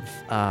bit of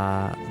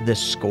this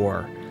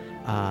score,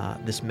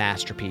 this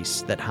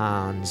masterpiece that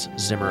Hans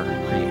Zimmer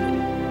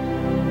created.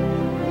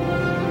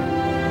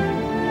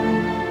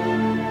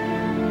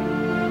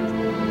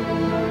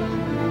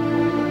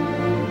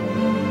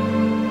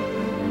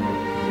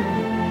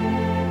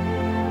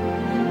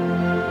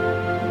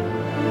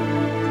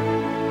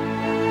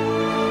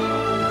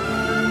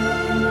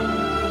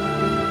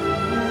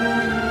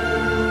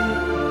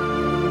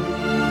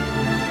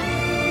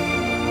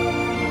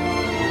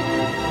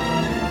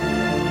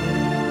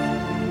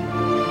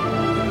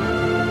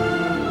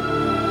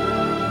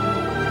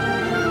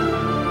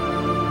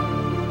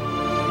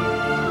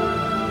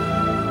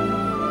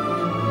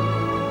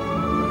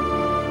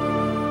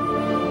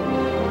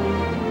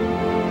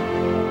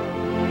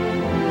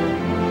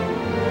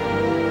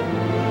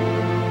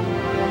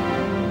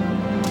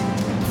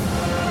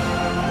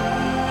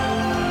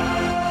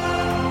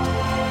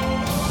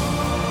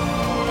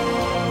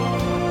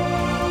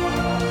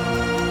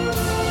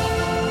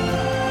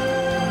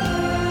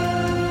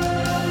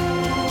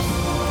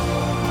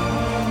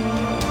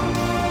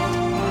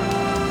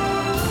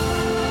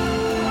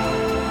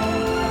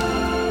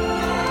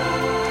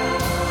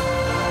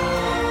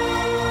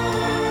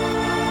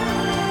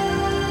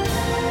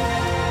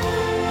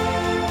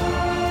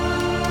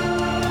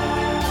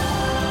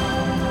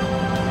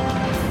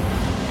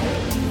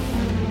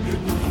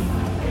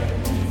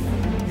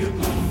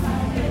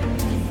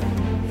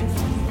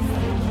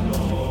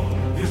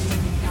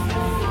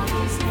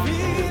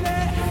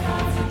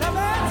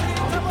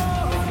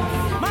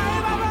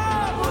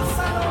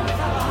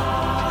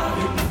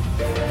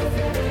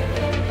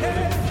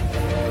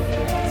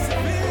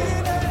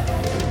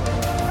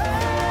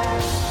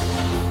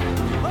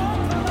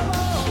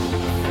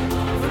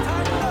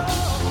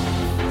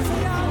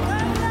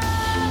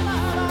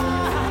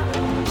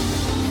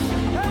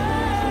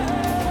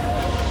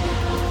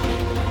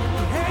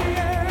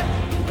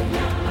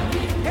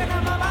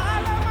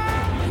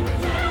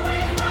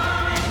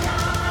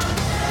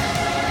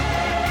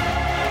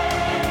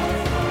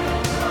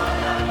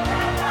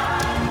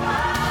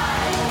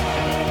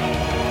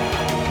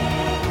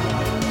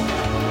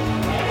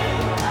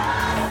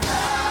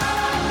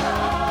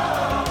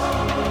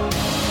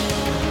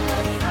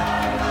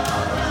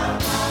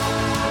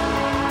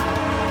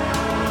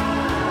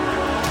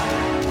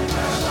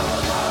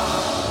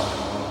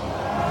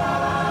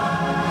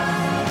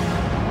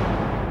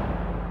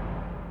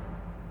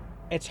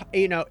 It's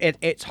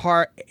it's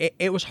hard.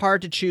 It was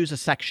hard to choose a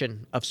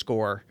section of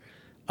score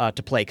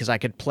to play because I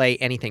could play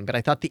anything, but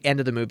I thought the end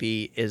of the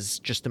movie is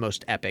just the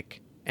most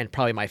epic and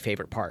probably my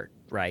favorite part.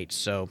 Right,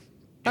 so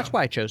that's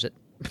why I chose it.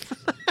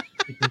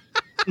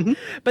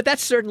 But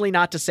that's certainly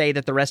not to say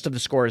that the rest of the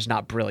score is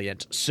not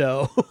brilliant.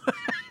 So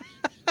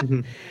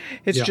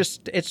it's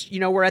just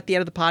we're at the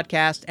end of the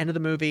podcast, end of the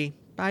movie.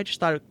 I just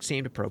thought it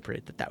seemed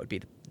appropriate that would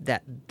be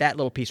that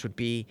little piece would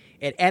be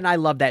it, and I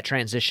love that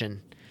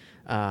transition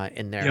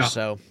in there. Yeah.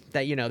 So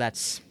that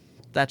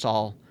that's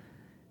all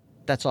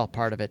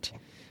part of it.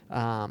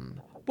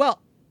 Well,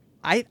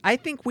 I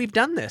think we've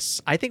done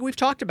this. I think we've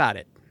talked about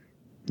it.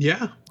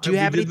 Yeah. Do you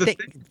have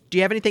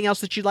anything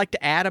else that you'd like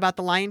to add about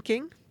The Lion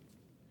King?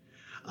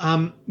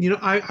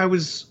 I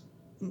was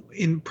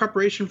in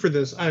preparation for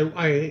this.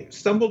 I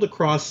stumbled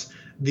across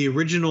the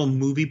original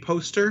movie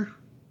poster.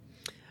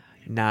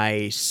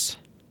 Nice.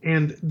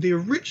 And the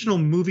original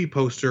movie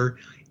poster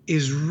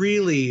is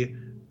really,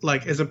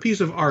 like, as a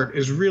piece of art,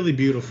 is really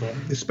beautiful,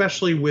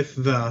 especially with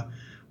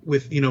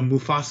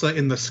Mufasa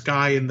in the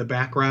sky in the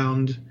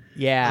background.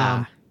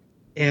 Yeah.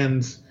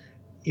 And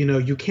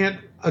you can't,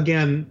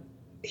 again,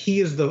 he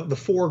is the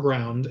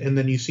foreground, and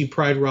then you see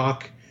Pride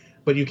Rock,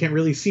 but you can't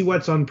really see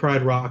what's on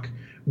Pride Rock.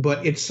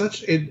 But it's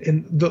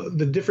and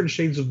the different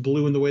shades of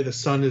blue and the way the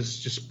sun is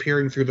just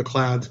peering through the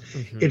clouds.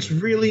 Mm-hmm. It's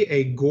really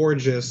a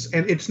gorgeous,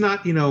 and it's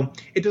not,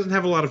 it doesn't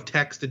have a lot of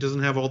text. It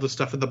doesn't have all the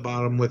stuff at the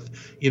bottom with,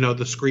 the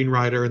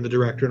screenwriter and the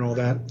director and all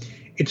that.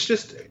 It's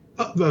just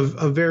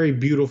a very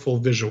beautiful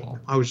visual.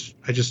 I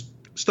just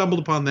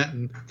stumbled upon that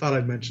and thought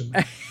I'd mention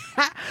that.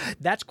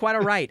 That's quite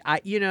all right.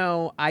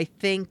 I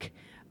think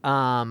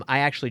I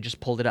actually just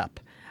pulled it up.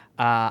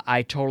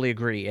 I totally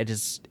agree. It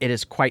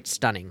is quite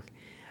stunning.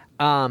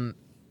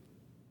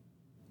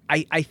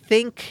 I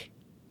think,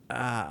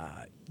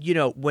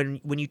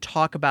 when you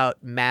talk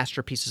about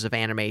masterpieces of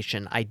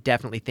animation, I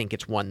definitely think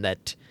it's one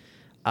that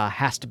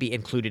has to be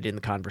included in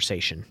the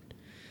conversation.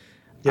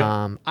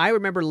 Yeah. I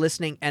remember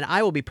listening, and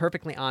I will be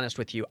perfectly honest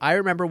with you. I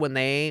remember when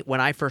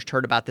I first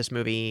heard about this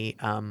movie,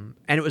 and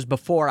it was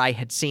before I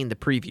had seen the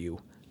preview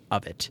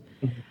of it.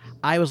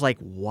 I was like,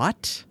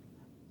 "What?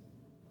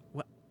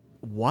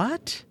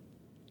 What?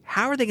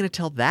 How are they going to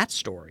tell that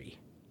story?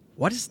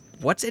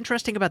 What's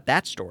interesting about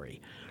that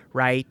story?"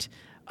 Right?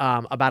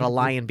 About a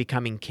lion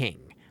becoming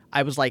king.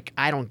 I was like,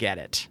 I don't get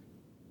it.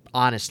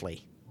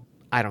 Honestly,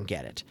 I don't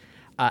get it.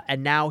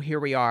 And now here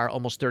we are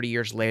almost 30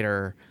 years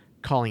later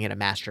calling it a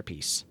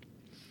masterpiece.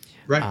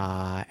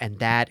 Right. And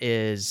that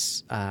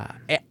is,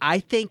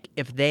 I think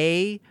if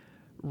they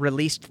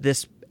released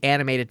this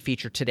animated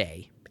feature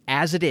today,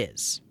 as it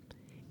is,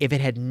 if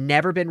it had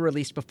never been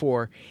released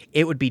before,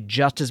 it would be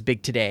just as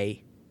big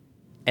today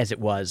as it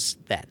was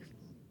then.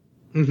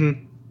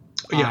 Mm-hmm.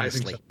 Yeah,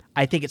 honestly. I think so.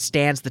 I think it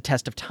stands the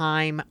test of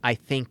time. I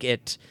think we're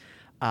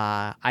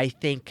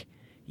going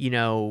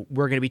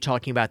to be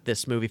talking about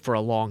this movie for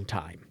a long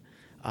time,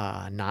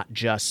 not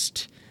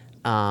just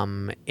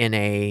in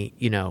the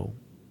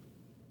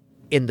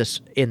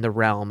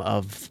realm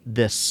of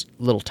this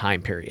little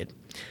time period.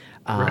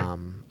 Right.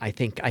 I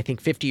think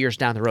 50 years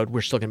down the road,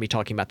 we're still going to be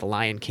talking about The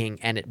Lion King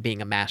and it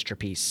being a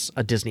masterpiece,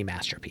 a Disney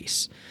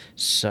masterpiece.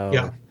 So.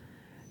 Yeah.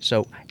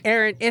 So,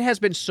 Aaron, it has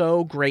been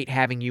so great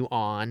having you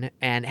on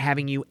and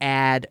having you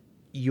add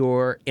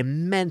your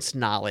immense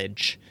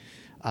knowledge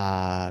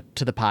to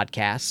the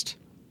podcast.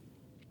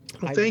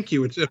 Well, thank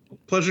you. It's a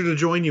pleasure to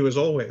join you as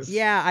always.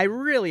 Yeah, I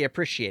really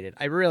appreciate it.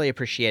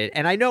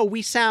 And I know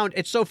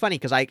it's so funny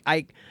because I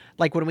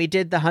like when we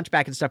did the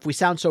Hunchback and stuff, we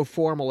sound so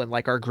formal in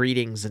like our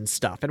greetings and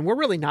stuff, and we're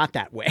really not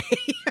that way.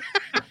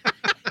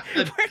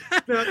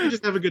 No, we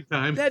just have a good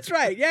time. That's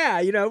right.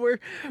 Yeah,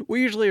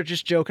 we usually are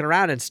just joking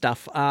around and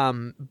stuff.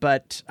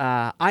 But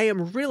I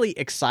am really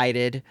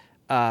excited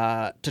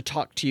to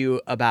talk to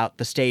you about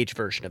the stage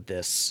version of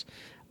this,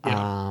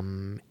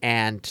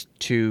 and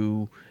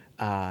to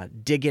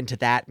dig into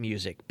that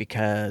music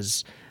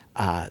because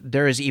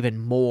there is even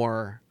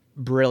more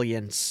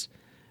brilliance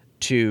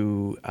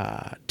to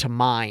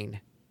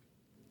mine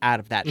out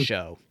of that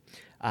show.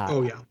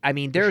 I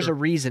mean, there's a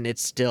reason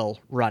it's still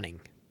running.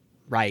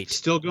 Right.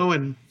 Still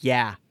going.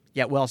 Yeah.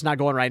 Yeah. Well, it's not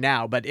going right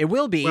now, but it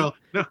will be. Well,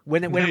 no,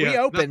 when it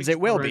reopens, it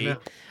will be.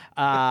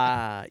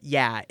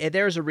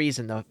 There's a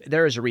reason, though.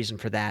 There is a reason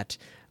for that.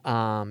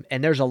 And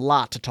there's a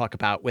lot to talk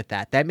about with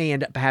that. That may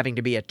end up having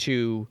to be a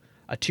two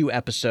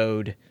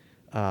episode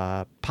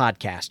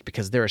podcast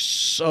because there is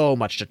so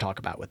much to talk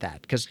about with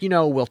that. Because,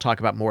 we'll talk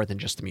about more than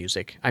just the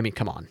music. I mean,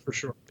 come on. For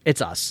sure.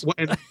 It's us. Well,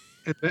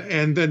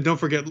 and then don't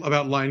forget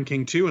about Lion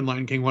King 2 and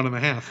Lion King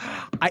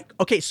 1.5.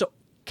 Okay, so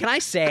can I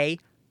say...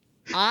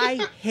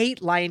 I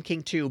hate Lion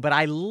King 2, but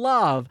I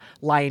love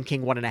Lion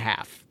King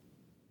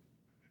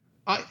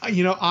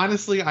 1.5.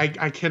 Honestly, I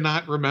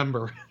cannot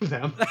remember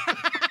them.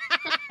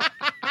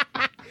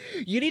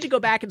 You need to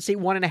go back and see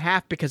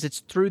 1.5 because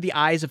it's through the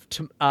eyes of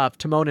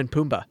Timon and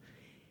Pumbaa.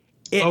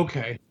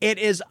 Okay. It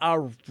is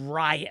a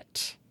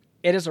riot.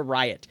 It is a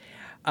riot.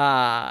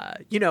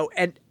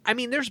 And I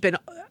mean, there's been,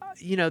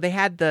 they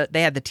had the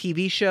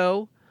TV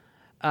show.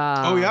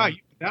 You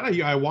That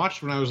I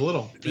watched when I was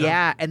little.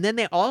 Yeah, and then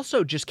they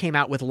also just came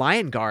out with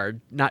Lion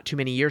Guard not too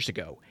many years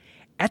ago.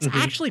 That's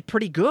actually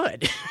pretty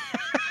good.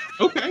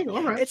 Okay,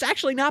 all right. It's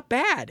actually not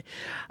bad.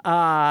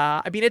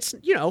 I mean, it's,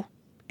 you know,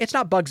 it's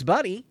not Bugs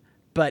Bunny,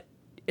 but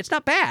it's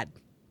not bad.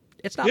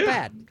 It's not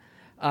bad.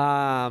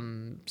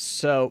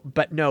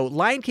 But no,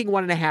 Lion King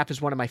 1.5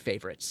 is one of my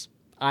favorites.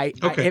 I'll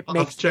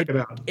check it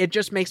out. It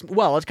just makes,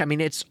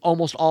 it's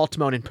almost all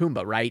Timon and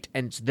Pumbaa, right?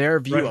 And it's their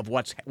view of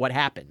what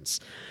happens.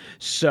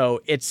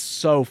 So it's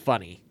so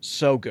funny,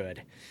 so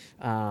good.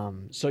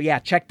 So yeah,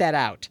 check that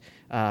out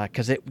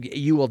because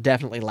you will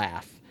definitely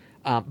laugh.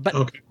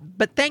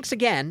 But thanks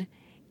again.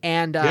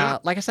 And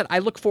like I said, I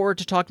look forward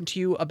to talking to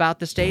you about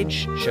the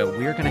stage show.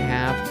 We're going to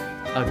have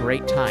a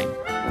great time.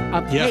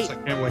 Yes, I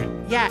can't wait.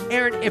 Yeah,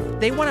 Aaron, if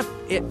they want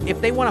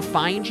to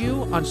find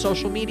you on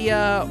social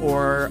media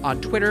or on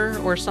Twitter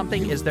or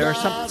something, is there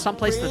some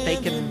place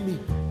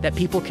that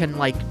people can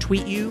like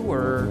tweet you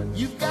or?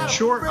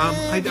 Sure.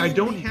 I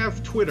don't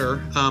have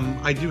Twitter.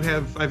 I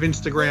have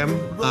Instagram.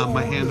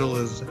 My handle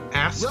is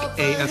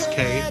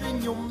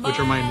AskASK, which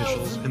are my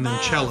initials, and then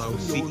Cello,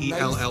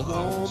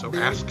 CELLO. So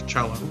Ask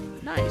Cello.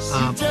 Nice.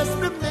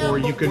 Or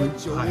you can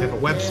have a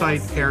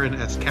website,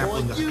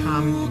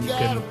 AaronSKaplan.com, and you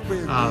can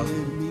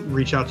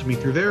reach out to me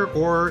through there.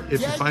 Or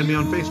if you find me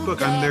on Facebook,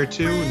 I'm there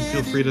too, and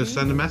feel free to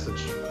send a message.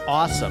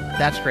 Awesome.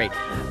 That's great.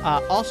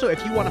 Also,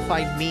 if you want to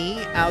find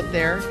me out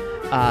there,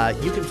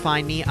 you can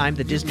find me. I'm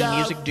the Disney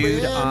Music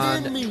Dude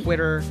on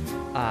Twitter.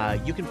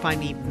 You can find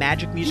me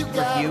Magic Music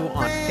Review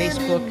on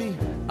Facebook.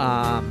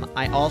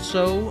 I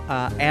also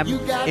am,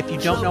 if you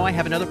don't know, I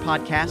have another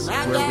podcast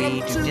where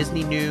we do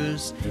Disney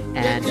news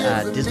and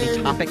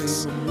Disney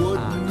topics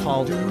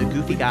called The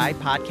Goofy Guy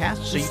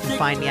Podcast. So you can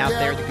find me out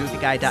there,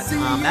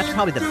 thegoofyguy.com. That's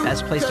probably the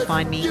best place to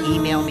find me.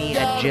 Email me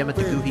at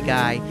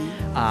jim@thegoofyguy.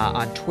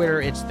 On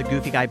Twitter, it's The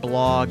Goofy Guy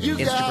Blog.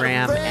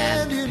 Instagram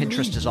and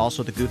Pinterest is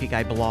also The Goofy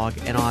Guy Blog.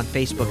 And on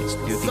Facebook, it's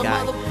The Goofy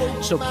Guy.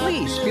 So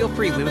please, feel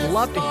free. We would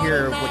love to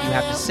hear what you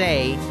have to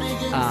say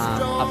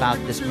about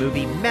this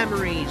movie,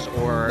 memories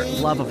or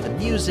love of the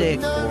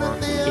music, or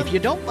if you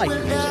don't like the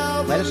music,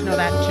 let us know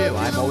that too.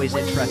 I'm always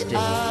interested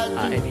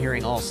in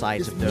hearing all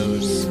sides of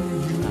those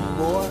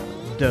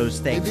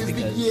things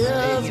because,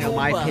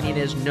 my opinion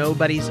is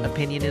nobody's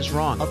opinion is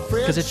wrong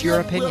because it's your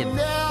opinion.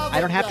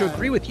 I don't have to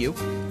agree with you.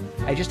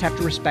 I just have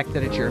to respect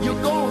that it's your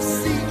opinion. But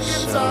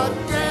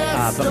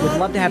we'd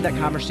love to have that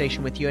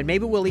conversation with you, and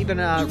maybe we'll even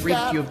read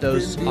a few of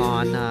those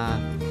on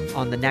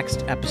the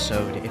next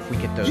episode if we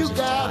get those in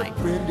time.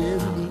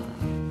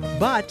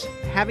 But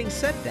having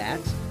said that,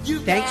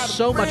 thanks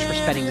so much for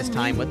spending this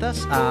time with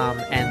us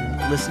and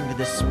listening to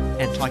this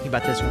and talking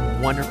about this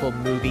wonderful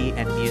movie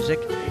and music.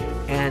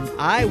 And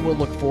I will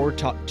look forward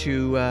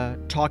to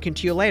talking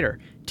to you later.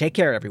 Take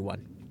care,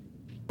 everyone.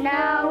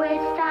 Now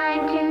it's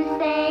time to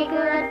say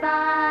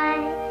goodbye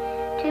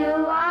to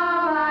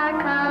all our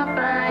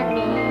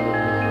company.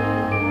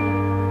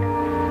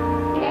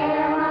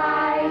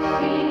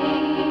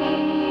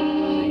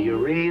 M-I-C. See you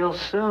real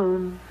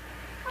soon.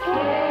 K-E-Y.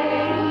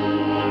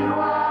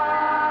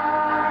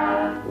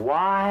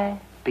 Why?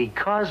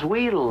 Because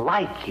we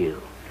like you.